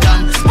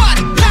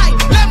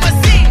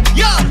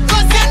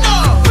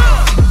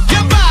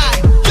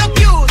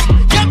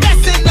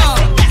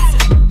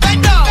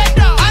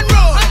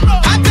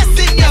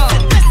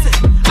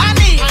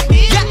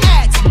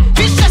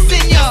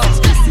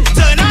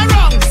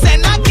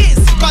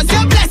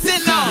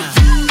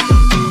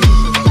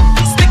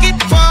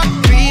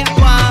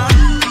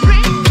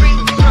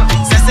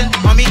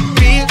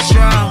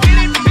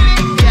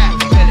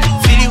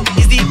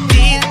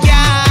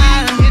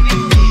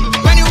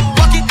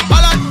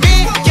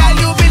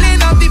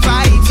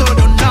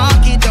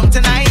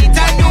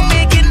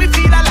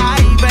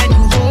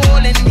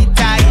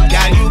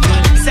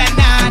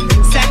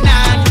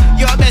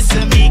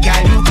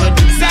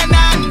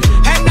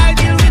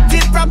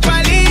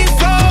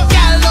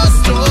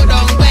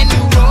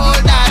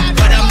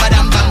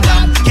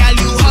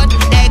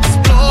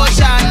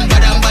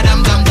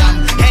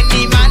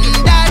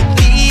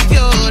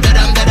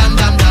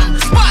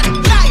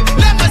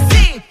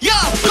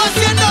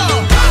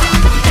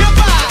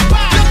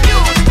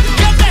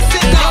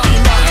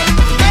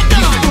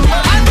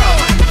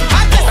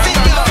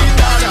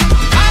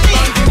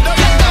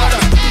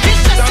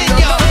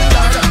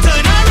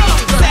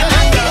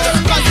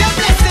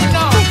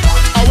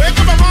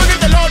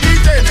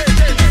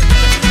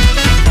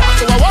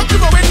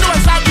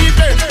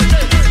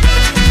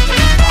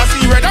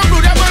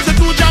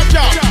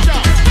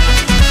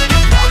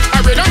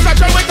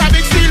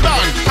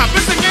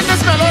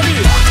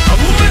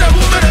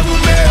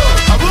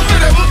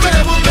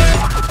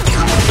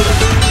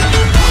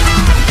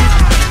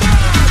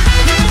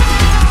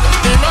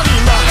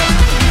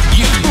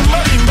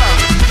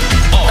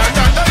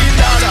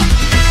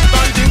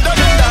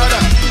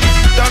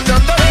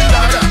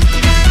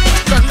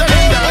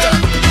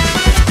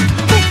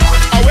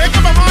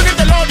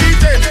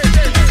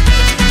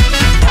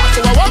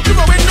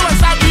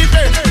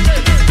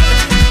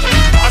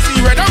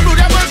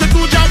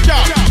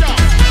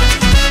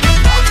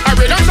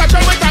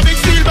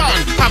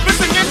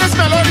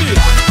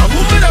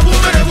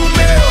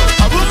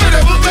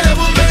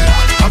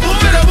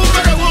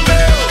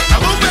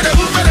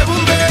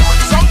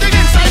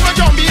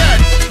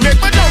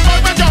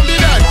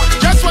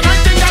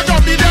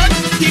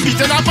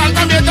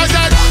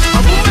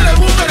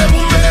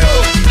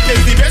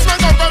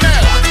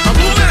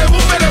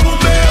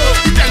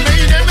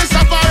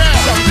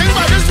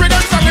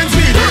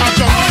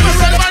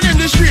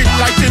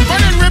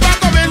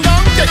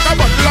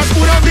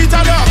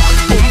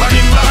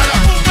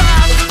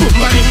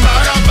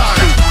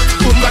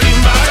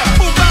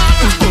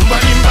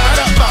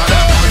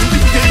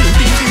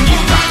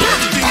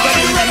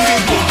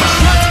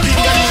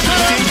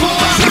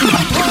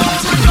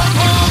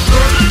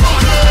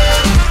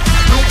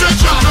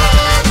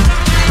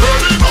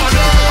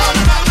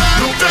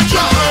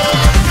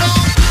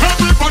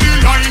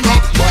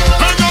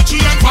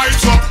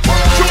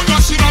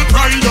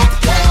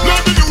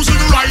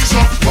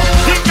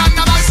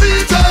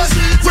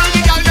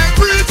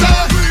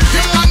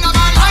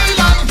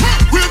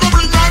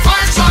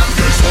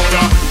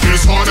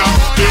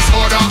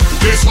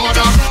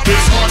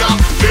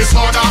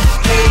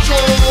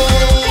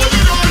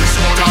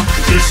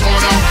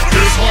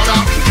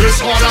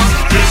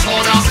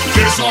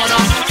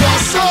disorder.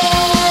 Just so.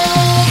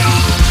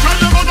 Tell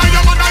your mother,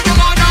 your mother, your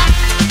mother.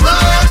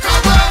 Break a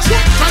break.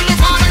 Tell your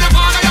father, your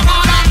father, your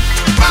father.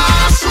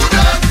 Pass to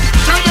them.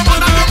 Tell your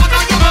mother, your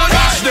mother, your mother.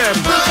 Watch them,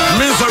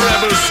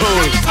 miserable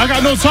soul. I got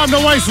no time to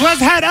waste.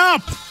 Let's head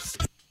up.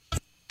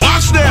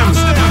 Watch them.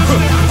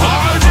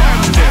 All them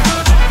there.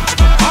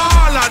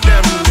 All of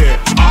them there.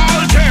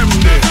 All them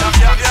there.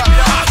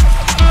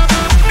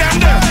 Them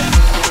there.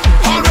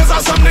 Always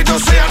have something to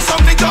say and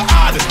something to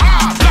add.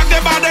 Block the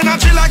bad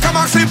energy like a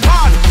maxi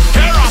pad.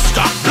 Hey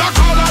Rasta, block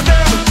all of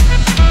them.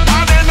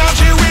 Bad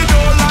energy we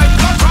don't like.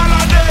 Block all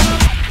of them.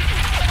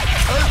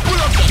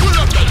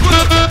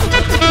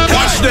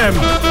 Watch them,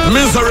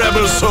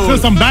 miserable soul. Feel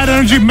some bad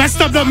energy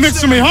messed up that mix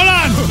for me. Hold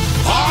on.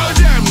 All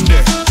them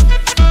there.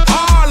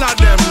 All of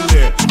them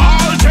there.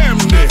 All them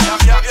there.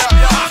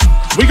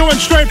 We going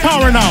straight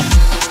power now.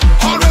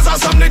 Always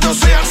have something to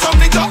say and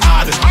something to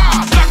add.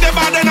 Block the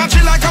bad energy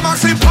like a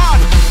maxi pad.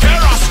 Hey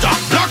Rasta,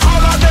 block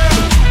all of them.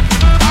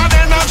 Bad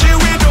energy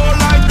we don't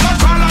like. Block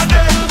all of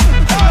them.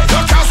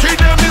 You can see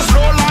them is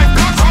low light.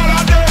 Block all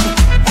of them.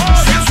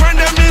 Since when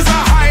them is a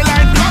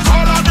highlight. Block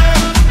all of them.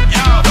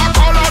 Block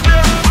all of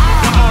them.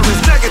 They're always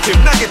negative,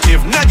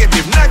 negative,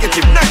 negative,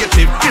 negative,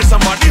 negative. Kill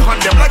somebody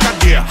on them like a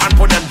deer and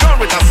put them down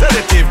with a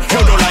sedative.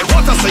 You don't like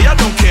what I say, I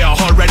don't care.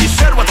 Already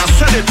said what I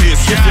said it is.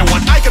 If you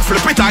want, I can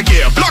flip it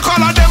again. Block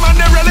all of them and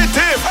their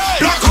relative.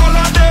 Block all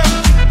of them.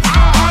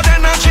 Bad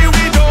energy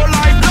we don't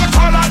like. Block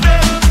all of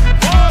them.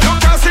 You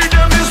can see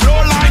them is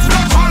low life.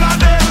 Block all of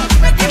them.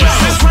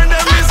 Since when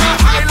them is a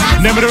highlight.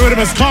 Name of the rhythm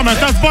is Comment.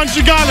 That's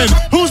Bunchy Garland.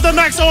 Who's the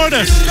next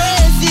artist?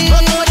 Hey,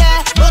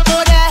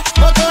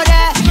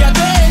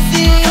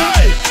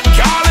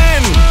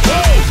 Garland.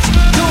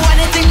 Do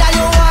anything that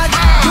you want.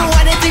 Do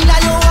anything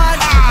that you want.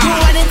 Do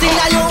anything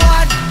that you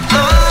want.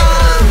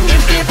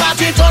 If the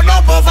party turn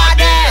up over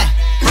there,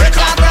 break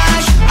a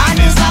branch and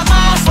it's a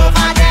mass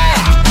over there.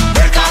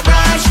 Break a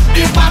branch.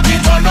 The party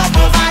turn up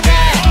over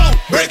there.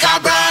 Break a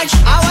branch.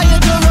 I want you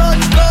to run,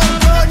 run,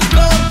 run,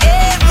 run.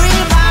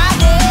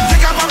 Everybody.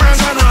 Take up a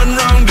branch and run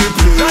round the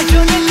place. Touch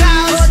on the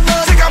clouds.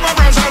 Take up a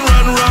branch and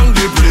run round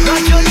the place.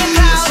 Touch on the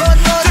clouds.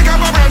 Take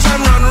up a branch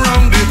and run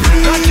round the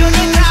place. Touch on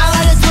the clouds. I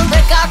want you to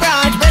break a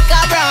branch, break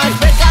a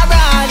branch, break a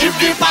branch. If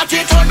the party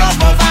turn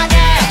up over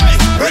there,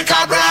 break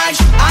a branch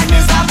and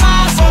it's a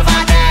mass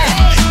over there.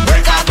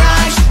 Break a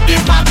branch. The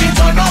party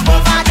turn up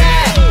over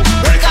there.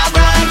 Break a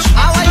branch.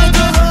 I want you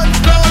to run,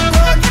 run,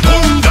 run.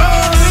 Boom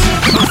dance.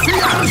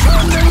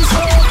 Trending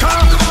soca.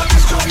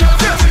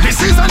 This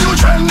is a new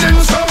trending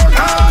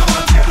soca.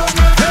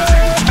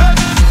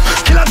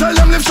 Killer tell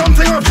them lift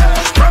something up.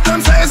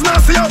 Problem say it's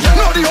nasty up.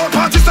 Now the whole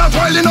party start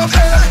piling up.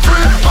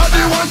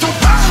 Everybody want to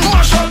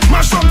mash up,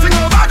 mash something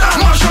up.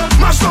 Mash up,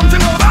 mash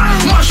something up.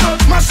 Mash up,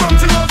 mash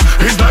something up.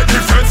 It's like the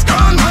feds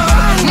gone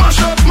mad.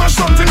 Mash up, mash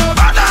something up.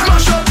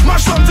 Mash up,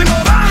 mash something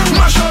up.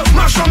 Mash up,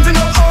 mash something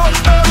up.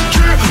 OMG,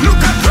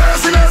 look at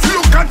craziness.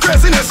 Look at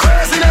craziness,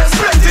 craziness.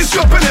 Plenty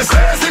stupidness,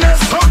 craziness.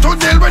 How to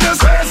deal with this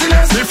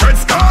craziness? The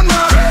feds gone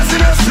mad.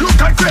 Craziness,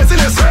 look at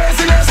craziness,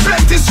 craziness.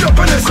 Plenty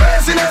stupidness,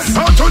 craziness.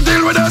 How to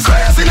deal with this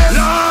craziness?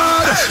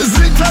 Lord,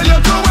 Zig tell you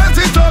to wet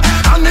it up,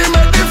 and they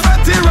make the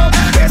fatty rub.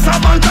 There's a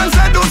bunch and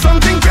say do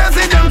something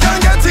crazy, them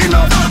can't get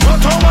enough.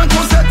 But I want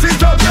to set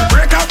it up,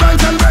 break a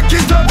branch and break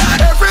it up.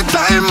 Every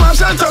time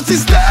mash and touch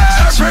is there.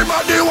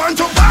 Everybody want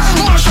to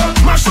mash up,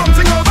 mash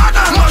something up.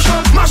 Mash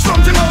up, mash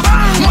something up.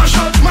 Mash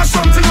up, mash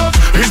something up.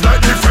 It's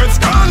like the feds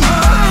gone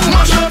mad.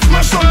 Mash up,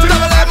 mash something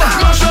up.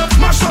 Mash up,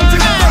 mash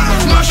something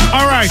up. Mash up.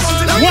 All right.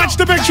 Watch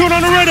the big tune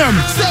on the rhythm.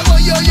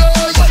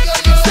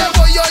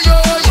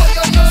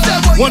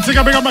 Once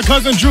again, big up my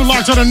cousin Drew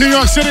locked on in New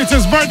York City. It's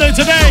his birthday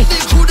today.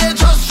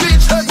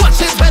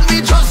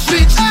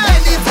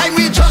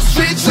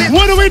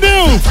 What do we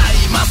do?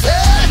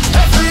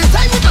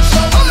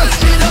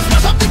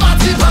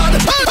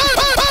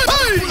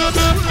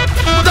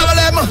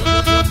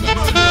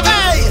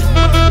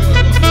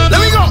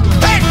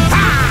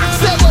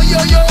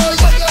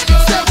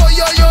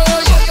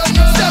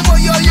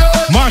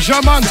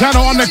 Marsha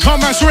Montano on the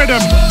Commerce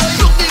rhythm.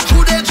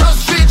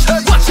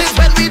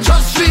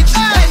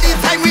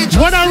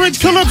 When I reach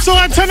Calypso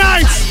at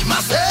tonight.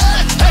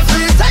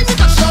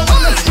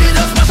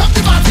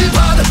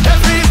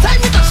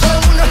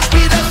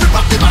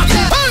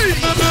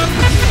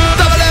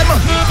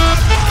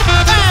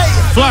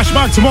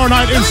 Flashback tomorrow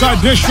night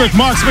inside District.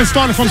 Marksman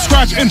starting from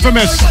scratch,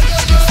 infamous.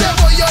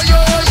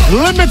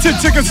 Limited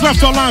tickets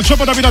left online.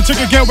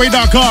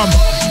 www.ticketgateway.com.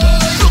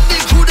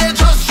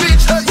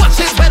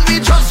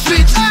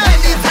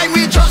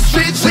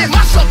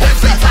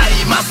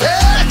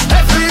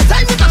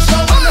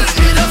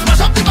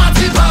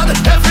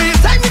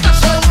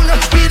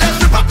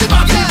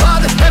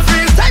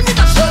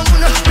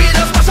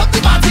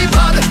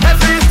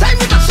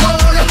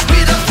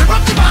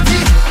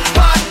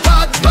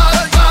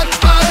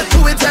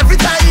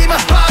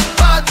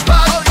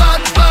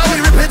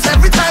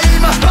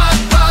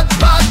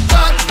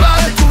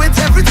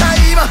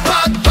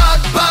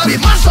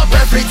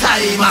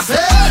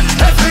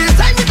 Every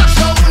time we touch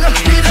down,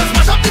 we just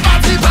mash up the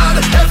party band.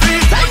 Every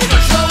time we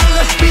touch down.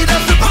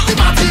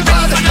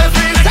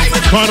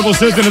 carnival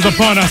season is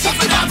upon us.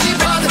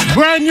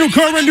 Brand new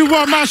current new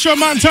one, Masha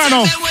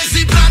Montano.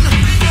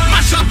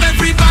 Mash up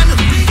every band,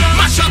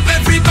 mash up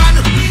every band,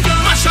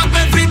 mash up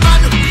every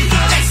band,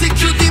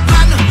 execute the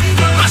plan.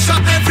 Mash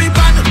up every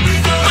band,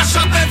 mash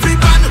up every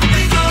band,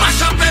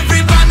 mash up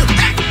every band.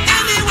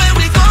 Anywhere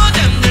we go,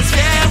 them this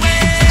fairway.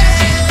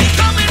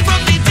 Coming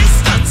from the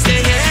distance,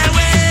 they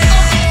airway.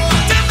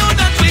 Them know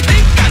that we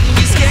think and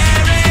we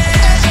scary,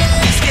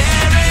 we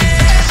scary,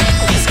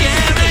 we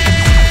scary.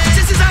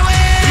 This is our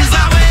way, this is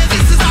our way,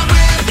 this is our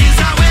way,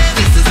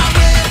 this is our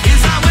way, this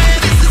is our way,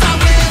 this is our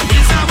way,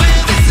 this is our way,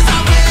 this is our way, this is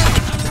our way.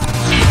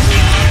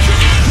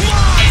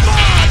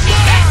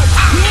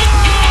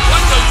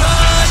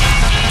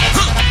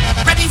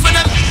 Ready for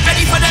them,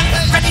 ready for them,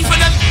 ready for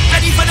them,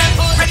 ready for them,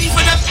 ready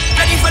for them,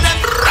 ready for them.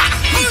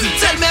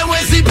 Tell me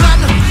where's the plan?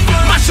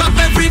 Mash up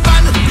every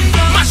band,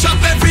 mash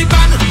up every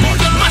band,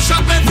 mash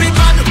up every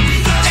band,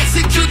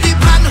 execute the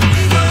plan.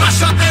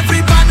 Mash up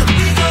every band,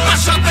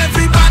 mash up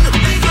every band,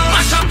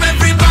 mash up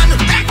every band.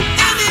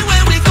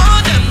 Anywhere we go,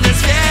 them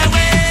this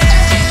fairway.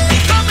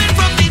 Coming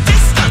from the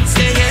distance,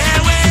 they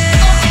airway.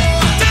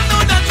 Them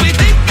know that we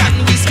think and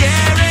we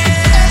scary,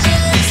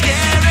 we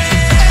scary,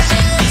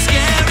 we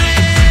scary.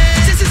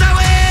 This is our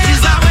way, this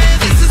is our way,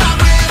 this is our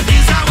way, this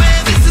is our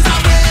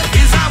way,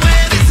 this is our way,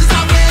 this is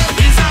our way,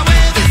 this is our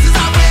way, this is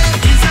our way,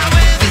 this is our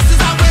way, this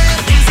is our way, this is our way, this is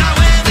our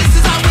way, this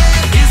is our way,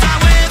 this is our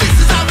way, this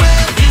is our way,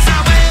 this is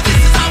our way,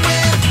 this is our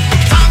way.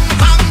 Bang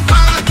bang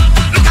bang,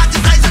 look at the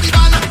size of the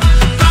band.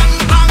 Bang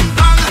bang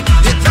bang,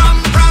 it bang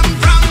bang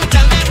bang.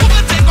 Tell me who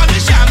will take on the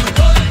sham?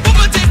 Who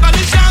will take on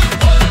the sham?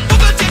 Who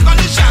will take on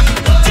the sham?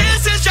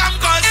 This is sham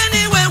 'cause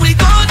anywhere we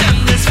go, them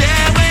this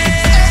fairway.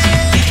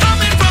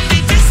 Coming from the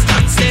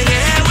distance, they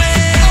airway.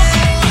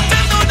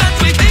 Them know that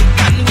we think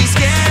and we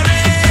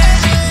scary,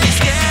 we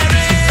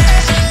scary,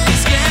 we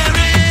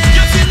scary.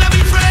 You feel that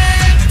we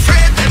afraid,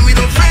 afraid them we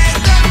don't afraid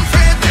them,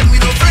 afraid them we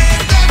don't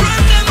afraid them.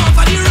 Run them off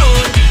of the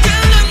road,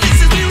 tell them this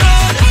is the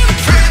road.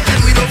 Afraid them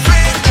we don't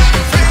afraid them,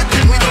 afraid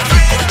them we don't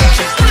afraid them.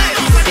 Right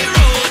off of the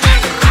road.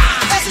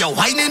 You're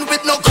whining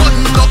with no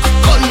conduct,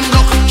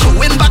 conduct.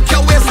 Throwing back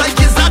your waist like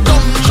it's a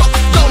dumb truck,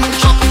 dumb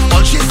truck.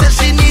 All she says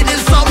she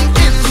needed some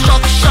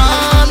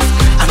instructions,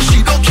 and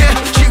she don't care.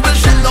 She will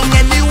shell down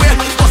anywhere.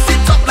 Bust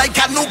it up like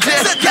a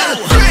nuclear. Girl,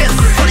 brace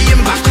for the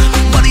impact.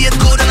 Body is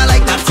good and I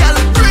like that. Girl,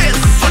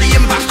 brace for the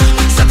impact.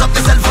 Set up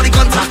yourself for the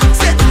contact.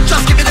 Set,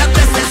 just give me that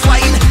restless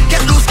wine.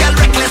 Get loose, girl,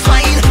 reckless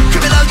wine.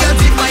 Criminal girl,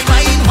 deep my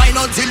mind. Wine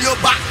until your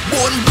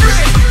backbone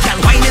break. Girl,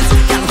 wine it,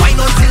 girl, wine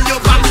until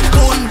your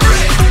backbone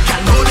break.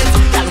 Girl, roll it,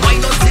 girl,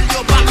 wine until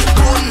your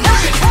backbone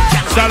break.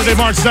 Saturday,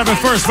 March 7th,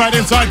 first right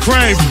inside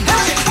Crave.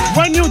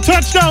 When you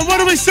touch down, what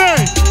do we say?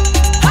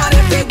 And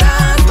if we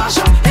dance, mash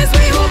up, it's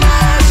we who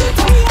mash it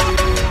up.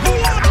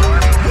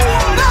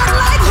 Not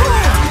like who?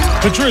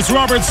 Patrice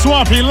Roberts,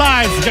 Swampy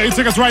live. Get your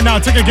tickets right now,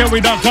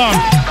 ticketgateway.com.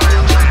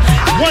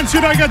 Once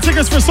you don't get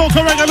tickets for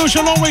Soca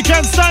Revolution Long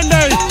Weekend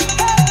Sunday.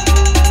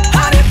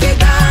 And if we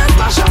dance,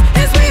 mash up,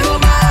 it's we who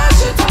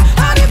mash it up.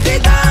 And if we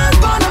dance,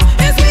 burn up,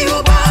 it's we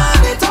who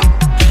burn it up.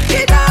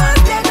 We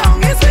dance, tear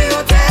down, it's we who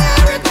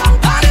tear it down.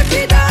 And if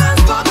we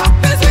dance, fuck up,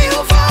 it's we who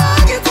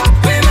fuck it up.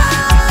 We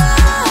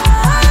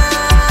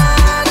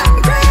mad and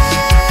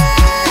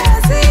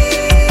crazy.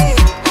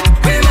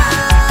 We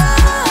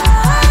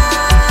mad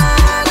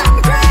and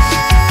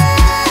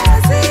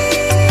crazy.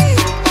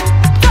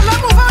 Tell them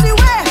move out the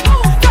way.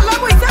 Tell them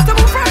we set to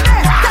move from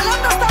there. Tell them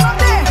no stop up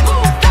there.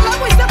 Tell them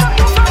we step up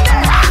move from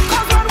there.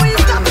 'Cause when we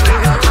stop, it's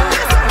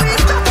when we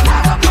stop.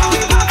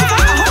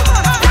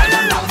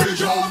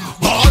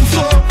 Bounce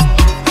up,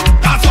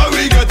 that's how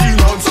we get in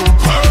on some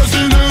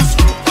craziness.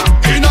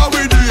 In our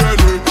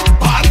DNA,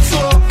 bounce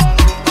up,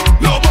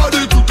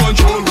 nobody to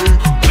control me.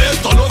 Place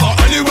turn over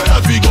anywhere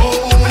that we go.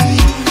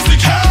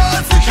 Sick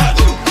head,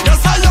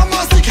 yes I am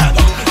a sick head.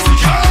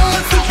 Sick head,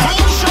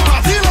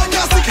 party like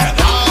a sick head.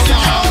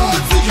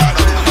 Sick head,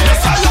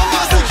 yes I am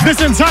a sick head. This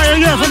entire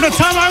year, from the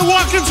time I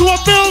walk into a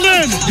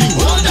building. The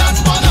world that's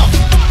burn up,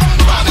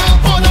 burn up,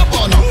 burn up,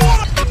 burn up.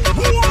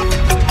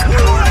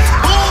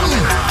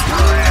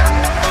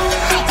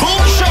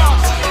 Boom shot,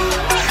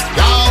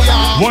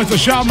 yow. Voice of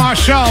Shal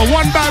Marshall,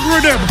 one bad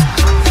rhythm.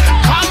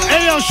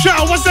 Hey yo,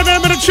 Shal, what's the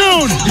name of the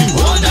tune? The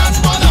world that's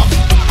burn up,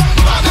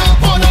 burn up,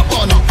 burn up,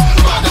 burn up,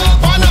 burn up,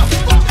 burn up,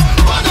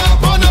 burn up,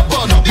 burn up,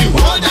 burn up. The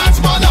world that's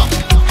burn up,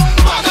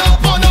 burn up,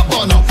 burn up,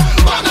 burn up,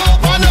 burn up,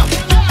 burn up,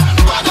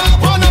 burn up,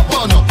 burn up,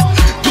 burn up.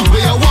 Do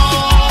what you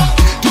want,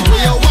 do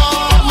what you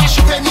want. Wish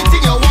you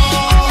anything you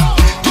want,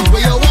 do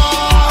what you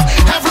want.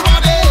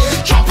 Everybody,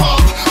 jump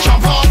up,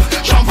 jump up,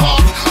 jump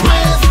up,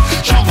 wave,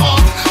 jump up,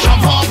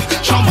 jump up,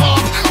 jump up,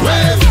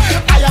 wave.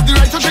 I have the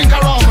right to drink a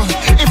rum.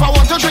 If I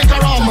want to drink a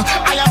rum,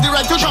 I have the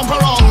right to jump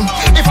around.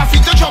 If I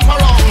feel to jump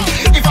around,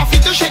 if I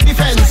feel to shake the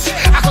fence,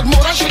 I could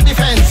more than shake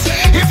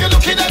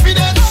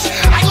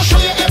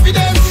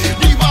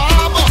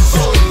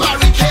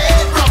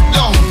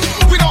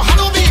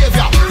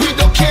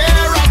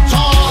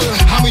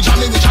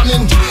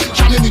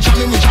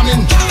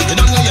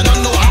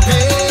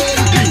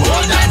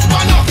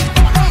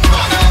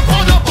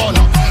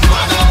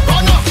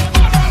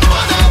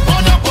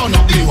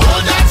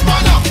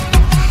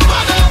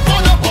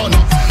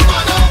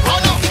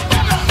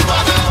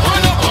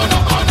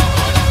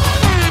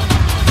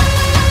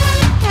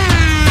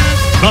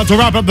About to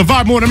wrap up the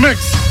Vibe Morning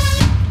Mix.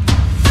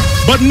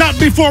 But not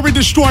before we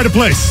destroy the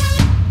place.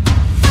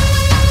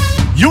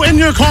 You in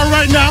your car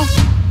right now?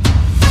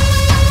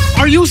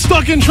 Are you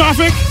stuck in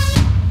traffic?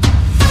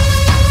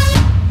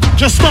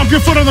 Just stomp your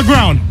foot on the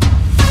ground.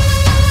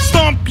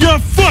 Stomp your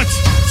foot.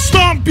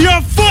 Stomp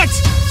your foot.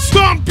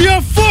 Stomp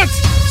your foot.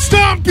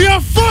 Stomp your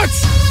foot.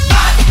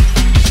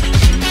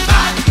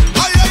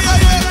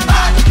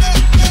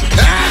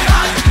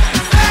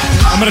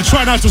 I'm gonna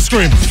try not to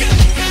scream.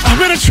 I'm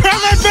gonna try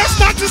my best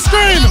not to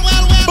scream.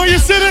 But you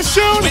see this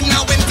tune? When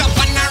I went up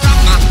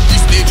Panorama, the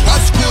stage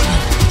was good.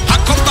 I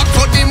come back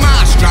for the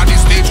march, the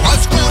stage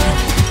was good.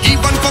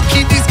 Even for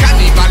Kiddies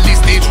Carnival, the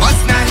stage was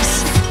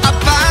nice.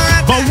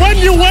 But when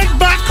you went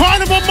back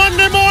Carnival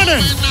Monday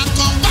morning,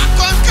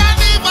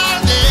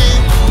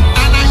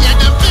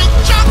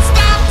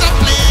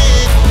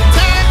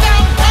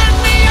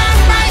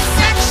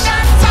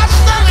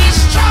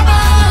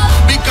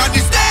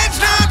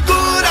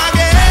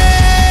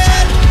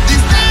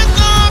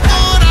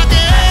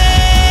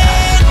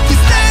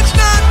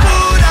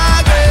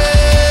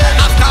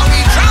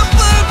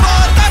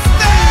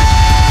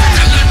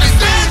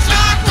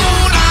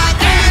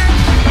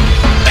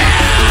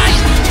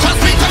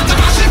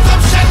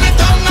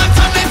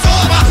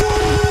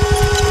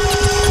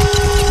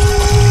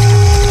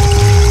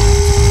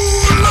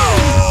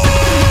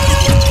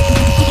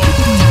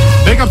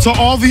 to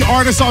all the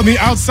artists on the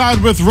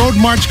outside with Road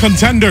March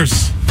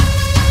contenders.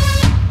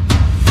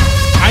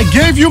 I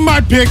gave you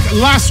my pick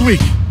last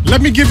week. Let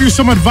me give you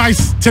some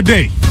advice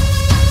today.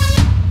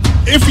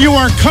 If you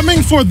are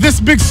coming for this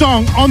big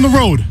song on the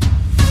road,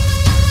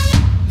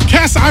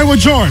 Cass Iowa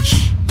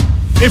George.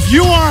 If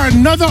you are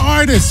another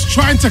artist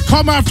trying to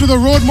come after the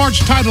Road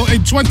March title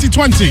in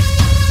 2020,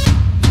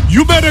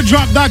 you better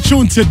drop that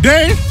tune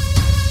today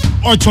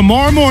or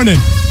tomorrow morning,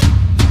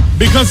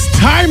 because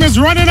time is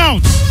running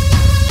out.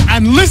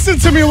 And listen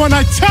to me when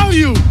I tell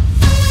you,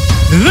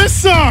 this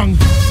song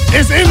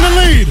is in the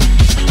lead.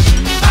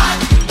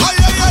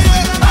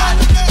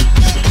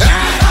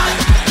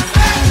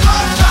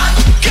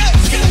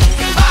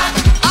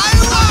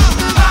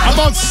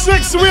 About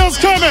 6 wheels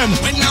coming.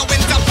 When I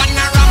went up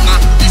Panorama,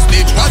 the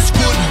stage was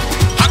good.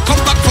 I come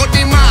back for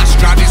the march,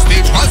 the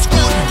stage was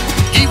good.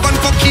 Even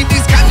for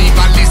Kiddies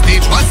Carnival, the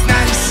stage was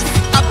nice.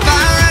 A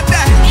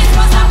paradise. It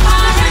was a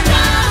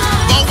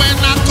paradise. But when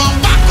I come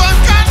back on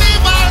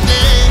Carnival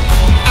Day,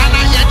 and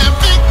I hear the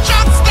big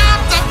trucks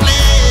start to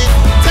play,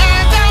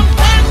 tell them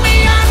when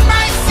me and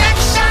my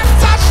section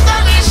touch the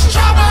least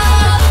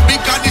trouble.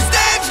 Because the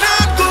stage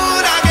not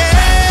good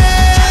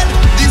again.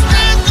 The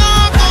stage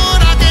not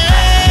good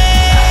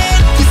again.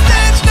 The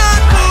stage not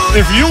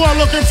good. If you are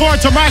looking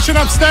forward to mashing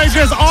up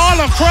stages all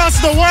across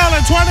the world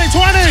in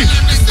 2020,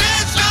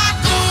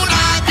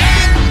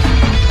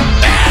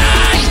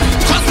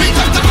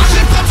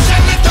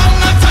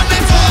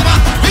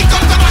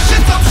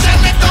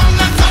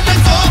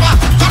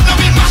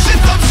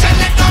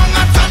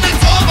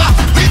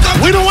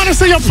 we don't want to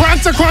see you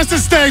prance across the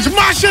stage.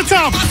 Mash it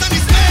up.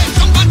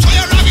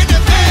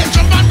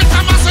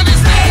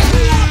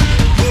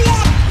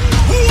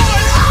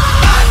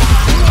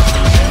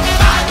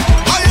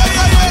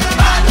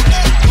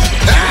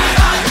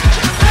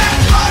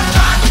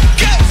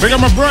 Big up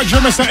my brother,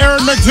 Mr.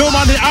 Aaron McDoom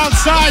on the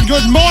outside.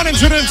 Good morning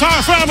to the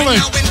entire family.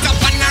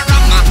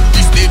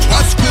 The stage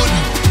was good.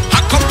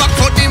 I come back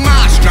for the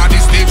march, the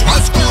stage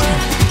was good.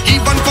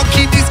 Even for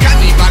Kiddies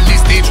Carnival, the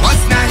stage was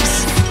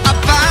nice. A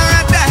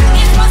paradise.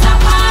 It was a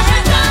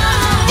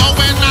paradise. But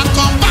when I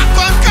come back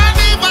on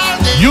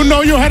Carnival Day, you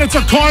know you headed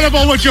to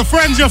Carnival with your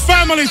friends, your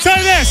family.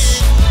 Tell this.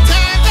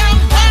 tell them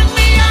when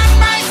me and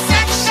my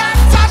section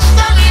touch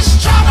the least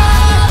trouble.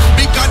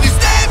 Because the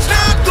stage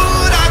not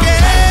good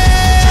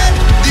again.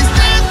 The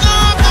stage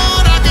not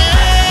good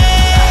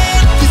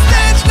again. The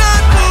stage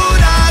not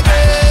good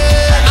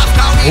again.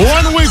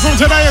 1 week from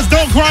today is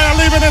Don't Cry or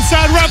Leave It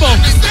Inside Rebel.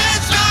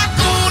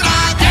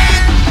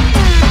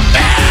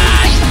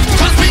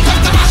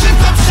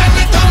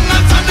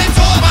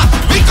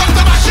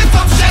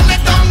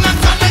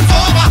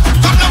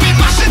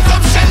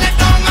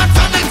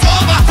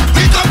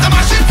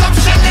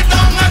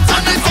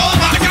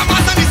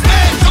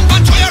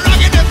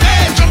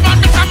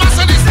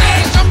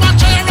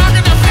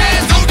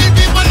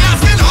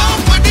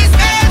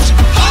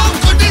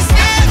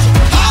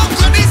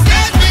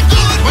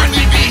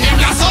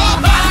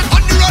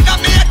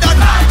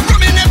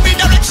 Running every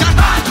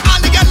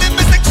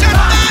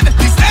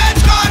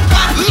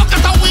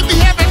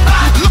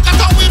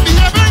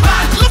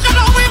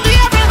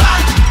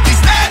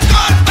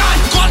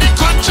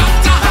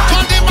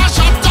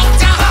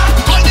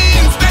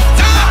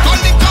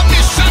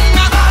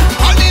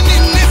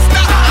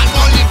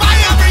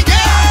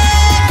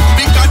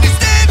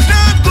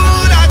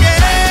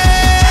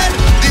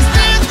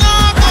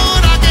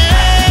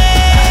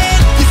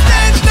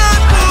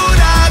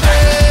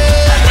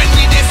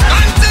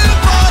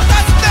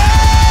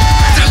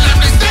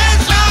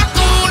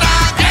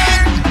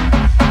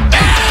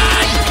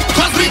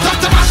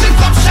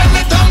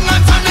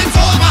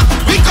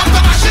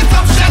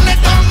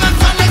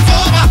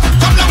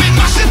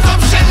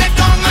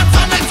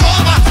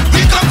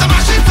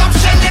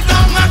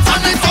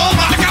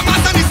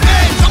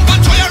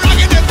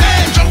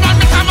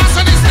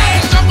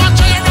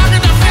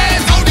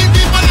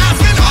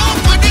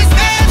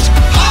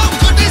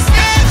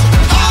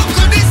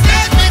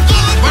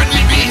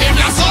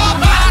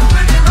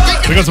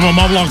to my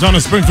mom locked on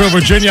in Springfield,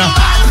 Virginia.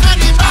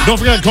 Don't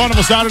forget,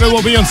 Carnival Saturday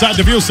will be inside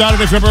the View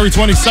Saturday, February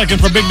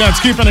 22nd for Big Dance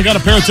Keeping. I got a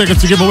pair of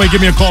tickets to give away.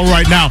 Give me a call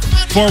right now.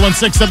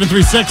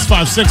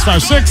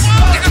 416-736-5656.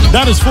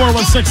 That is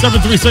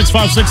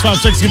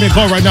 416-736-5656. Give me a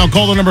call right now.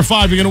 Caller number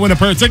 5. You're going to win a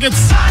pair of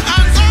tickets.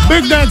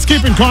 Big Dance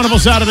Keeping Carnival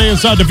Saturday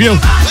inside the View.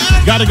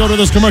 Got to go to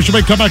this commercial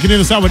break. Come back and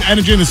inside with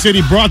Energy in the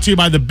City. Brought to you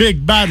by the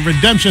Big Bad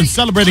Redemption,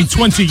 celebrating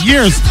 20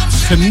 years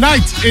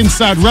tonight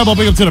inside Rebel.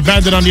 Big up to the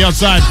Bandit on the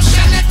outside.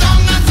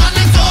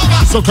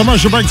 So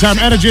commercial break time,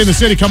 Energy in the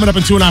City coming up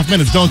in 2.5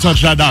 minutes. Don't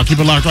touch that dial. Keep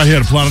it locked right here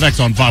to Planet X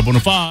on Vibe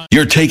 105.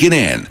 You're taking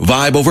in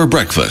Vibe Over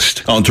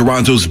Breakfast on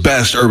Toronto's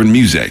best urban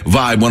music,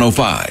 Vibe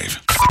 105.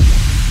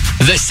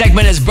 This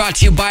segment is brought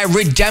to you by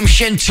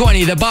Redemption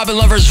 20, the Bob and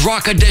Lovers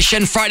Rock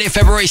Edition, Friday,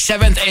 February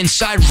 7th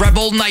inside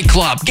Rebel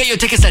Nightclub. Get your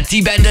tickets at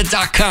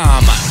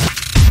dbandit.com.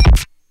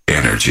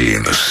 Energy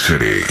in the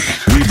City.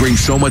 We bring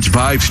so much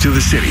vibes to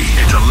the city.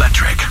 It's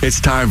electric. It's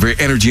time for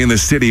Energy in the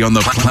City on the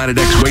Planet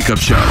X Wake Up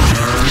Show.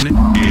 Turn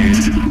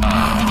it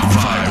up.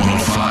 Vibe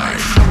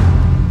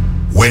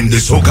 105. When the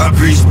soca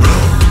breeze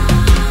blow,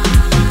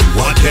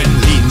 what then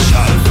mean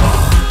shall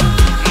fall.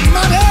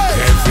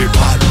 Every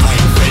bad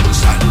mind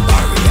fence and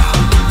barrier.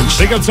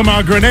 Big up to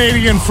my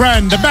Grenadian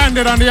friend, the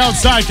Bandit on the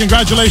outside.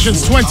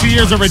 Congratulations, 20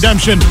 years of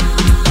redemption.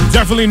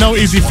 Definitely no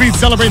easy feat.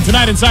 Celebrating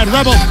tonight inside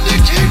Rebel.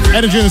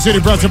 Energy in the City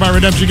brought to you by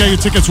Redemption. Get your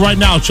tickets right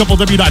now.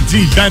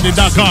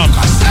 www.dbandit.com.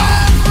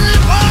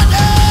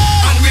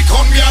 And we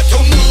come here to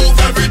move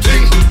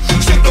everything.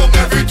 Shake down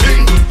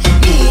everything.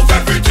 Move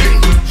everything.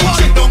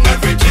 Shake down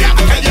everything. I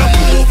tell you,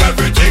 move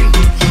everything.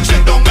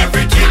 Shake down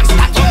everything.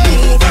 Start to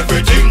move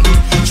everything.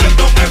 Shake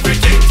down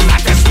everything.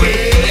 Start to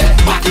sway.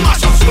 Body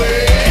mash up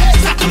sway.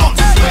 Start to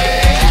bounce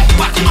sway.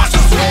 Body mash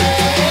up sway.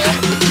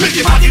 Make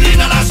your body lean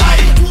on our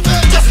side.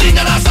 Just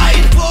lean on our side.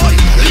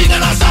 Lean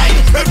on our side.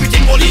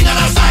 Everything will lean on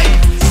our side.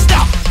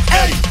 Stop.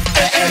 Hey,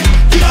 hey, hey.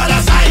 The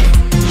other side.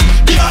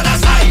 The other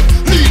side.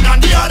 Lean on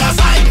the other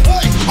side.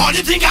 All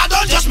you think I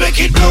don't just make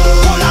it blow.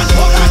 Hold on,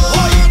 hold on,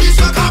 hold on. This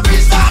will come, we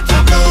start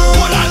to blow.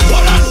 Hold on,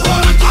 hold on,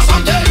 hold on. Cause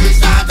someday we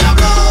start to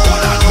blow.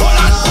 Hold on, hold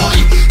on, hold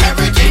on.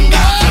 Everything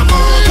got to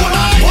move. Hold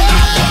on, hold on,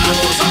 hold on.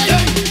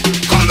 Someday.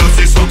 Call us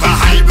the soca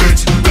hybrid.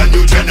 The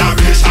new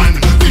generation.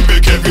 We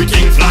make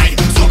everything fly.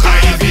 Soca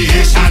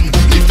aviation.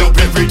 Lift up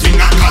everything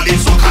and call it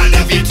soca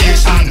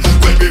levitation.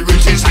 When we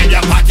reach inside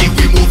the party,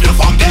 we move the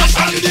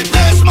foundation. The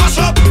place mash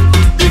up.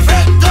 The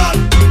fed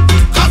done.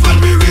 Cause when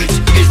we reach,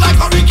 it's like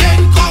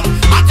hurricane come.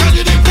 I tell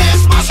you the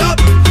place mash up.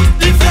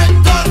 The fed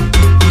done.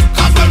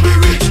 Cause when we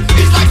reach,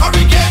 it's like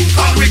hurricane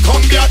come. We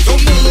come here to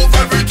move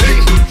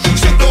everything.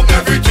 Shake down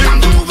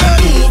everything.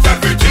 Move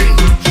everything.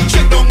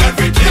 Shake down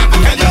everything. I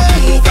tell you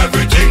move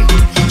everything.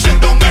 Shake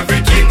down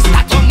everything.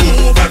 Start to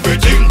move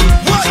everything.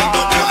 Shake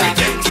down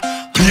everything.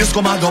 Please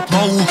come and up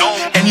now.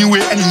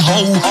 Anyway,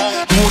 anyhow.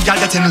 No girl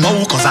getting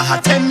low, cause I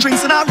had 10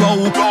 drinks in a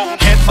row.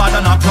 Head bad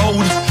and a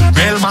proud.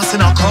 Real mass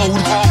in a crowd.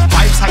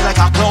 Vibes high like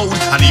a cloud.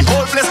 And the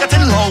whole place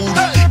getting loud.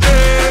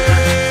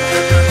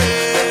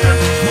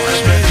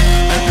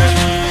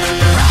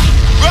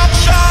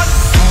 Rockshot.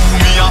 Do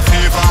me a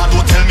favor,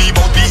 don't tell me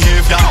about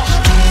behavior. Do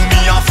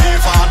me a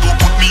favor, don't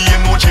put me in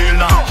no jail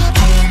now.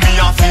 Do me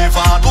a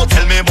favor, don't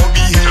tell me about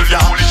behavior.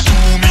 Do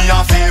me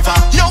a favor.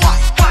 Yo, why?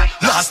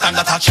 Last time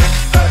that I check,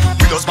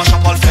 we just mash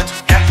up all fit.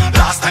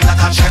 Last time that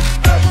I check,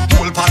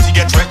 whole party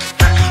get wrecked.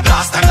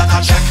 Last time that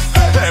I check,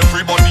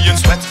 everybody in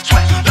sweat.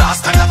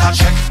 Last time that I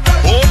check,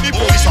 all the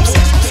police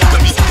upset.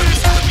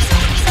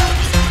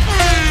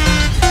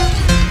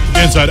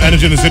 Inside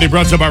Energy in the City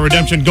brought to you by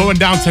Redemption. Going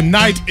down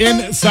tonight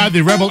inside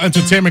the Rebel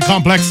Entertainment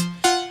Complex.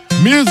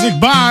 Music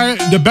by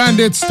The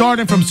Bandits,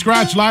 starting from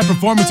scratch. Live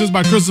performances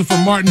by Christopher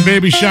Martin,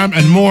 Baby Sham,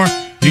 and more.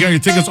 You got your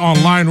tickets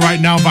online right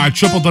now via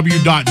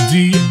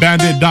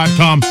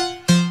www.dbandit.com.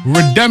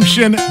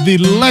 Redemption, the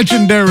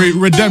legendary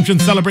Redemption,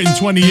 celebrating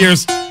 20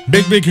 years.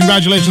 Big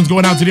congratulations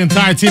going out to the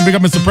entire team. Big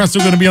up Mr. Presto,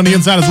 going to be on the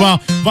inside as well.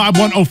 Vibe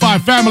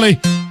 105 family.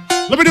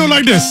 Let me do it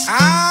like this.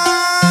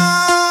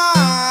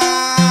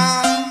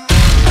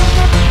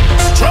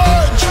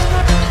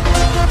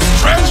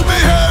 Strange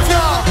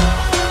behavior.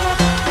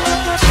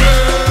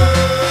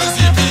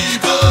 Crazy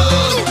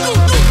people.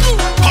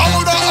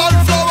 Powder and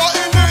flour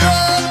in the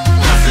air.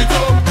 Pass it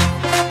up.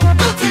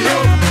 Dirty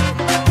up.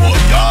 Oh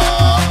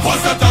yeah.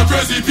 What's that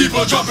crazy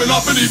people jumping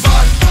up in the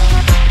van?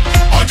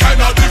 All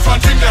kind of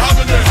different thing they have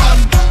in their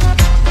hand.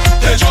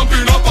 They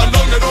jumping up and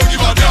down, they don't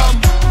give a damn.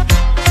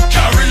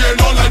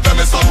 Carrying on like them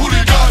is some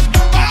hooligan.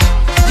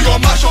 We gon'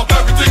 mash up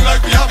everything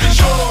like we have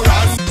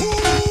insurance.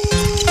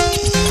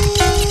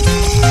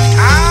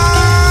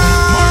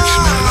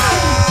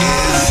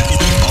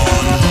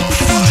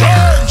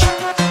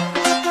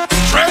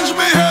 Strange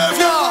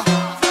behavior.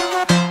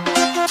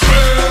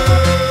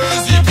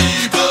 Crazy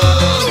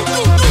people.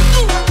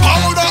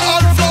 Powder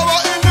and flour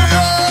in the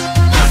air.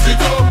 Pass it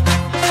up.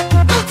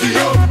 Dirty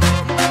up.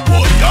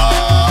 Oh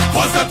yeah.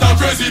 What's that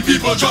crazy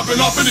people jumping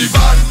up in the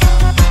van?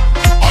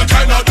 All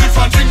kind of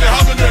different thing they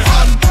have in their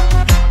hand.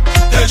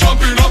 They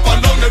jumping up and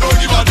down, they don't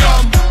give a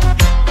damn.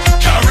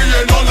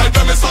 Carrying on like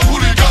them is some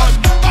hooligan.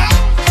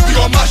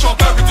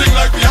 everything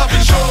like we have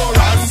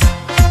insurance.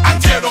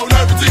 And tear down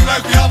everything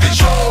like we have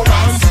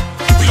insurance.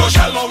 We gon'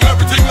 shell down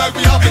everything like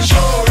we have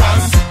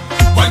insurance.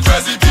 When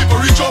crazy people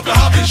reach up to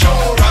have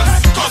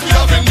insurance, cause we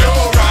have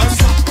endurance.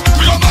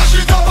 We gon' mash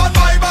it up and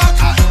buy back.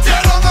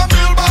 Tear down and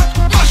build back.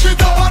 Mash it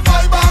up and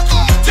buy back.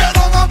 Tear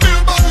down and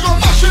build back. We gon'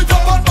 mash it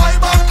up and buy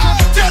back.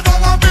 Tear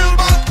down and build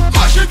back.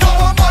 Mash it up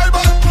and buy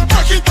back.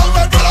 Break it down,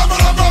 red, red, red,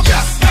 red, red.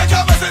 Yes, make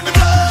a mess in the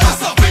place. Yes,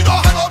 we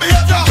don't hang our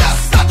behavior.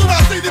 Yes, that do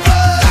not see the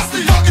place. Yes, the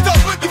young it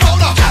up with the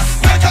powder. Yes,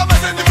 make a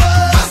mess in the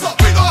place. Yes,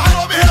 we don't hang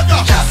our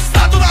behavior. Yes,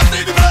 that do not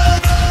see the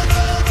place.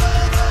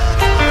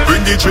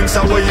 Bring the drinks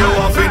away you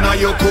have in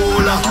your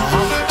cooler.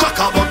 Crack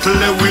a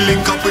bottle and we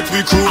link up with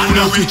we crew.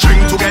 Now we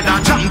drink together,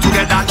 jam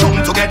together,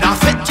 jump together,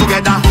 fit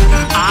together.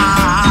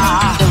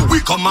 We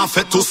come a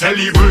fit to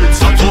celebrate.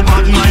 Not so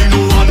bad, my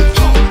no one.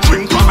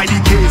 Drink by the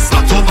case,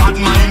 not so bad,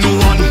 my no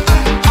one.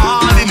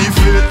 All in the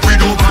faith, we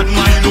don't bad,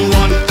 my no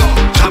one.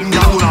 Jam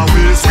down our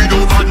waist, we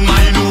don't bad,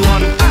 my no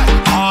one.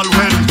 All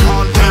well,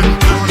 all them.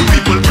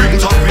 People bring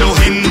up your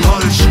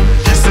indulge.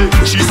 He said,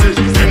 she said,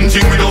 them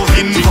thing we don't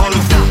involve.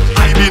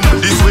 I been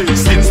this way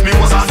since me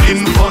was an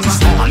infant.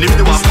 And if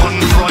they was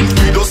confront,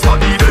 we don't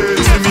study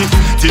this. See me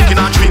taking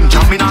a drink,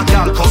 jamming a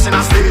gal, cussing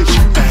a stage.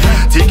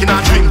 Taking a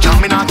drink,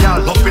 jamming a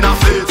gal, up in a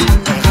face.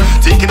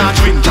 Taking a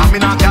drink,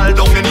 jamming a gal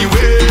down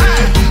anyway.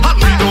 And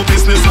we no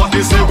business what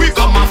they say. We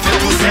come a fit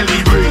to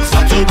celebrate.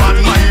 Not too bad,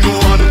 my no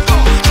one.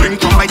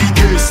 Drink from by the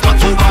case. Not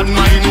too bad,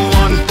 my no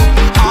one.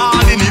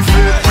 All in the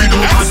faith, we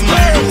don't bad, my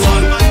no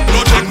one. No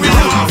check me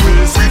out,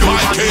 we don't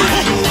bad, my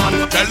no one.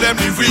 Tell them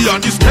live we on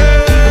the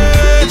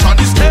stage, on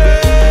the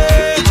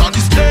stage, on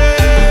the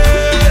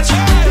stage.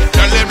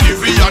 Tell them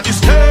live we on the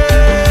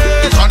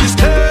stage, on the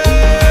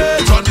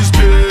stage, on the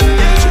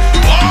stage.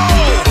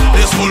 Wow,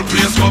 this whole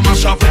place come a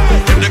shop.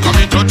 If they come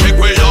in to take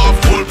way off,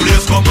 whole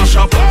place come a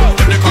shop.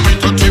 If they come in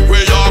to take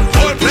way off,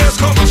 whole place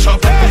come a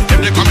shop. If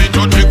they come in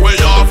to take way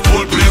off,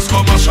 whole place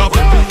come a shop.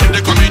 If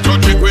they come in to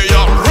take way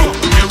off,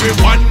 give me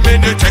 1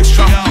 minute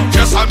extra,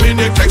 just a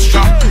minute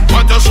extra.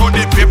 Want to show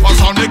the papers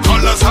on the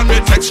colors and the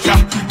texture.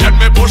 Let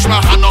me push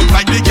my hand up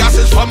like the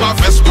gases from a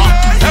Vespa.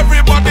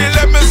 Everybody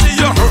let me see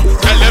you.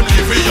 Tell them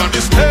leave me on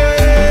the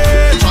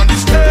stage, on the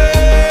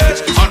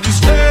stage, on the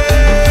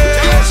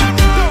stage.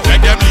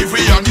 Let them leave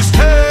me on the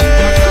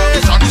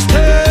stage, on the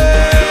stage.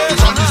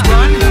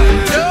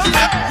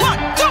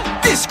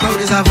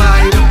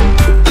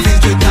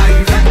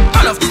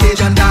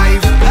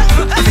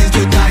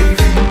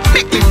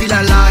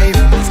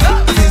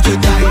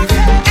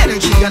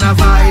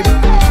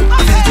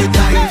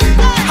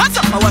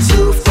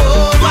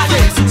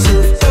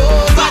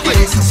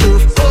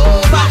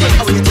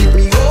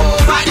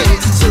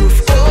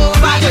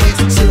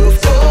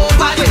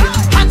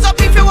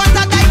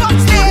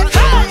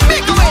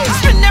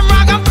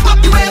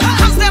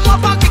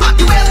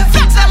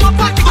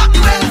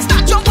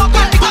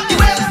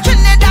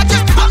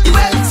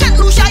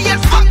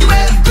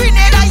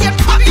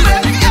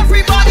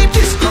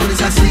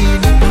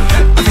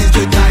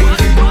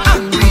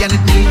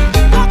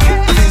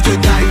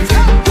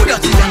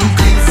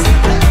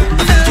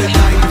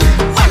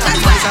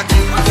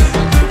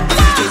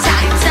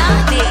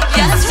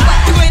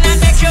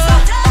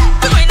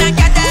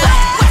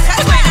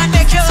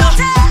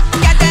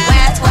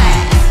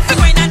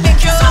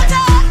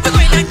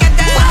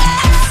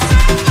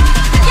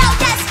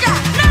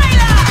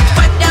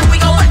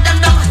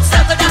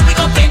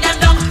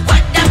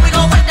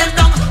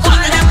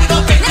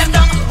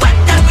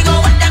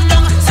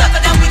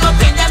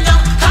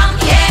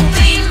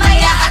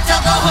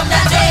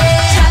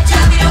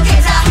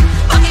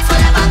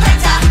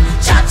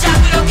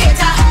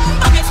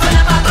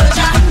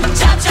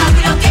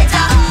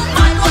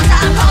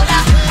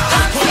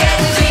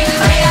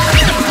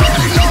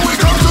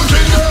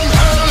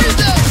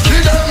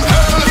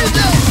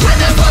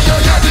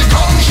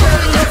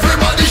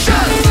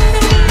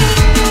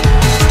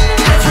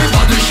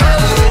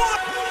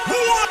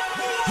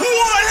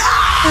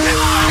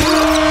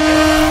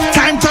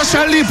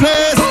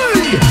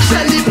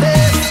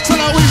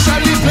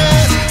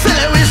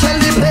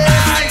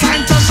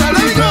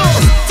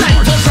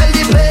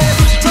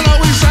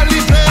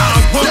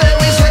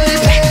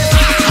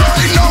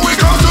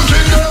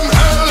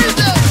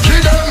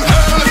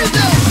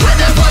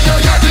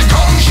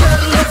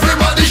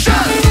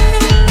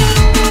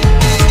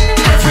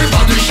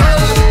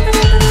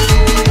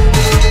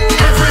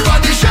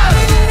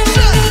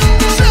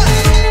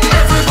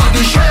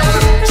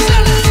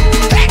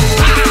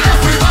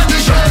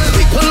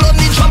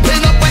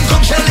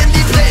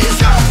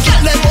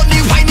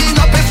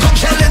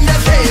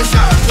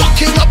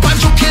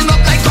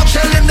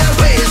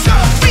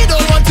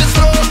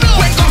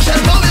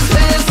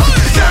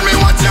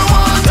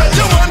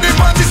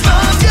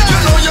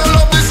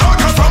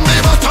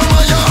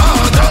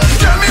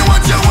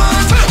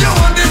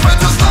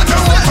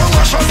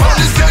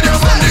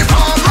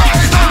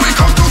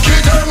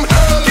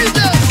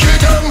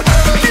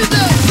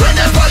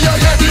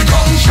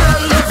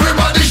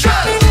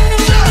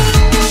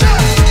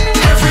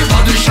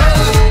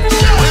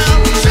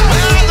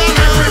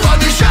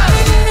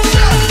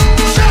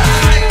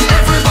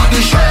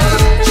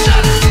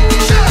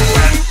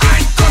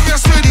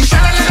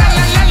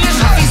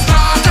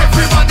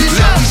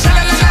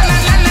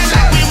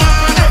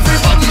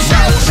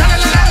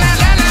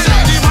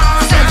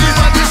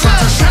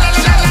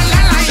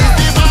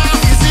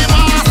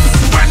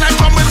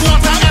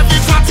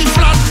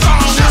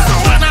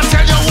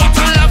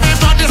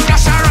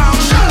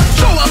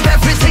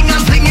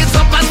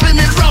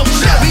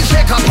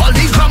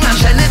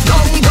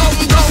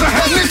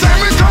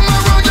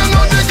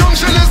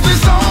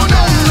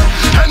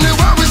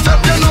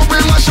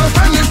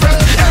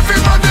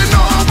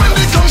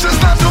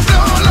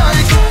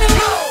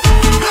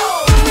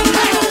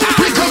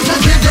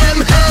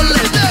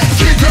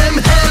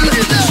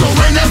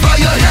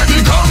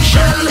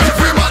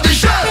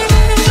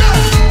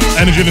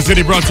 in the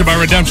City, brought to you by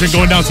Redemption,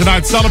 going down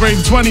tonight,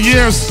 celebrating 20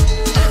 years.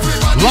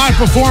 Live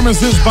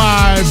performances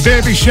by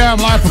Baby Sham,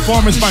 live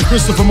performance by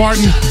Christopher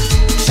Martin.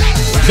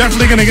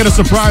 Definitely going to get a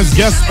surprise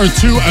guest or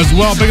two as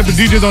well. Big up the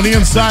DJs on the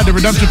inside, the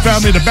Redemption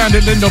family, the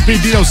Bandit, Lindo P,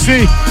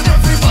 DOC,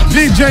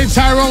 DJ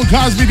Tyrone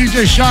Cosby,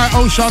 DJ Shy,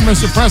 Ocean,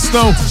 Mr.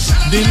 Presto,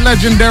 the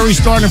legendary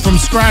Starting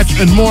From Scratch,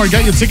 and more.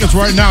 Get your tickets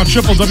right now,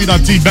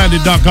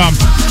 www.tbandit.com.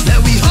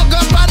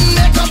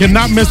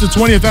 Cannot miss the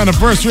 20th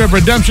anniversary of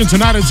Redemption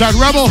tonight inside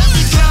Rebel.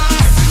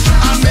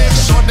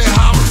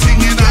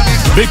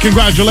 Big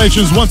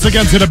congratulations once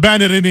again to the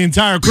Bandit and the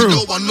entire crew.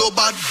 Still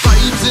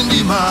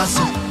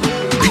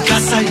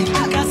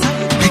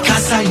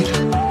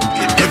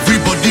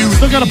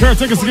got a pair of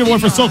tickets to give away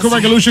for Soca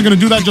Revolution. Gonna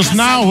do that just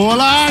now.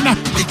 Hold on. All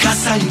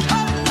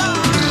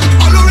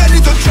ready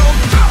to jump,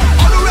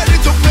 all ready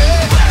to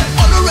play,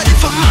 all ready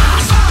for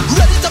mass,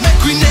 ready to make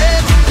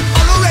grenade,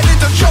 all ready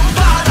to jump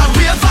hard and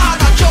wave hard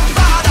and jump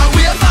hard and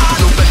wave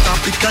hard. No better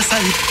pick a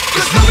side,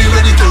 'cause now we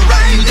ready to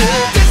ride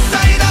it. This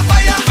side of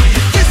fire,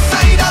 this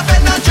side of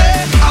energy,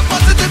 a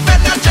positive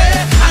energy,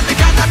 and they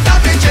cannot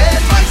damage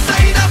it. My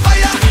side of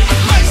fire,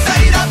 my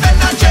side of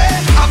energy,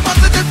 a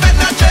positive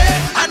energy,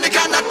 and they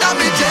cannot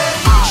damage it.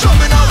 Show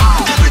me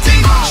now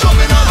everything, show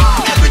me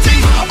now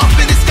everything, up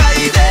in the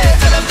sky there.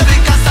 Tell them to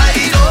pick a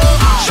side, oh.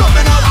 Show me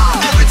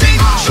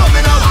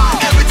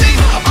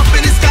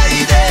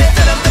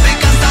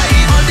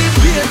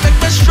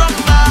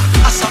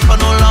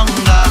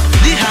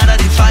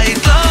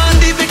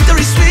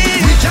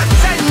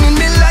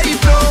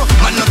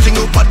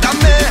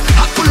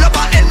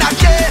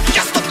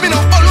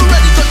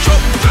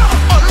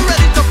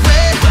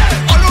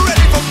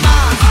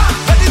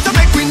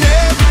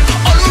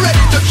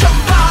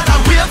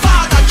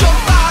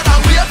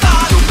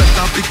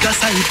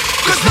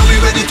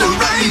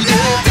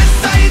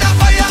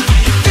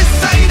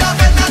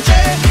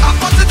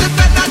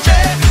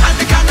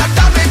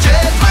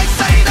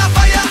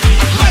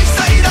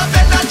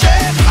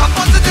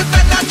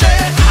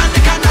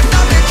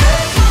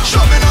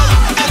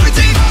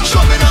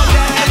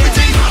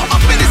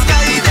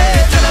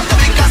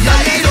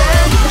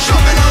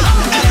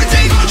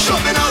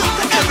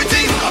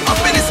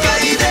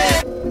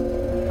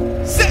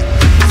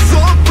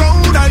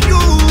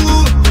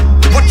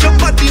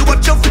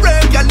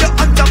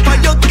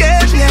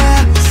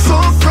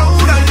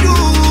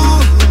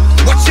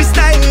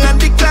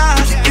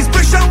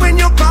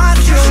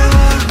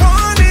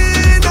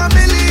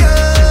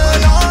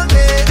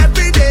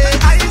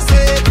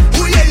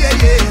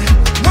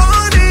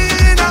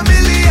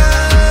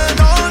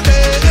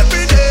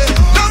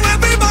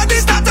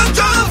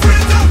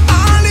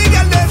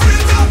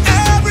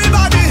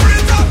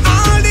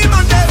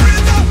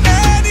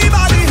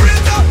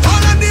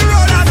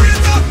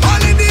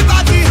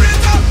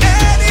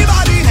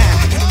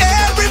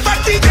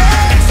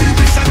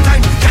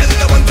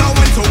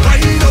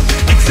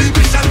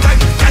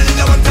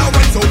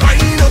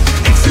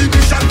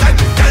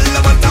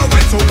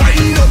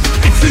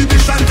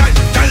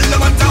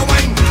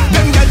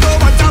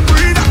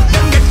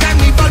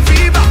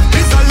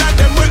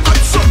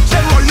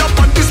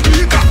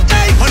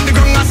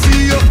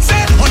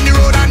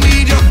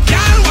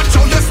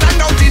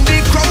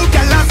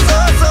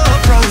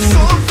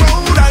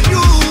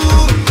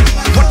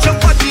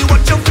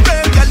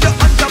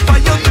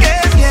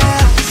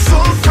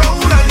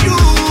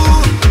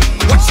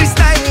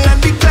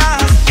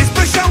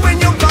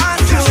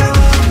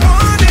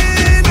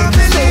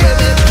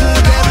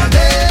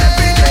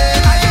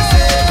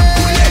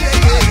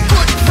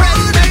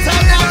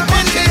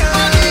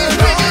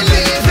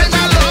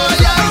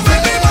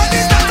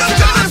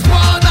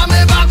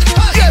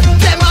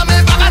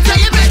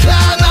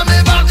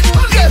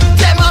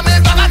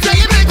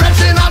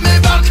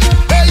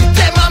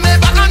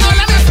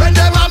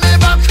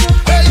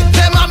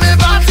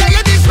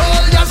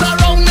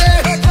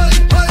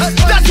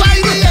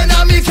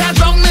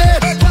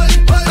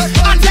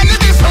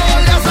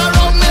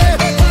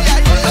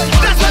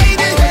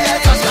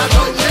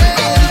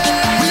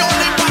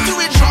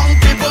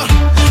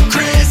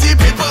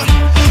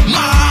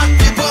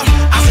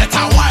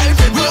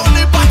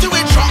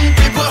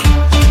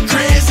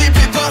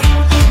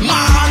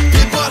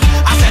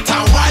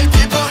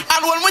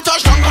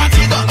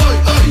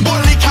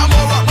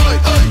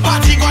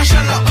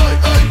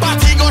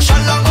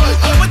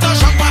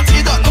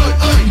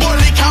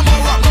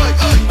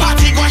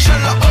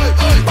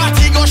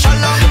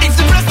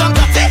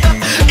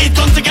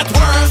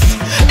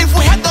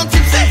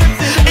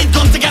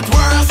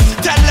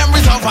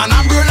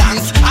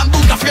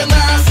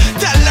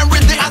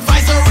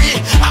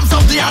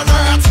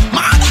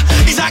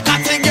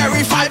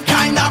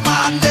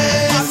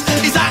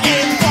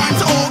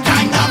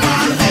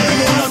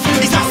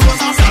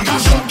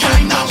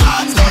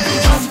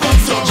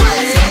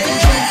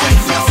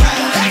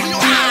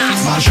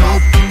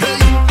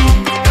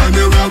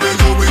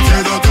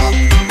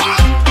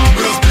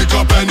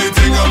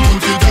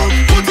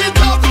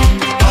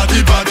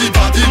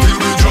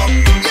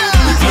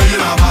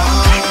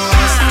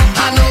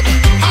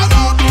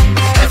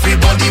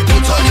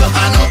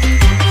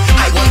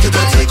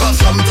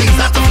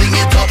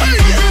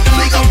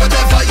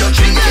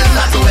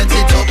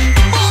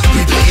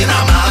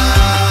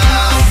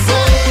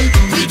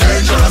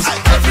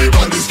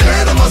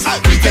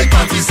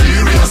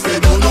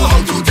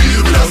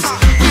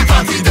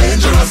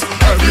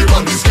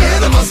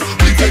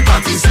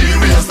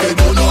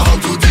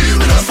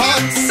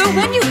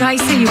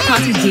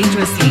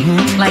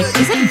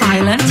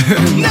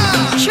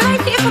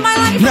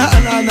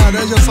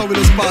We're just how we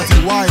just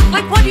party wild.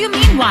 Like, what do you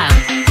mean wild?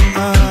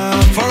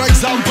 For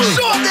example,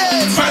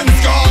 friends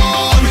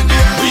gone,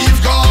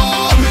 we've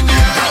gone,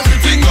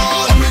 everything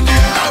gone,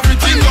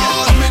 everything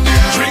gone,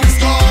 drinks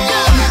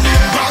gone,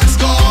 rocks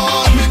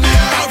gone,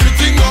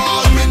 everything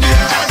gone,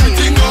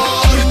 everything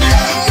gone.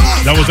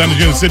 That was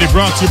Energy in the City,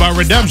 brought to you by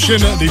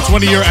Redemption, the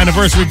 20-year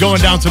anniversary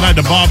going down tonight,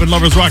 the Bob and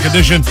Lovers Rock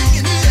Edition.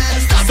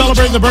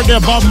 Celebrating the birthday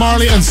of Bob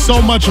Marley and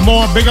so much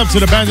more. Big up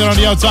to the Bandit on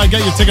the outside.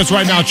 Get your tickets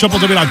right now,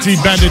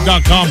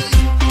 www.tbandit.com.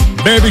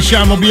 Baby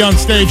Sham will be on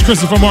stage.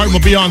 Christopher Martin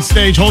will be on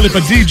stage. Whole heap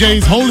of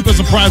DJs, whole heap of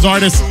surprise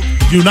artists.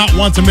 Do not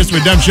want to miss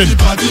Redemption.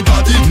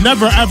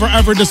 Never, ever,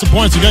 ever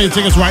disappoint. So get your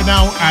tickets right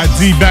now at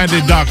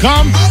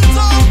tbandit.com.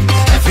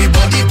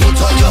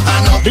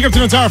 Big up to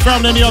the entire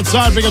family on the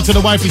outside. Big up to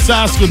the wifey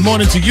Sass. Good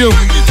morning to you.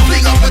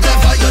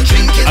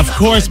 Of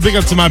course, big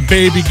up to my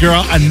baby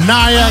girl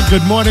Anaya.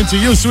 Good morning to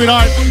you,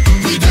 sweetheart.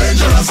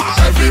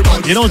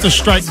 You know it's a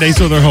strike day,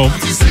 so they're home.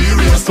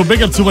 So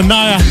big up to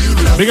Anaya.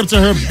 Big up to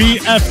her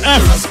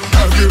BFF.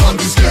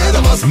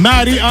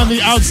 Maddie on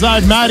the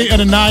outside. Maddie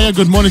and Anaya,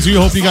 good morning to you.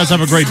 Hope you guys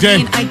have a great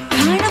day. I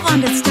kind of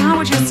understand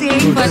what you're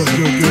saying, but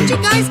don't you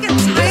guys get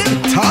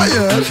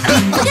tired?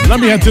 Let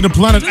me head to the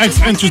Planet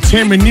X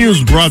Entertainment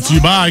News, brought to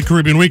you by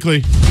Caribbean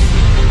Weekly.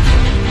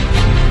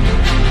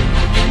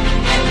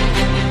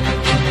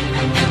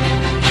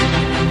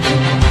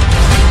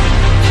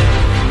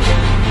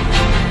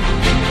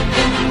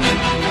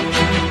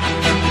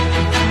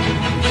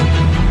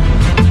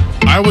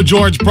 Iowa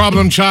George,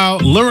 Problem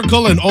Child,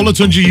 Lyrical, and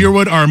Olatunji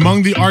Yearwood are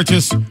among the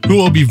artists who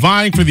will be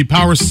vying for the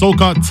Power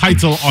Soca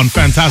title on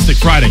Fantastic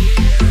Friday.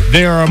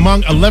 They are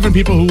among 11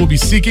 people who will be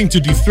seeking to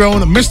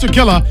dethrone Mr.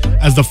 Killa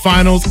as the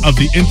finals of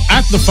the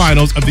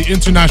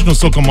International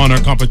Soca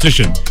Monarch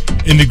competition.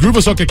 In the Groove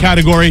of Soca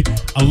category,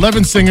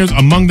 11 singers,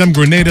 among them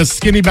Grenada's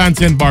Skinny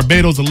Banton,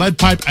 Barbados, Lead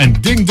Pipe,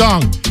 and Ding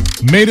Dong,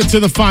 made it to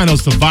the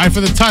finals to vie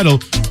for the title,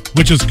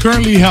 which is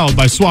currently held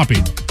by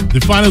Swappy. The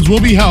finals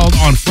will be held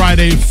on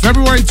Friday,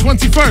 February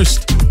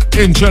 21st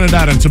in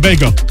Trinidad and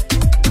Tobago.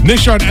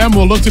 Nishard M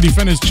will look to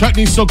defend his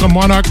Chutney Soca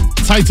Monarch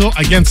title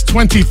against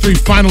 23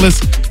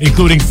 finalists,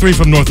 including 3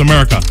 from North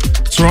America.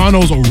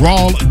 Toronto's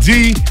Raul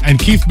D and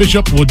Keith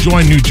Bishop will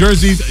join New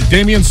Jersey's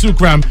Damian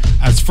Sukram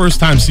as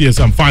first-time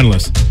CSM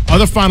finalists.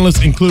 Other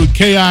finalists include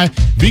KI,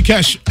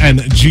 Vikesh,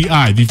 and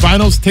GI. The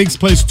finals takes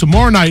place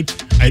tomorrow night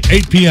at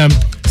 8 p.m.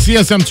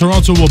 CSM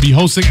Toronto will be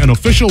hosting an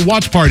official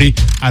watch party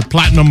at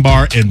Platinum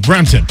Bar in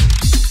Brampton.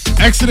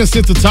 Exodus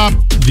sits atop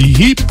the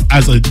heap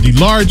as the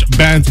large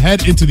bands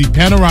head into the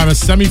Panorama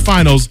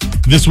semi-finals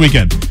this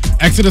weekend.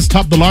 Exodus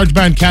topped the large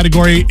band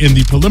category in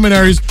the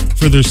preliminaries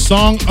for their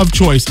song of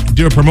choice,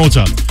 Dear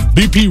Promoter.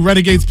 BP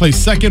Renegades play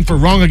second for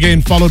Wrong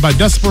Again, followed by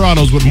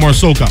Desperados with More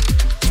Soca.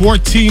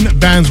 14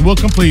 bands will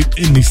complete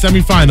in the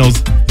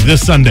semi-finals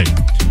this Sunday.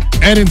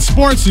 And in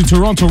sports, the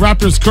Toronto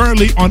Raptors,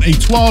 currently on a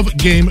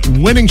 12-game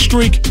winning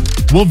streak,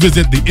 will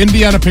visit the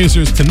Indiana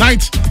Pacers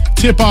tonight.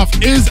 Tip-off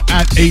is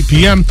at 8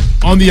 p.m.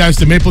 On the ice,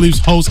 the Maple Leafs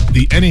host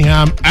the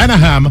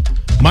Anaheim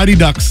Mighty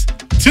Ducks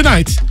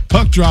tonight.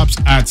 Puck drops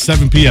at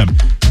 7 p.m.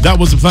 That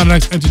was the Planet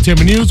X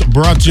Entertainment News,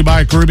 brought to you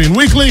by Caribbean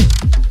Weekly.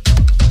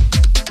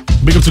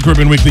 Big up to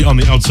Caribbean Weekly on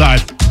the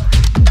outside.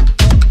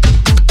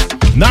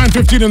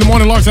 9:15 in the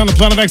morning, locked down the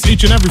Planet X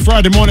each and every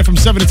Friday morning from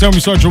 7 to 10. We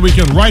start your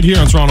weekend right here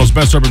on Toronto's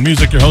best urban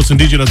music. Your host and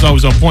DJ that's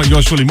always on point,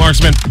 yours truly,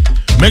 Marksman.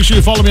 Make sure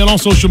you follow me on all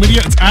social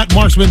media. It's at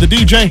Marksman the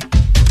DJ.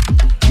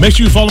 Make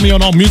sure you follow me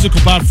on all musical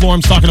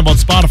platforms, talking about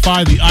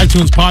Spotify, the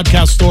iTunes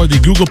podcast store, the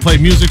Google Play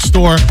Music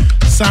Store,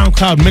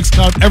 SoundCloud,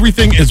 Mixcloud.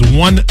 Everything is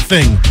one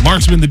thing.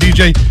 Marksman the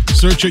DJ.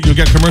 Search it. You'll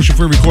get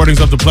commercial-free recordings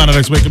of the Planet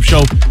X Wake Up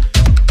Show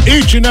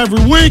each and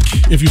every week.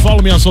 If you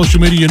follow me on social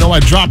media, you know I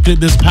dropped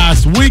it this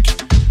past week.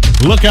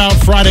 Look out,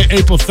 Friday,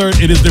 April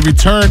 3rd. It is the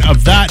return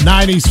of That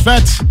 90s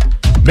Fete.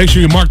 Make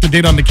sure you mark the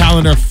date on the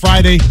calendar,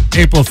 Friday,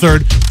 April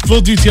 3rd.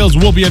 Full details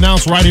will be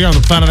announced right here on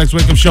the Planet X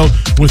Wake Up Show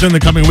within the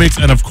coming weeks.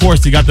 And of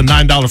course, you got the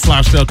 $9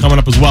 flash sale coming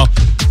up as well.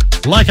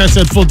 Like I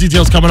said, full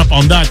details coming up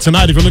on that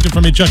tonight. If you're looking for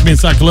me, check me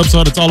inside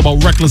Calypso. It's all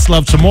about Reckless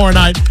Love tomorrow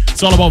night.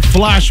 It's all about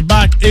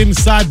Flashback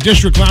inside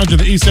District Lounge in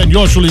the East End.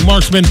 Yours truly,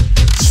 Marksman,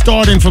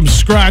 starting from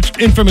scratch,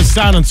 infamous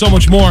sound, and so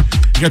much more.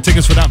 You got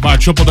tickets for that by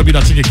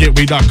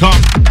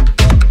www.ticketgateway.com.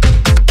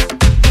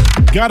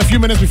 Got a few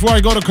minutes before I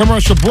go to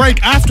commercial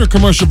break. After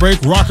commercial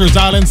break, Rockers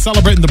Island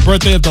celebrating the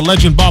birthday of the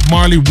legend Bob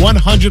Marley.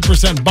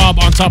 100% Bob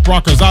on top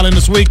Rockers Island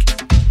this week.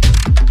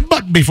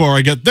 But before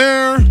I get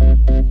there...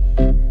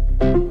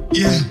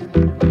 Yeah.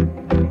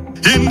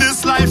 In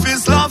this life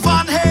is love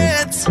and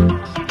hate.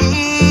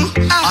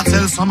 I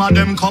tell some of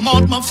them come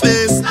out my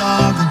face,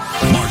 dog.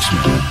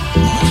 Marksman.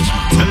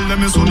 Tell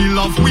them it's only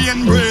love we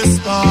embrace,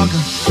 dog.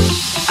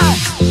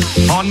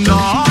 On the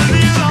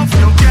only love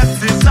you get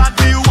is that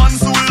the ones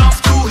who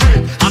love to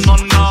hate. And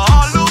on the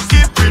all who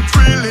keep it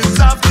real is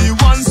that the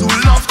ones who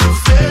love to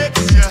fake.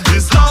 Yeah.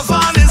 It's love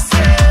and it's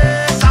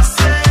hate. I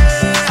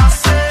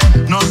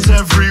say. Not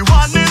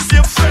everyone is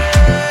your friend.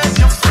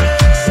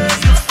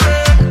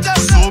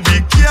 So be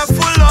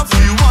careful of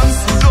the ones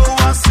who don't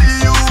want to see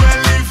you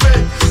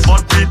elevate.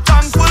 But be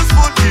thankful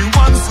for the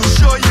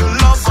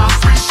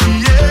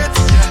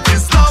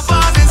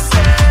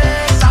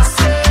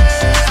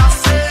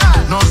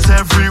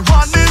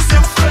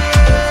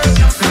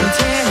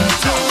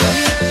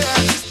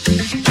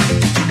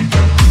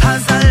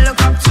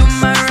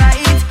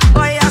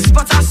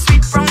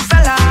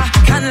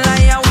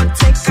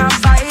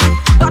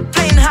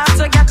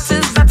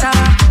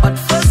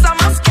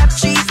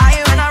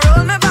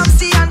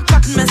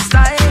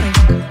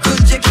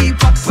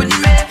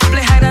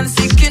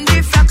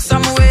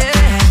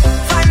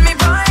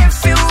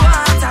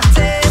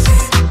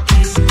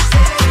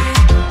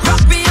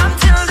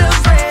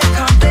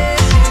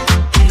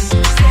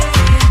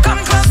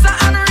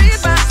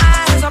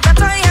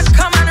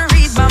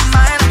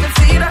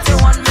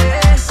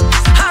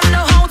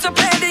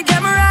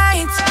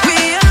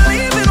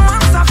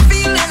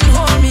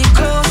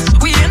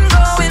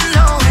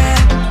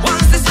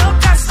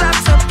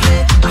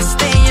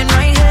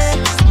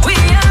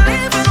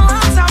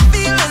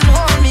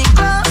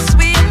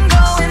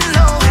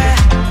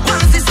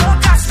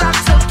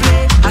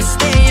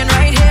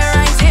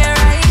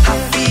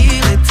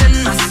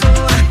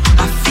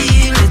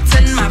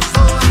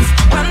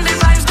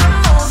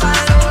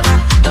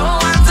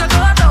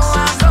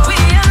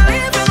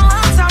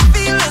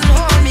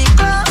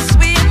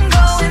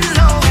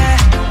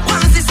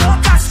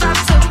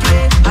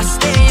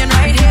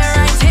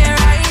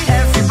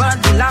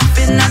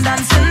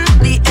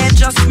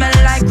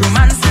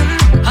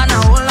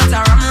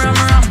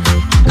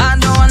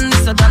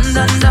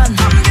done, done.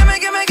 Come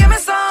give me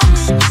some.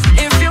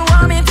 If you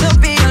want me to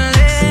be a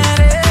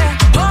lady,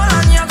 hold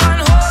on, you can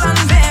hold on,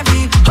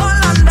 baby.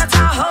 Hold on,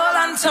 better hold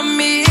on to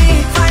me.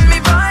 Find me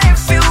boy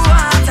if you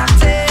want a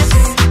taste.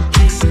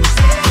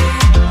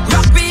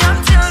 Rock me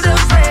until the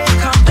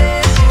break of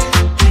day.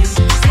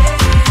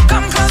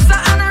 Come closer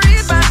and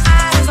read my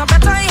eyes, or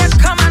better yet,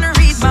 come and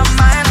read my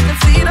mind. I can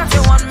see that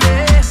you want me.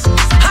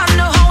 I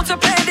know how to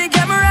play the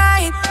game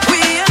right. We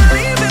ain't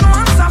leaving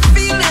once I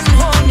feel it,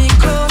 hold me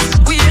close.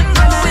 We ain't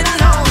going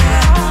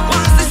nowhere.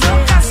 Once this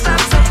love got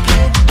starts to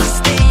play, we're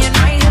staying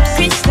right here.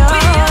 We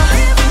ain't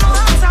leaving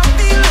once I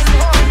feel it,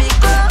 hold me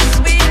close.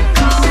 We ain't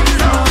going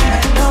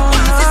nowhere.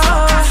 Once this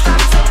love got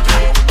starts to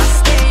play, we're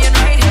staying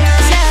right here.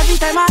 Say every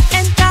time I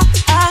enter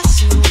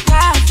a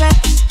cafe,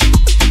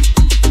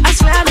 I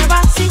swear I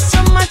never see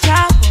so much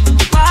out.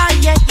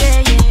 Yeah, yeah,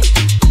 yeah.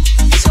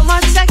 So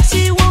much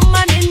sexy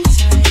woman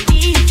inside the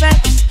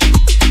effect.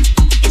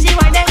 Is it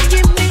why they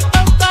give me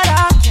up, but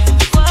I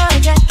can't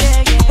forget,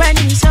 yeah, yeah. When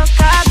we so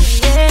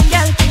copying,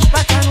 girl, push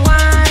back and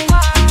whine.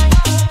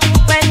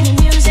 When the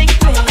music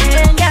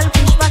playing, girl,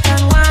 push back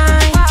and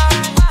whine.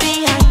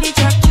 Behind the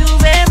track, you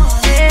be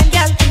moaning,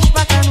 girl, push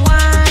back and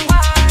whine.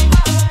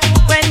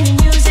 When the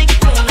music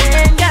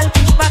playing, girl,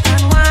 push back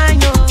and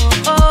whine.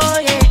 Oh, oh,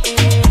 yeah,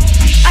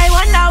 yeah. I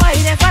wonder why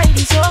they fight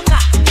the soca.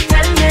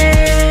 Tell me,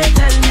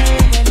 when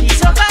the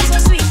soca so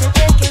sweet, they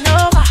taking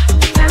over.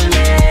 Tell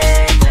me,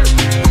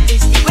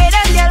 it's the way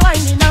them girl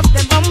winding up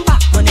them bumper.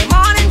 Monday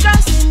morning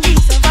dressed in the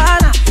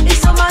savannah.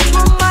 It's so much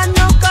woman,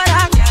 no God,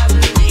 I can't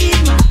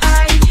believe my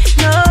eye.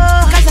 No,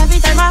 'cause every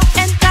time I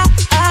enter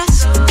a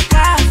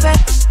soca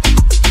fest,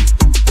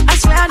 I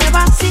swear I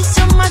never see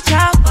so much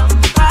out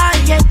bumper.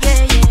 Yeah,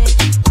 yeah, yeah.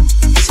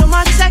 So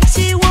much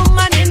sexy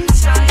woman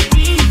inside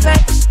the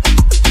fest.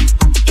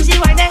 Is it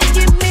why they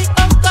give me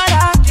up, but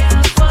I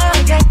can't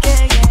forget,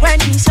 yeah, yeah. When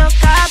we so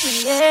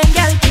copying,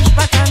 girl, push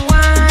back and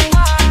whine.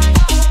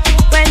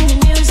 When the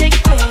music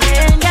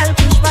playing, girl,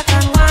 push back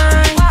and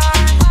whine.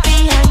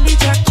 Behind the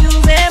track, you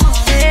be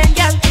moaning,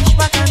 girl, push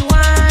back and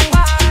whine.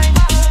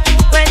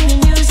 When the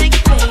music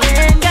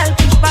playing, girl,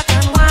 push back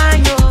and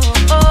whine.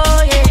 Oh,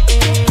 oh, yeah,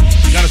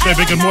 yeah. Gotta say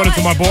big good morning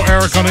to my boy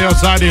Eric on the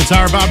outside, the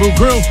entire Babu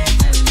crew.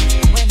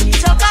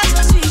 Soca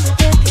so sweet,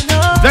 they taking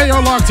over. They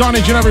are locked on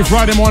each and every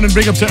Friday morning.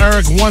 Big up to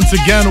Eric once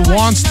again.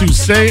 Wants to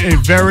say a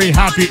very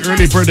happy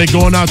early birthday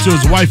going out to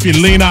his wifey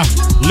Lena.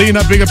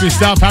 Lena, big up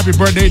yourself. Happy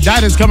birthday.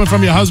 That is coming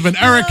from your husband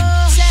Eric.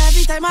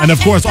 And of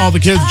course, all the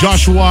kids,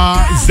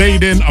 Joshua,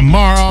 Zayden,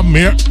 Amara,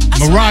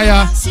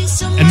 Mariah,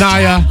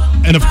 Anaya,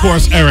 and of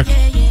course, Eric.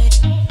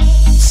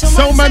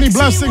 So many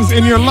blessings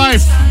in your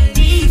life.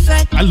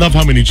 I love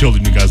how many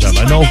children you guys have.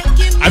 I know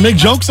I make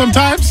jokes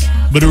sometimes,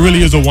 but it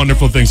really is a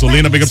wonderful thing. So,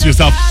 Lena, big up to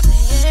yourself.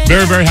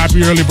 Very, very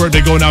happy early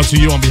birthday going out to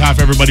you on behalf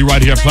of everybody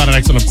right here at Planet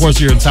X and, of course,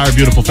 your entire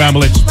beautiful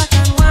family.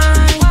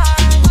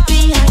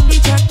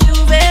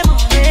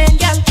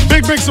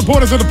 Big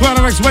supporters of the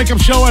Planet X Wake Up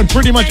Show, and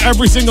pretty much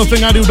every single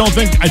thing I do,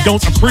 I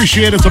don't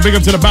appreciate it. So big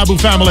up to the Babu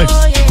family.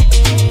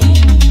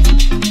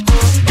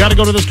 Gotta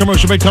go to this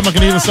commercial break, come back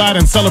on either side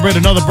and celebrate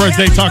another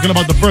birthday, talking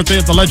about the birthday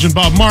of the legend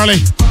Bob Marley.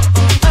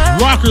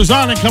 Rockers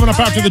on it, coming up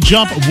after the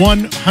jump,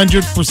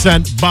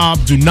 100%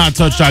 Bob. Do not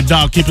touch that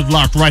dial. Keep it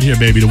locked right here,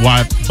 baby. The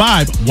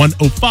Vibe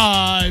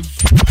 105.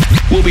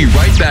 We'll be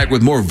right back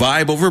with more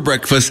Vibe over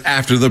breakfast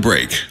after the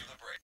break.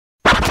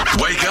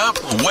 Wake up,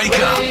 wake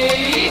up.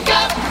 Wake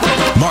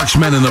up.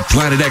 Marksmen and the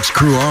Planet X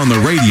crew are on the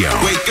radio.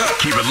 Wake up.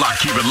 Keep it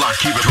locked, keep it locked,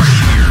 keep it right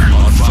here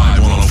on Vibe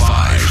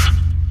 105.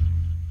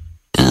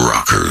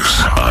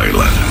 Rockers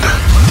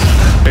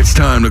Island. It's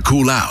time to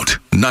cool out,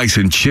 nice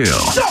and chill.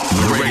 The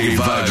reggae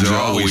vibes are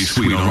always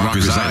sweet on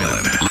Rockers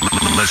Island.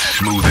 Let's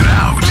smooth it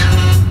out.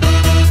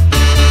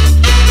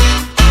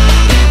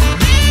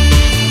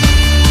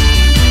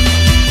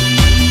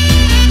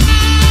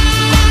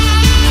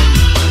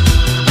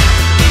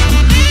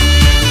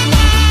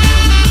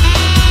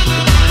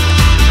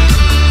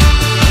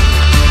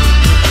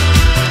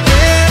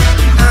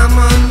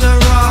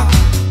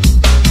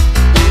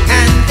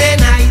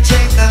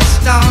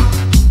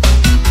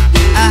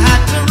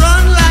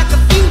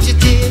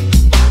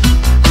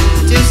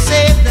 To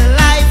save the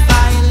life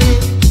I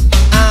live,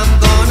 I'm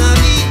gonna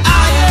be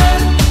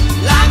iron.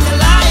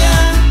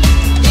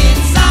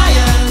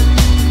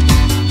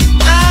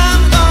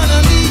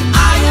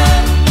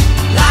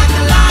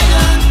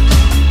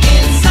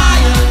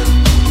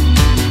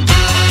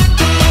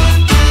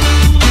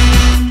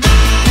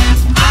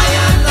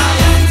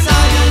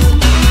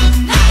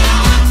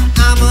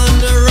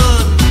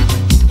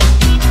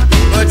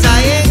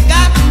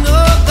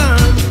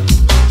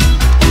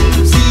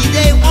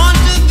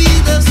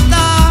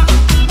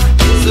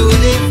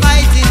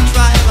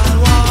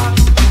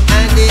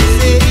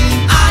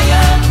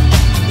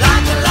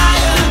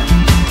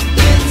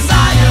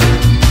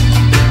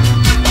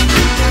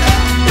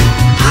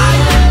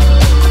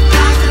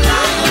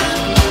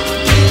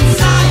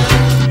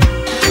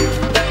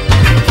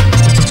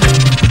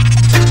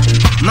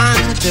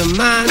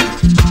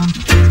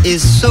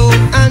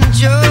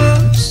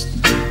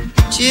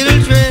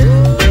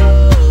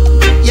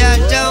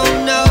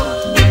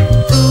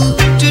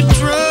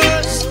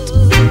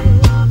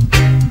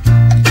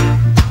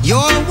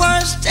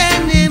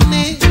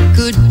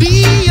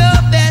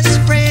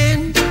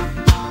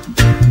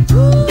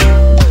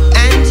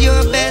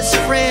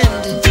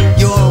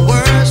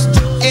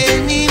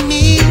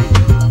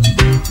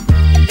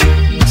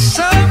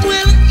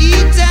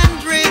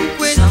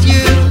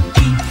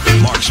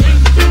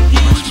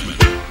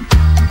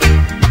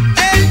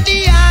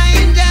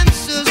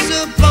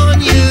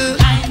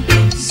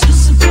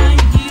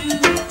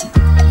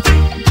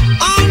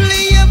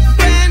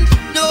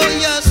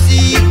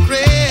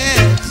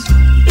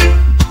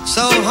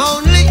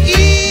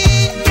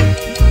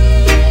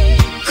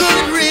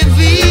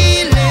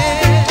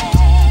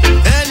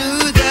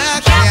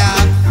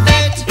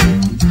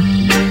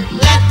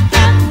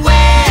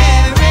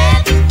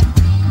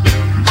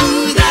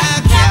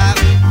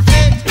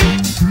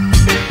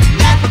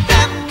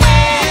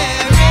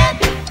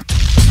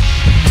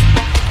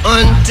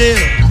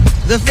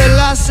 the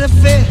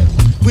philosophy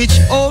which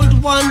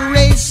old one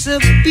race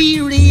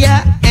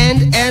superior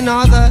and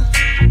another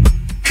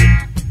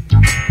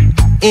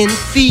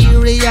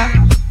inferior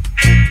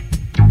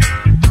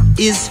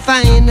is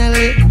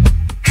finally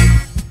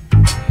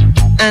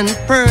and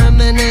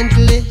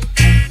permanently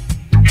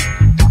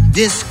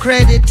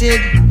discredited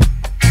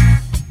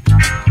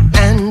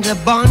and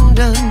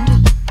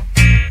abandoned.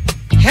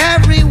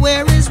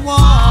 Everywhere is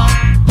war.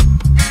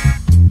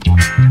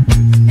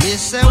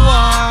 It's a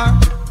war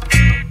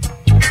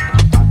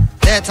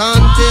that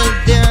until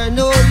they're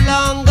no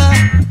longer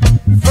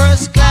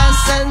first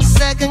class and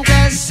second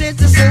class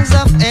citizens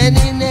of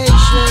any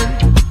nation,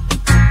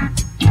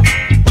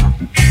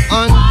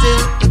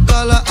 until the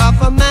color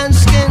of a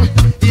man's skin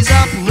is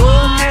of no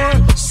more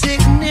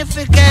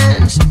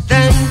significance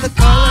than the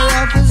color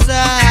of his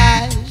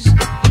eyes.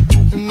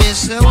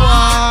 Miss a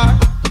war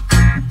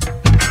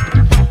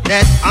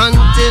that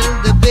until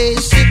the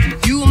basic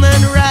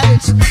human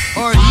rights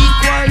are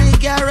equally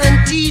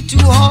guaranteed to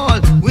all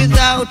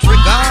without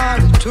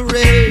regard to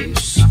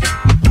race.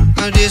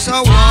 And it's a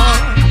war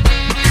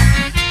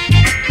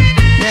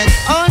that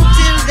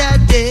until that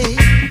day,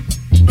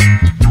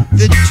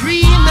 the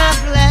dream of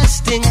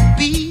lasting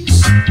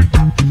peace,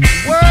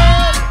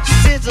 world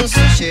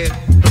citizenship,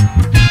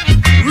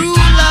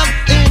 rule of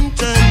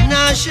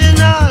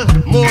international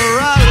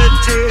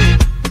morality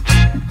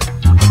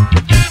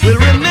will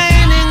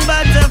remaining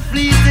but a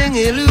fleeting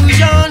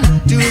illusion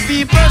to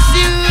be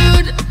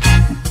pursued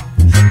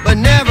but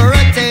never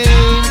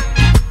attained.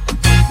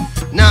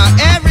 Now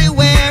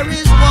everywhere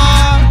is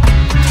war,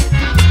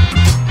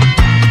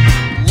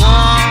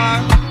 war,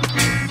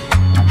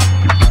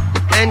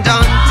 and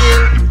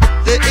until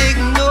the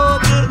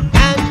ignoble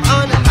and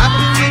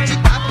unhappy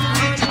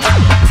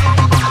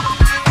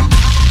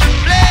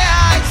play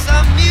out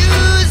some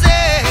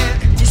music,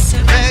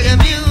 reggae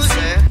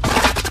music.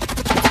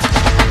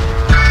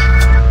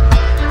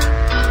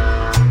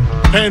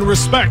 Paying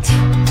respect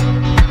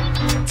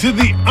to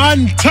the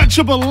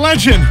untouchable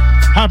legend.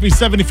 Happy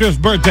 75th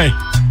birthday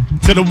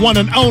to the one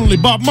and only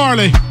Bob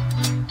Marley.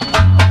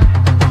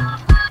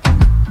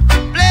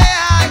 Play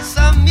out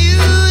some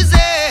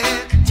music,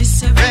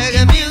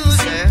 reggae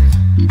music.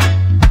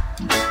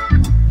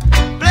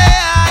 Play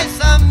out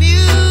some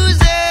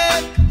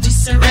music,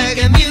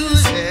 reggae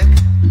music.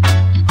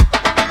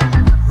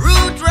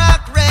 Root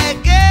rock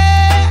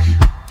reggae,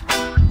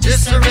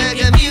 just a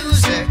reggae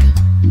music.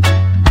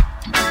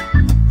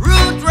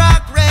 Root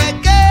rock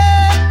reggae,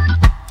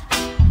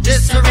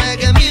 just a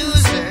reggae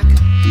music.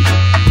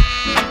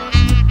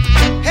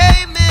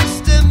 Hey,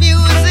 Mr.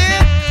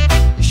 Music,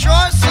 you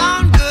sure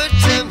sound good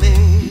to me.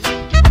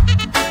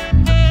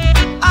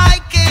 I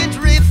can't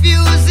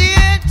refuse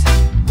it.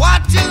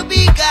 What to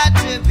be, got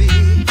to be.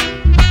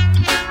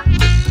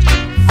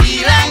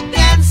 Feel like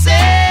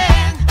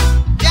dancing,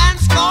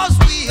 dance 'cause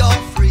we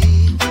are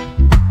free.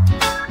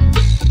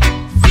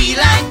 Feel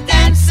like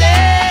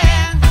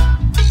dancing,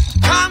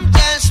 come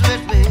dance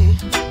with me.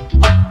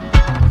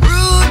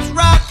 Root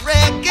rock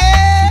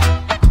reggae,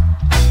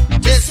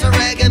 just a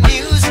reggae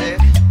music.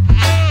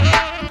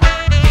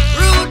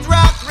 Root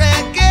rock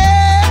reggae,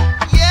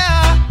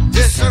 yeah,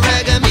 just a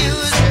reggae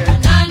music.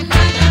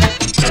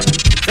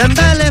 Them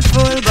belly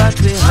full but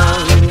we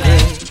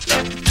hungry.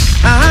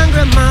 A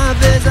hungry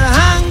mob is a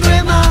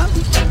hungry mob.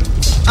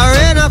 A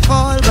rain a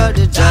fall but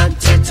the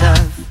dirty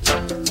tough.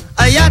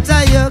 A yatta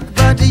yuck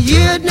but the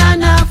you'd not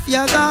enough.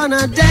 You're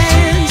gonna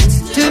dance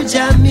to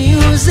jam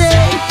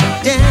music,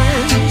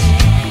 dance.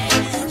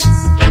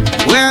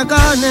 We're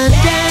gonna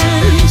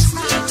dance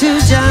to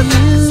jam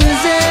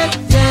music,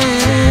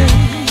 dance.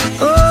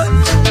 Oh,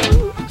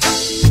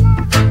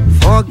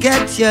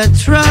 forget your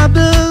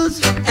troubles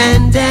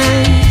and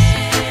dance.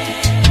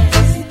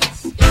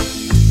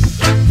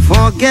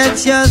 Forget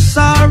your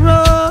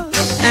sorrows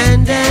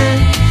and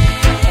dance.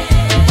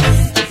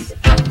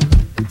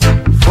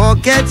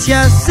 Forget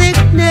your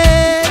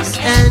sickness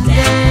and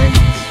dance.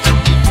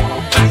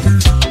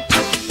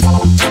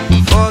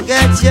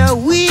 Forget your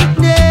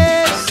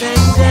weakness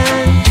and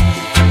dance.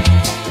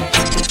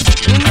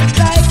 In the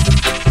light,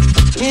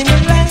 in the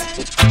light,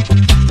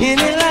 in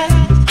the light,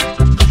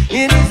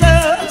 in his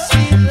own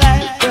sweet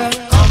light, girl.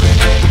 Coming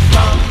in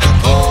from the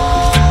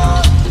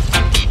cold.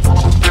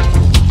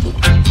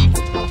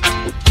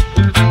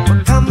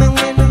 We're coming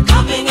in,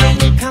 coming in,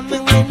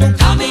 coming in,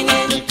 coming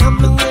in,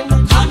 coming in,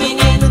 coming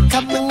in,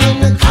 coming in,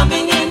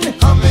 coming in,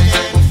 coming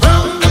in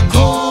from the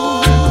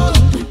cold.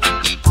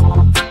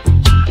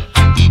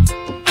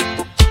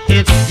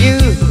 It's you,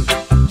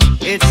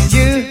 it's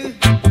you,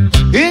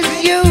 it's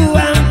you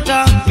I'm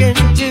talking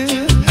to.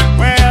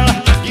 Well,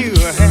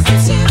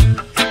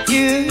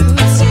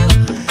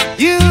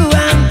 you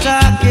I'm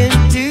talking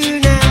to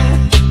now.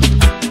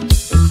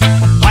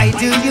 Why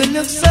do you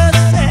look so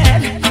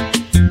sad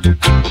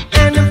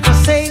and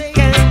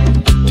forsaken?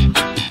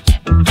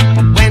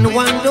 When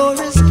one door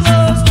is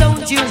closed,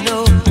 don't you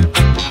know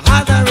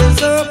other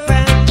is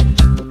open?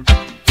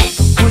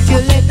 Would you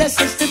let the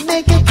sister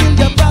make it till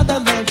your brother,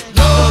 man?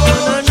 No, no,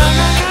 no, no,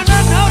 no, no,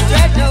 no,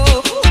 no, no, no.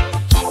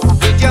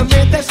 Would you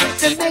make the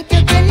sister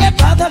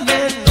brother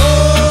man, no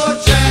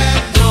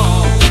check, no.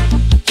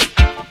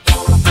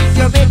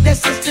 You're in the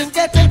system,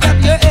 getting up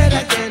your head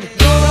again,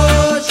 no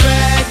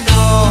check,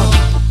 no.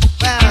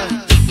 Well,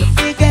 the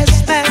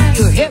biggest man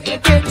you ever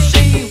did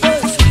see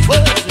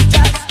was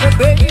just a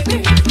baby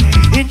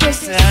in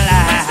this life.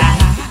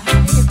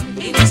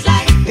 In his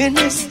life,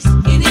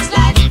 in his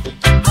life,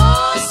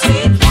 oh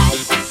sweet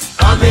life,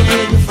 coming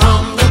in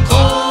from the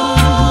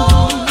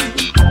cold.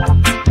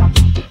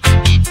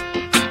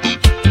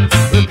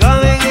 We're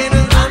coming in,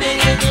 coming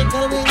in,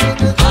 coming in,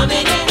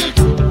 coming in,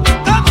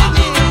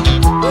 coming in,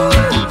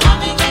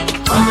 coming in,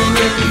 coming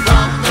in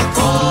from the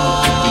cold.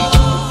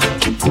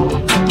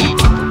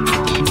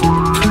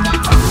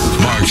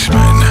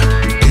 Marksman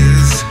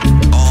is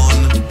on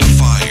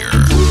fire.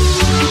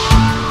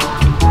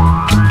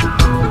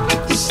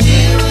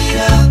 Stir it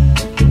up,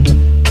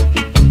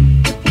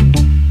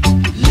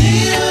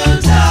 little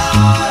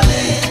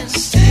darling,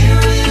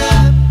 stir it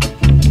up.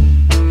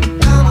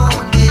 Come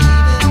on, baby,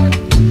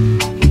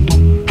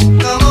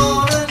 come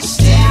on and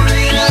stir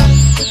it up.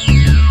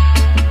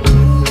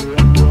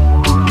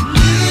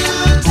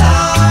 Little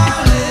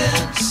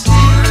darling,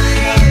 stir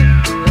it up.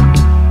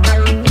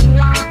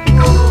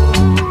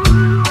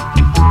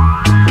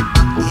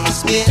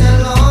 It's been a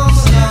long,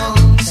 long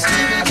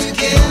stirring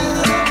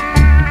together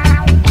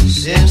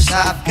since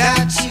I've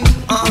got you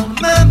on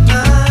my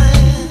mind.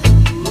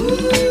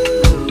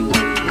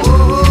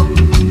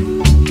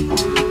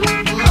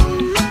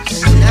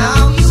 So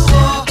now you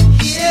are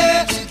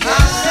here, I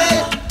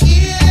said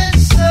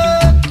it's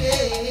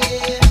okay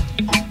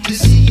to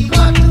see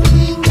what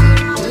we can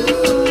do,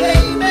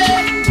 baby.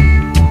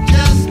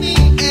 Just me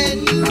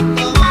and you,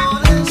 come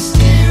on and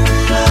stir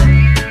it up.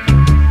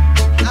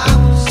 I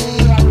will say,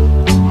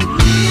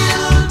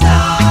 little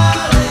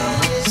darling,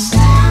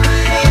 stir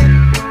it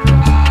up.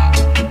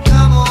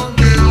 Come on,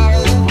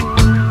 baby.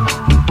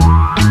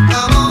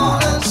 Come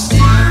on and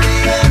stir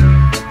it up.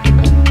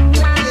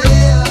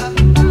 Yeah.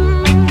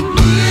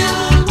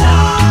 Little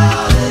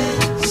darling,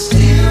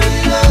 stir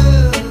it up.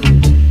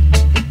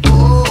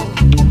 Oh.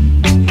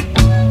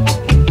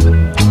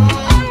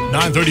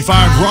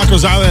 9:35,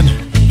 Rikers Island.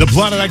 The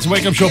Planet X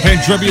Wake Up Show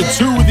paying tribute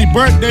to the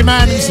birthday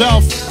man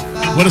himself.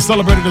 Would have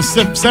celebrated his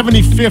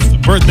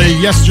 75th birthday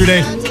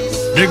yesterday.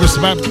 Big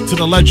respect to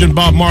the legend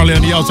Bob Marley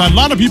on the outside. A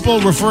lot of people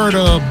refer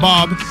to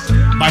Bob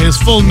by his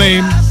full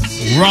name,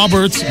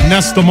 Robert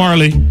Nesta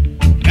Marley.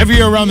 Every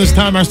year around this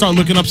time, I start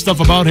looking up stuff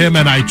about him,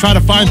 and I try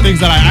to find things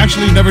that I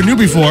actually never knew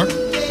before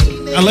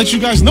and let you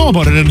guys know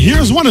about it. And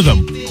here's one of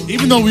them.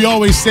 Even though we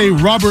always say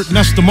Robert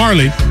Nesta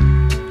Marley,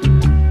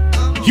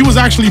 he was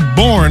actually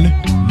born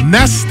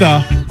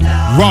Nesta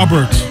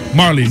Robert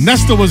Marley.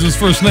 Nesta was his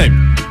first name.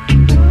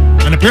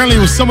 And apparently it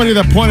was somebody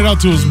that pointed out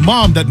to his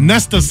mom that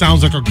Nesta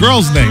sounds like a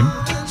girl's name.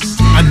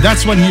 And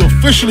that's when he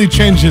officially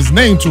changed his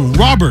name to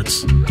Robert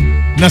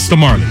Nesta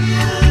Marley.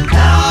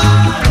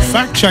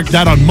 Fact check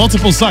that on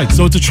multiple sites,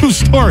 so it's a true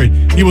story.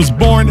 He was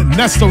born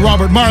Nesta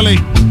Robert Marley,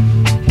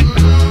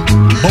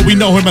 but we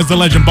know him as the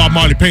legend Bob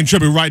Marley, paying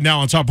tribute right now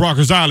on Top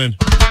Rikers Island.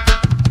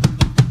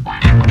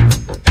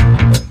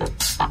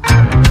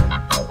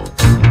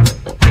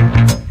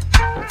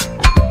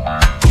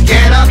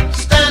 Get up,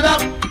 stand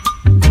up.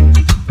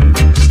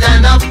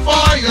 Stand up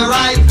for your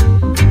right.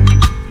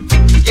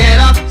 Get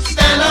up,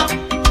 stand up.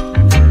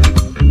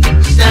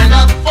 Stand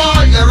up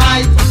for your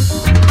right.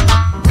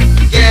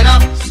 Get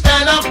up,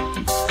 stand up.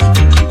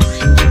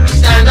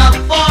 Stand up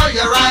for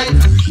your right.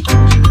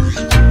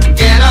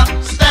 Get up,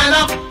 stand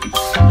up.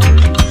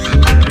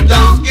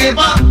 Don't give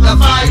up the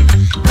fight.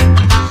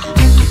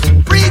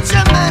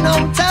 Preacher man,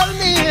 don't tell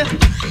me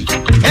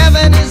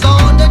heaven is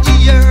under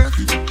the earth.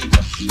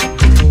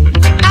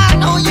 I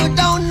know you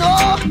don't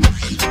know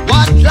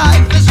what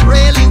life is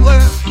really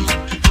worth.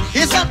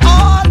 Isn't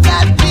all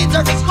that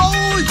glitter is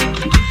gold?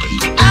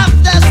 Half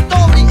the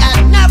story had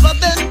never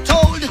been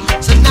told.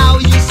 So now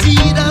you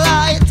see the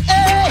light.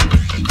 Hey,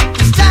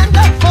 stand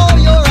up for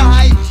your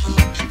right.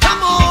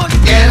 Come on,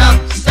 get up,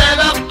 stand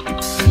up.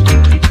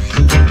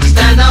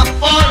 Stand up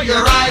for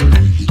your right.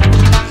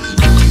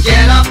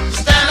 Get up,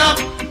 stand up.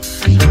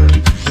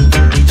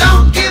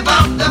 Don't give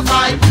up the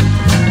fight.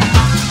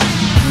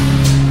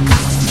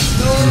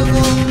 No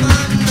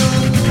woman, no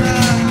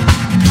cry.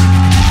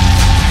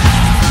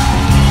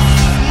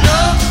 No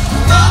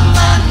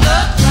woman, no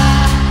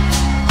cry.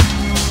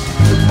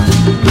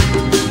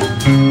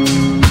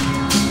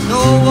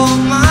 No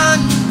woman,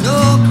 no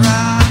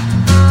cry.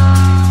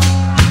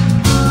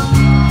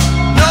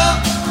 No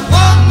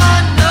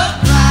woman, no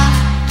cry.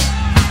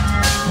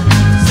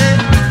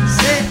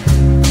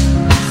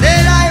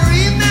 Said I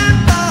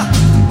remember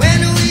when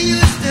we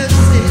used to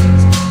sit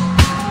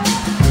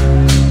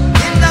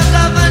in the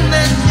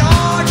government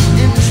yard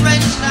in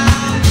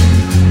Trenchtown,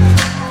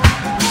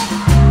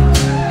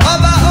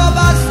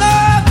 over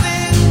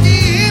serving the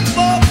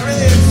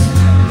hypocrites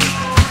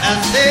as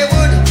they were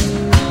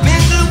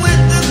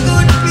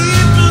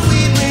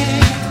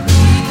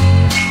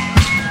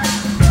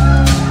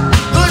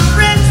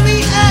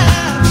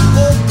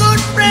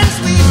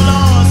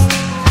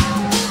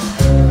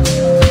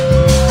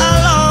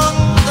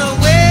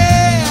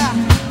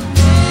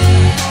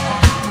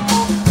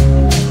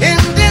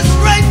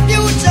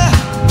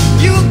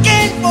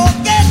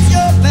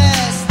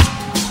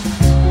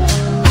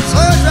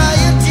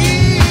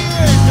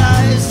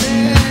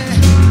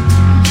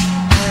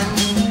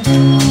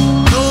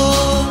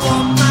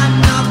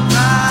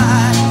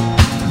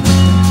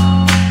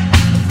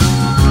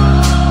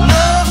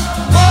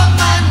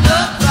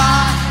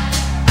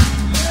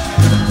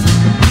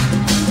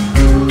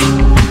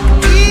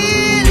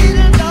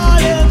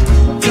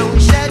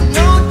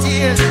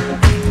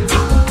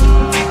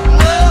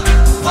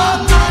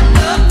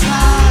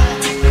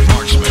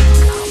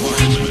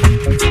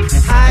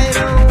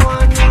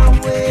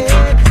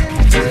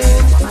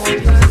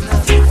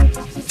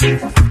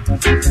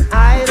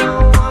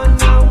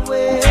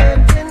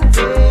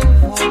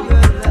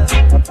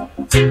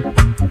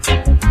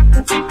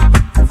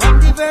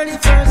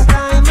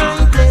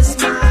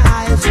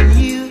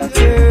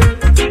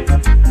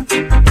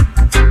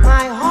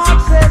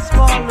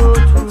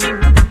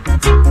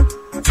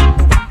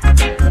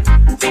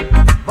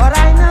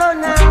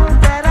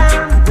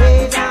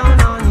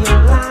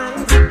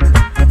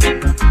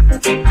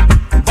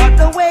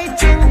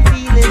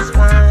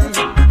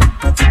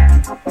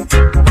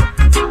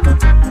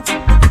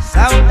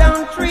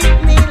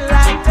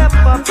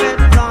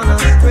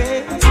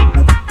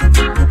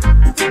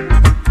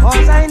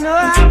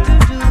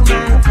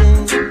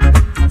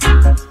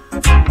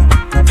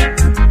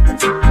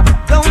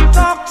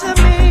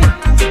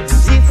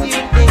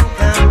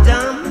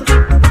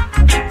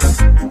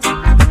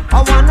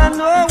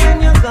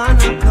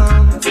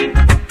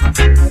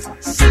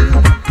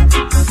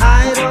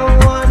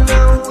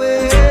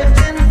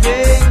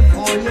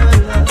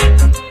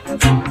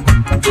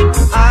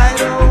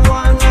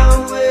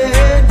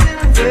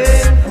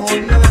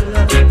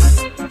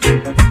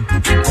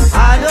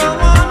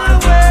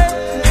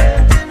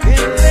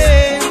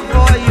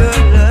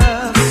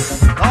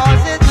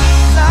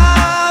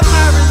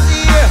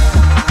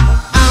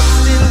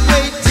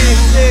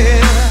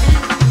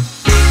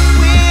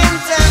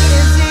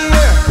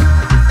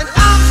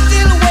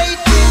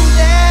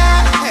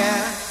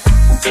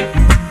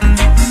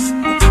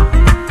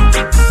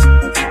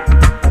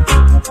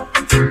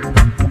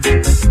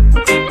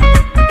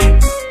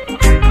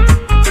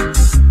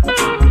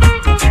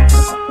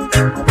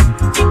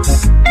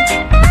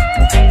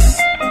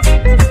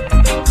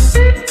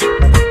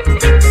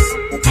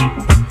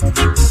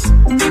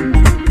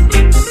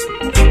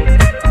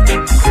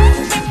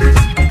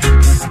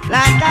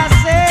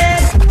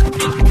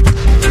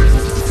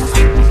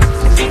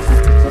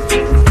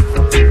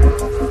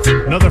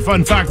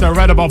Fun fact I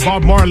read about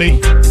Bob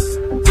Marley,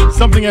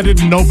 something I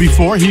didn't know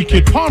before, he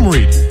could palm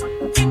read.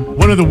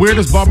 One of the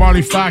weirdest Bob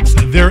Marley facts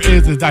there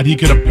is that he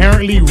could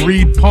apparently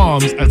read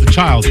palms as a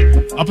child.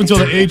 Up until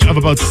the age of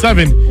about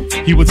 7,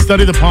 he would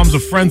study the palms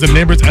of friends and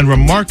neighbors and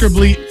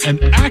remarkably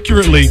and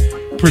accurately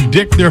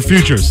predict their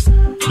futures.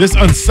 This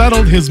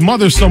unsettled his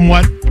mother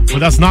somewhat, but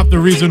that's not the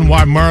reason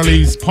why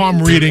Marley's palm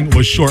reading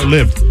was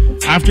short-lived.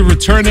 After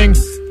returning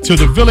to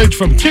the village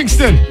from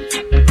Kingston,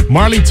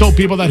 Marley told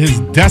people that his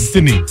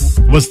destiny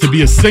was to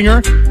be a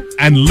singer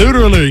and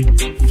literally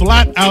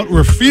flat out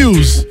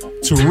refused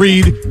to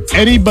read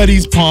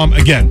anybody's palm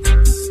again.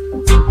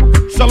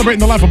 Celebrating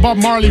the life of Bob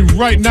Marley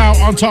right now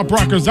on Top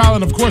Rockers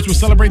Island. Of course, we're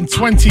celebrating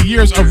 20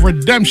 years of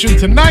redemption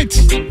tonight,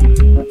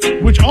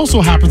 which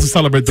also happens to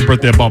celebrate the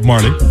birthday of Bob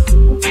Marley.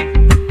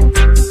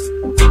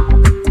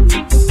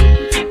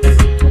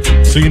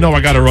 So you know I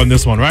gotta run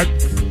this one, right?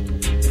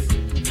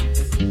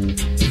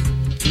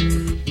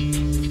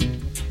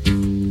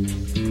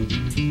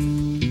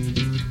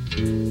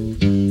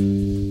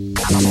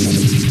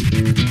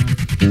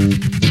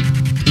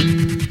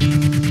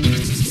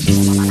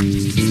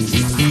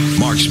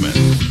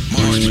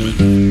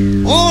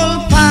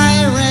 Old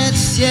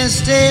pirates,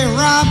 yes, they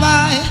rob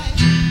I,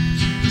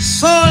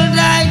 sold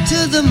I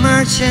to the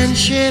merchant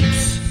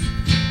ships.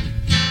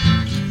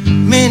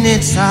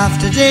 Minutes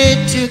after they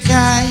took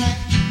I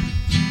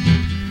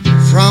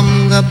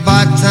from the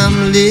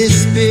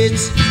bottomless pit,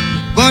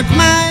 but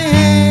my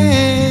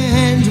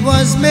hand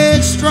was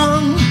made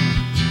strong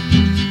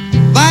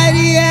by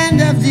the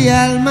hand of the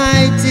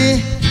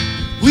Almighty.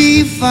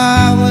 We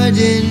forward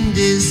in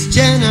this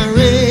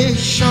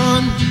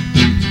generation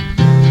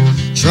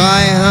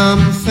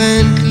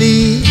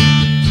triumphantly.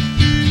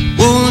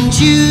 Won't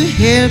you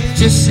help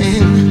to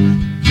sing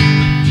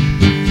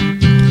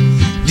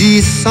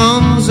these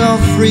songs of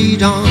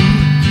freedom?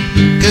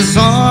 'Cause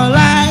all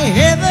I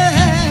ever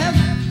have,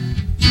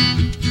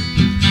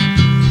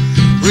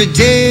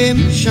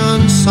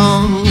 redemption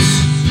songs,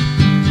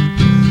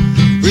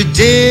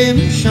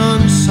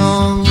 redemption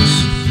songs.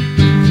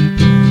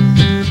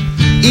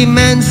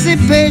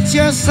 Emancipate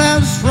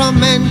yourselves from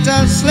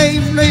mental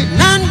slavery.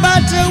 None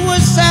but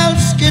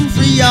ourselves can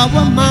free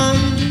our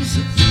minds.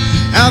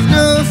 Have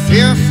no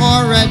fear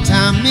for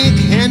atomic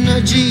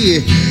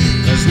energy,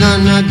 'cause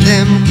none of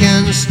them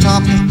can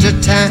stop the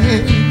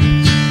time.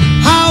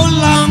 How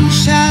long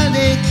shall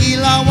they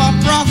kill our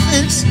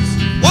prophets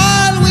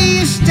while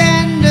we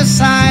stand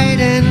aside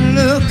and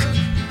look?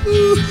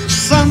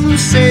 Some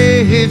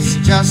say it's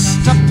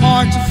just a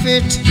part of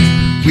it.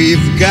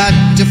 We've got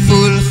to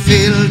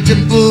fulfill the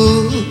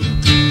book.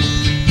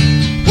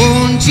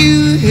 Won't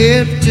you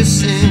help to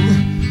sing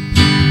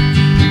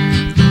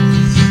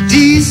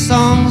these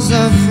songs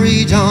of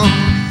freedom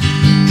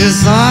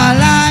is all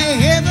I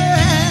ever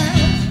had.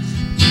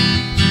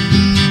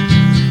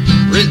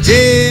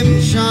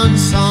 Redemption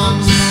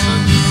songs.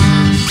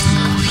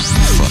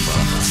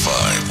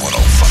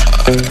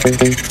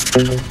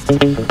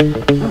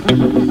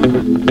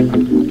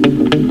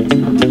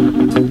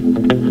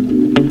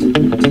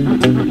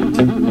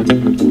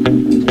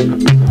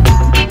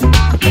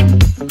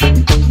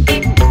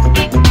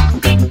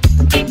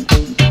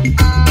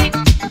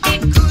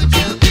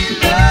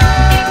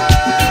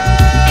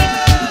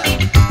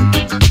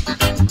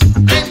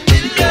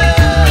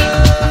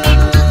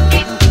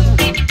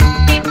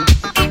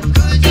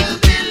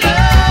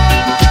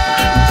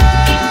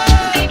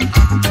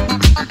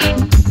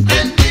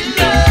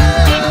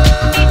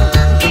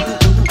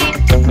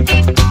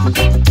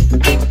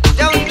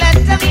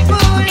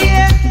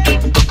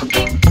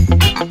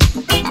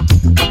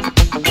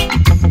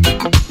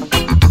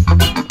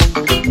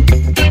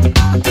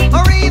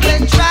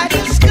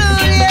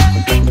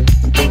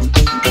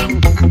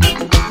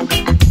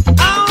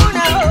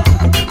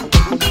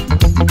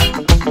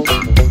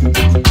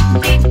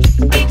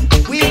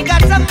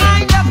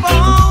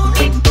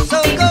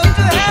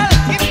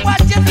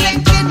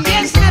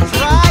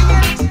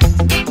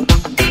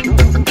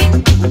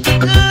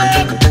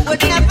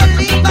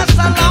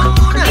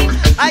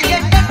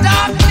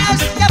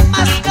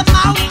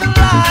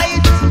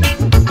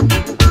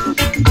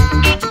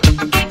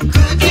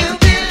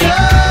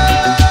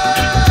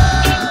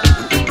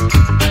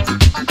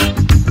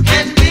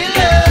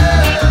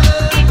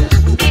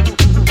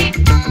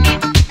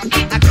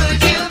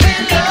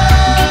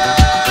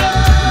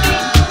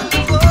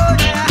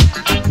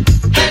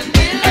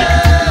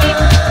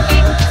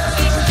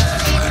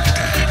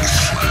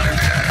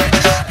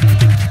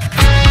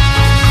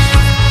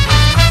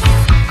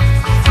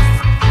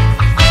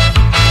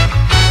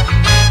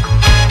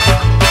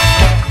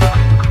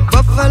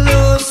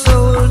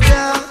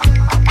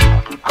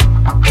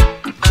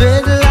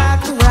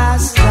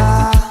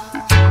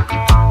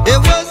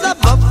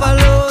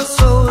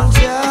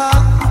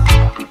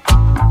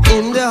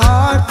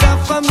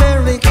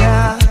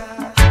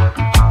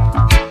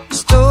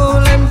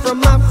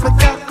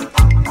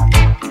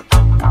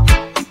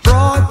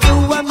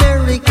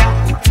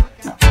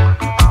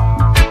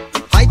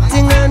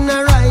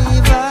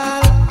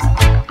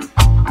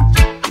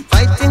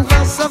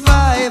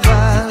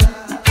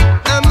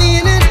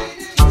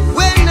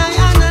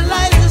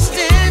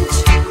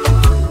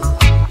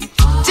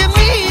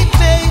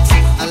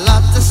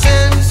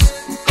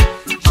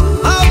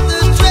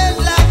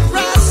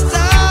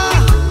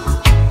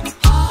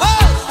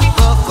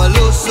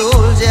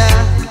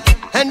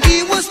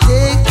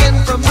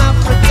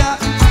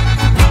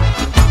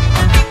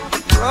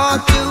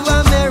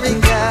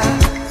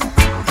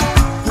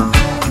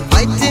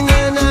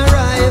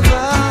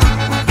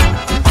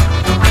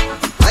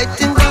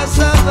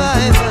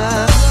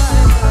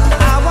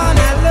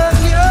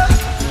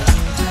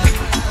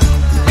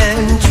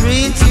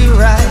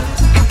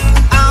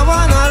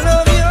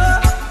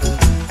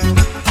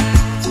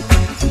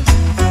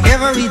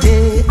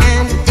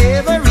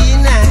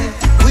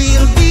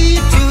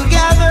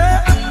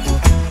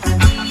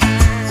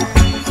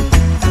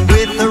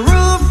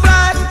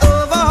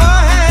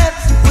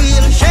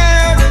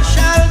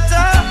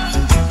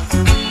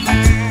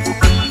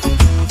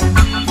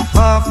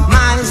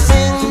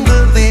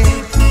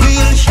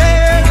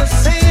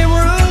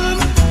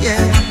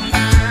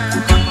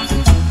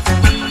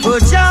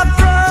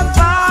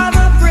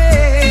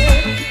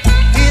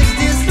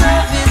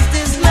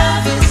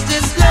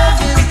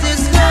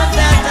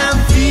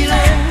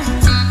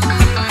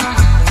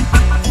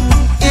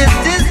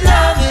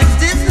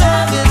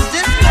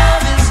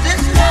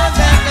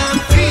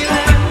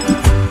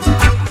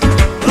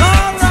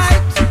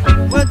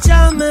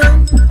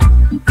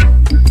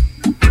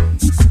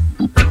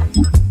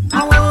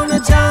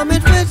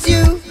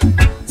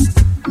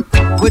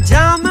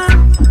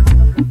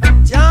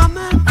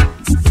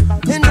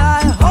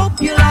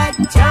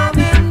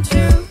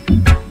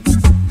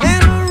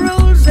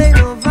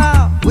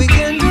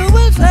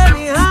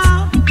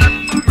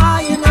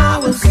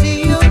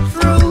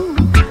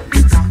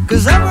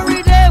 'Cause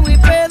every day we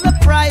pay the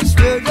price.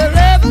 We're the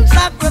living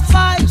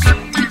sacrifice.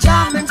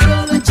 Jamming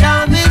till the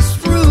jam is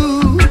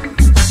through.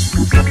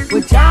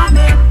 We're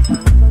jamming.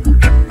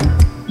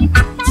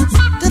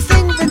 To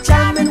think that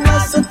jamming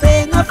was a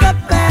thing of the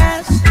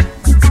past.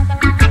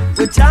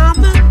 We're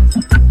jamming.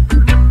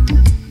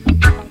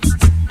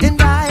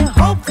 And I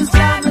hope this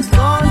jam is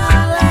gonna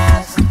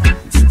last.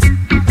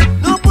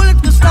 No bullet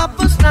will stop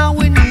us now.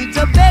 We need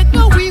to beg,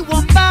 no we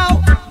won't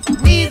bow.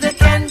 Neither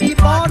can be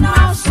bought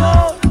our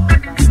soul.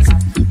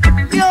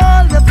 We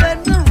all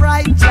defend the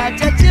right.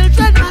 Jaja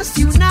children must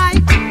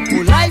unite.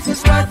 Oh, life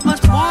is worth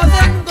much more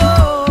than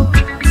gold.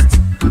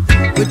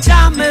 We're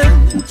jamming,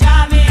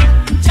 jamming,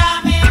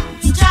 jamming,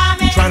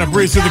 jamming. Trying to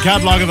breeze through the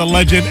catalog of the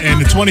legend,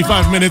 and the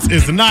 25 minutes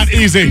is not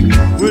easy.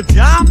 We're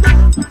jamming.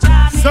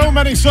 So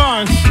many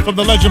songs from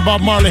the legend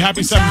Bob Marley.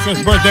 Happy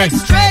 75th birthday.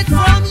 Straight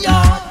from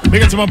your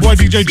Big up to my boy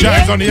DJ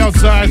Jags on the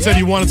outside. Said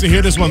he wanted to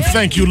hear this one.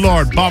 Thank you,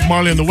 Lord. Bob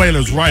Marley and the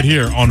Wailers right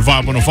here on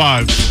Vibe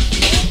 105.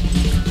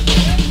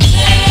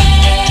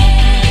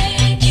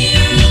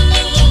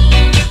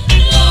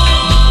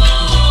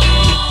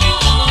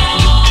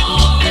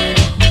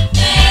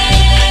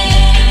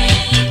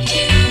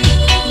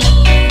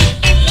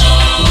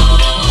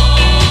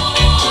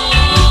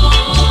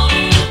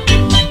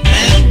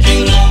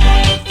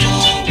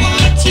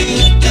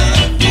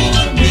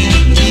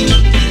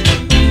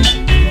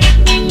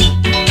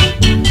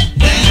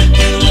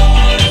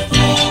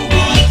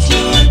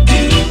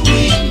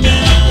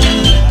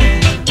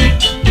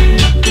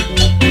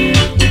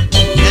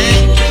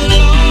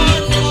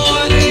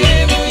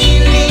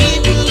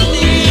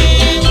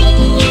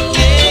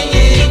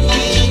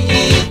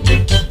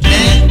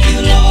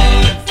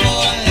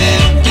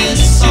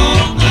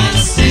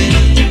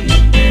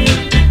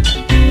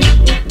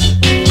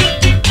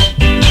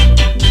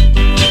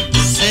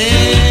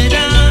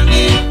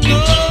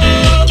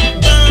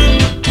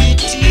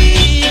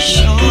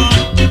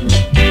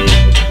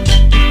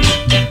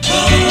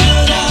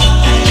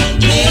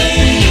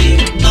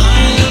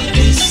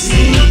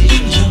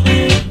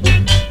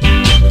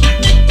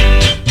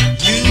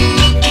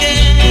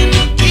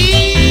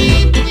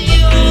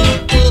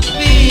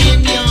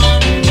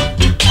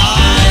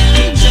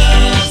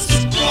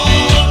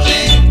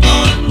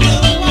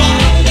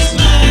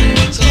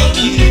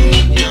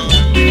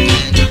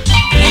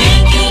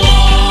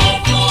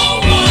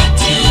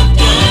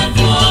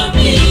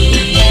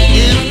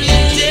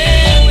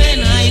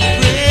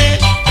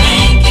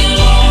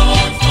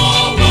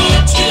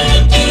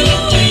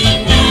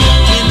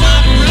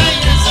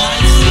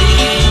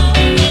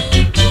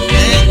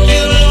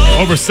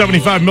 Over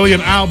 75 million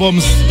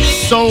albums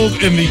sold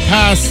in the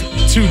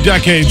past 2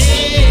 decades.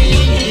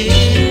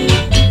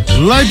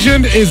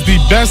 Legend is the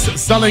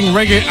best-selling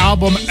reggae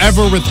album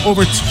ever with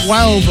over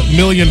 12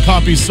 million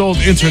copies sold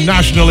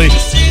internationally.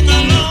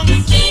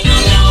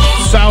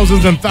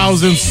 Thousands and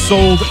thousands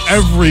sold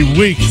every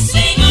week.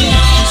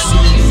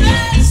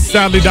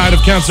 Sadly died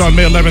of cancer on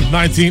May 11th,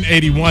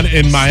 1981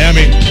 in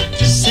Miami,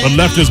 but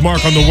left his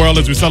mark on the world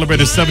as we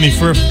celebrate his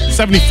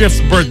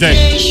 75th birthday.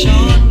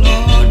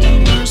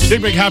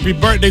 Big happy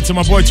birthday to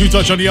my boy Two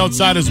Touch on the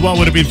outside as well.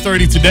 Would have been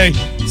 30 today.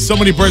 So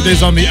many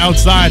birthdays on the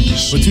outside.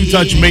 But Two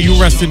Touch, may you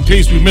rest in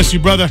peace. We miss you,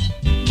 brother.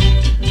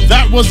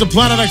 That was the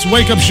Planet X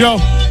Wake Up Show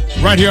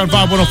right here on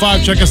Vibe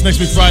 105. Check us next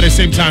week Friday,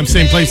 same time,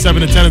 same place,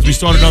 7 to 10 as we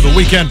start another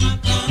weekend.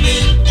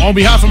 On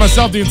behalf of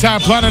myself, the entire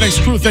Planet X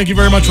crew, thank you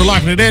very much for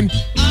locking it in.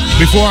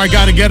 Before I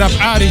got to get up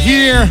out of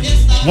here,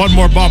 one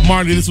more Bob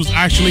Marley. This was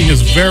actually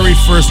his very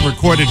first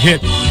recorded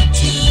hit.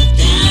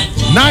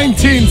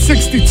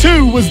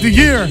 1962 was the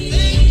year.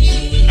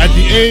 At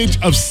the age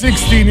of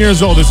 16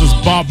 years old, this is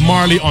Bob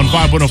Marley on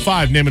Vibe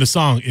 105. Name of the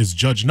song is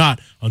Judge Not.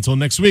 Until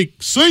next week,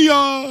 see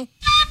ya!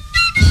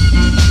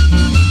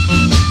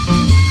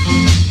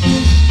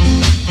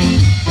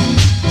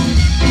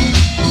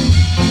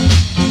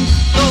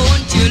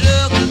 Don't you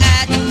look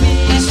at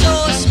me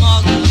so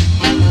smug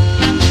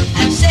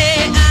and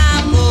say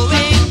I'm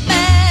going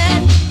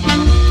mad.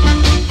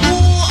 Who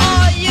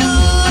are you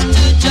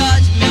to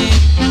judge me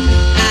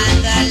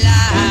and the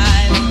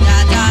life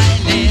that I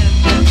live?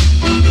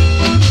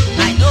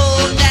 I know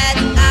that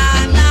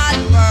I'm not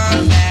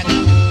perfect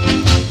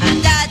and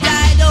that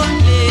I don't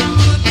live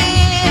to be.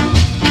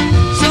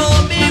 So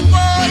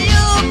before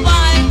you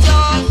point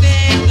your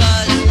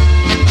fingers,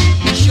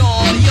 be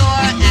sure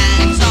your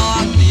hands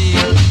are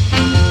clean.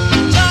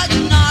 Judge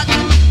not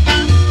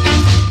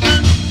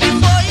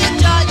before you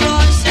judge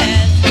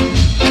yourself.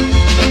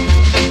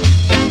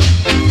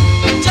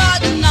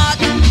 Judge not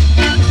if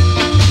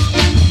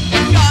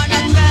you're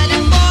not ready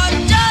for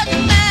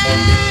judgment.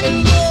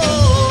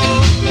 Oh,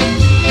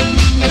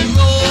 the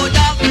road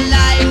of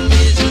life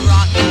is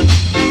rocky,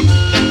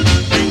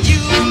 and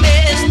you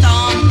may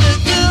stumble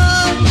too.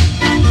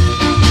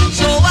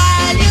 So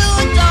while you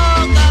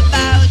talk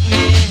about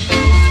me,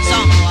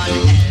 someone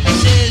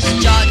else is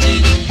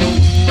judging you.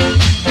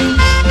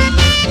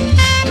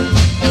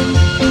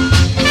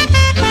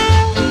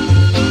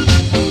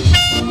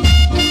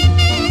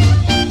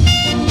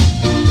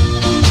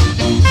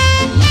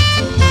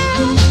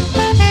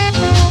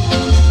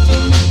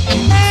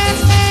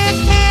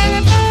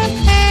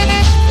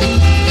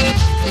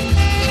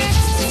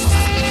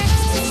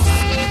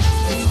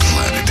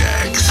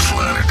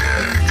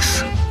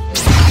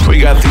 We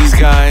got these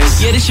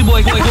guys. Yeah, this your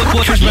boy.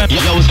 Chris Brown.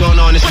 Yo, what's going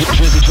on? This is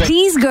Drizzy Drake.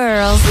 These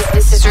girls.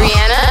 This is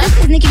Rihanna. This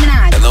is Nicki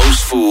Minaj. And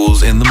those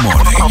fools in the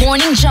morning.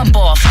 Morning jump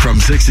off. From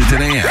 6 to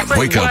 10 a.m.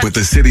 Wake up with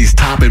the city's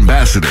top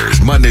ambassadors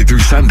Monday through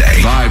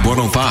Sunday. Vibe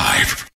 105.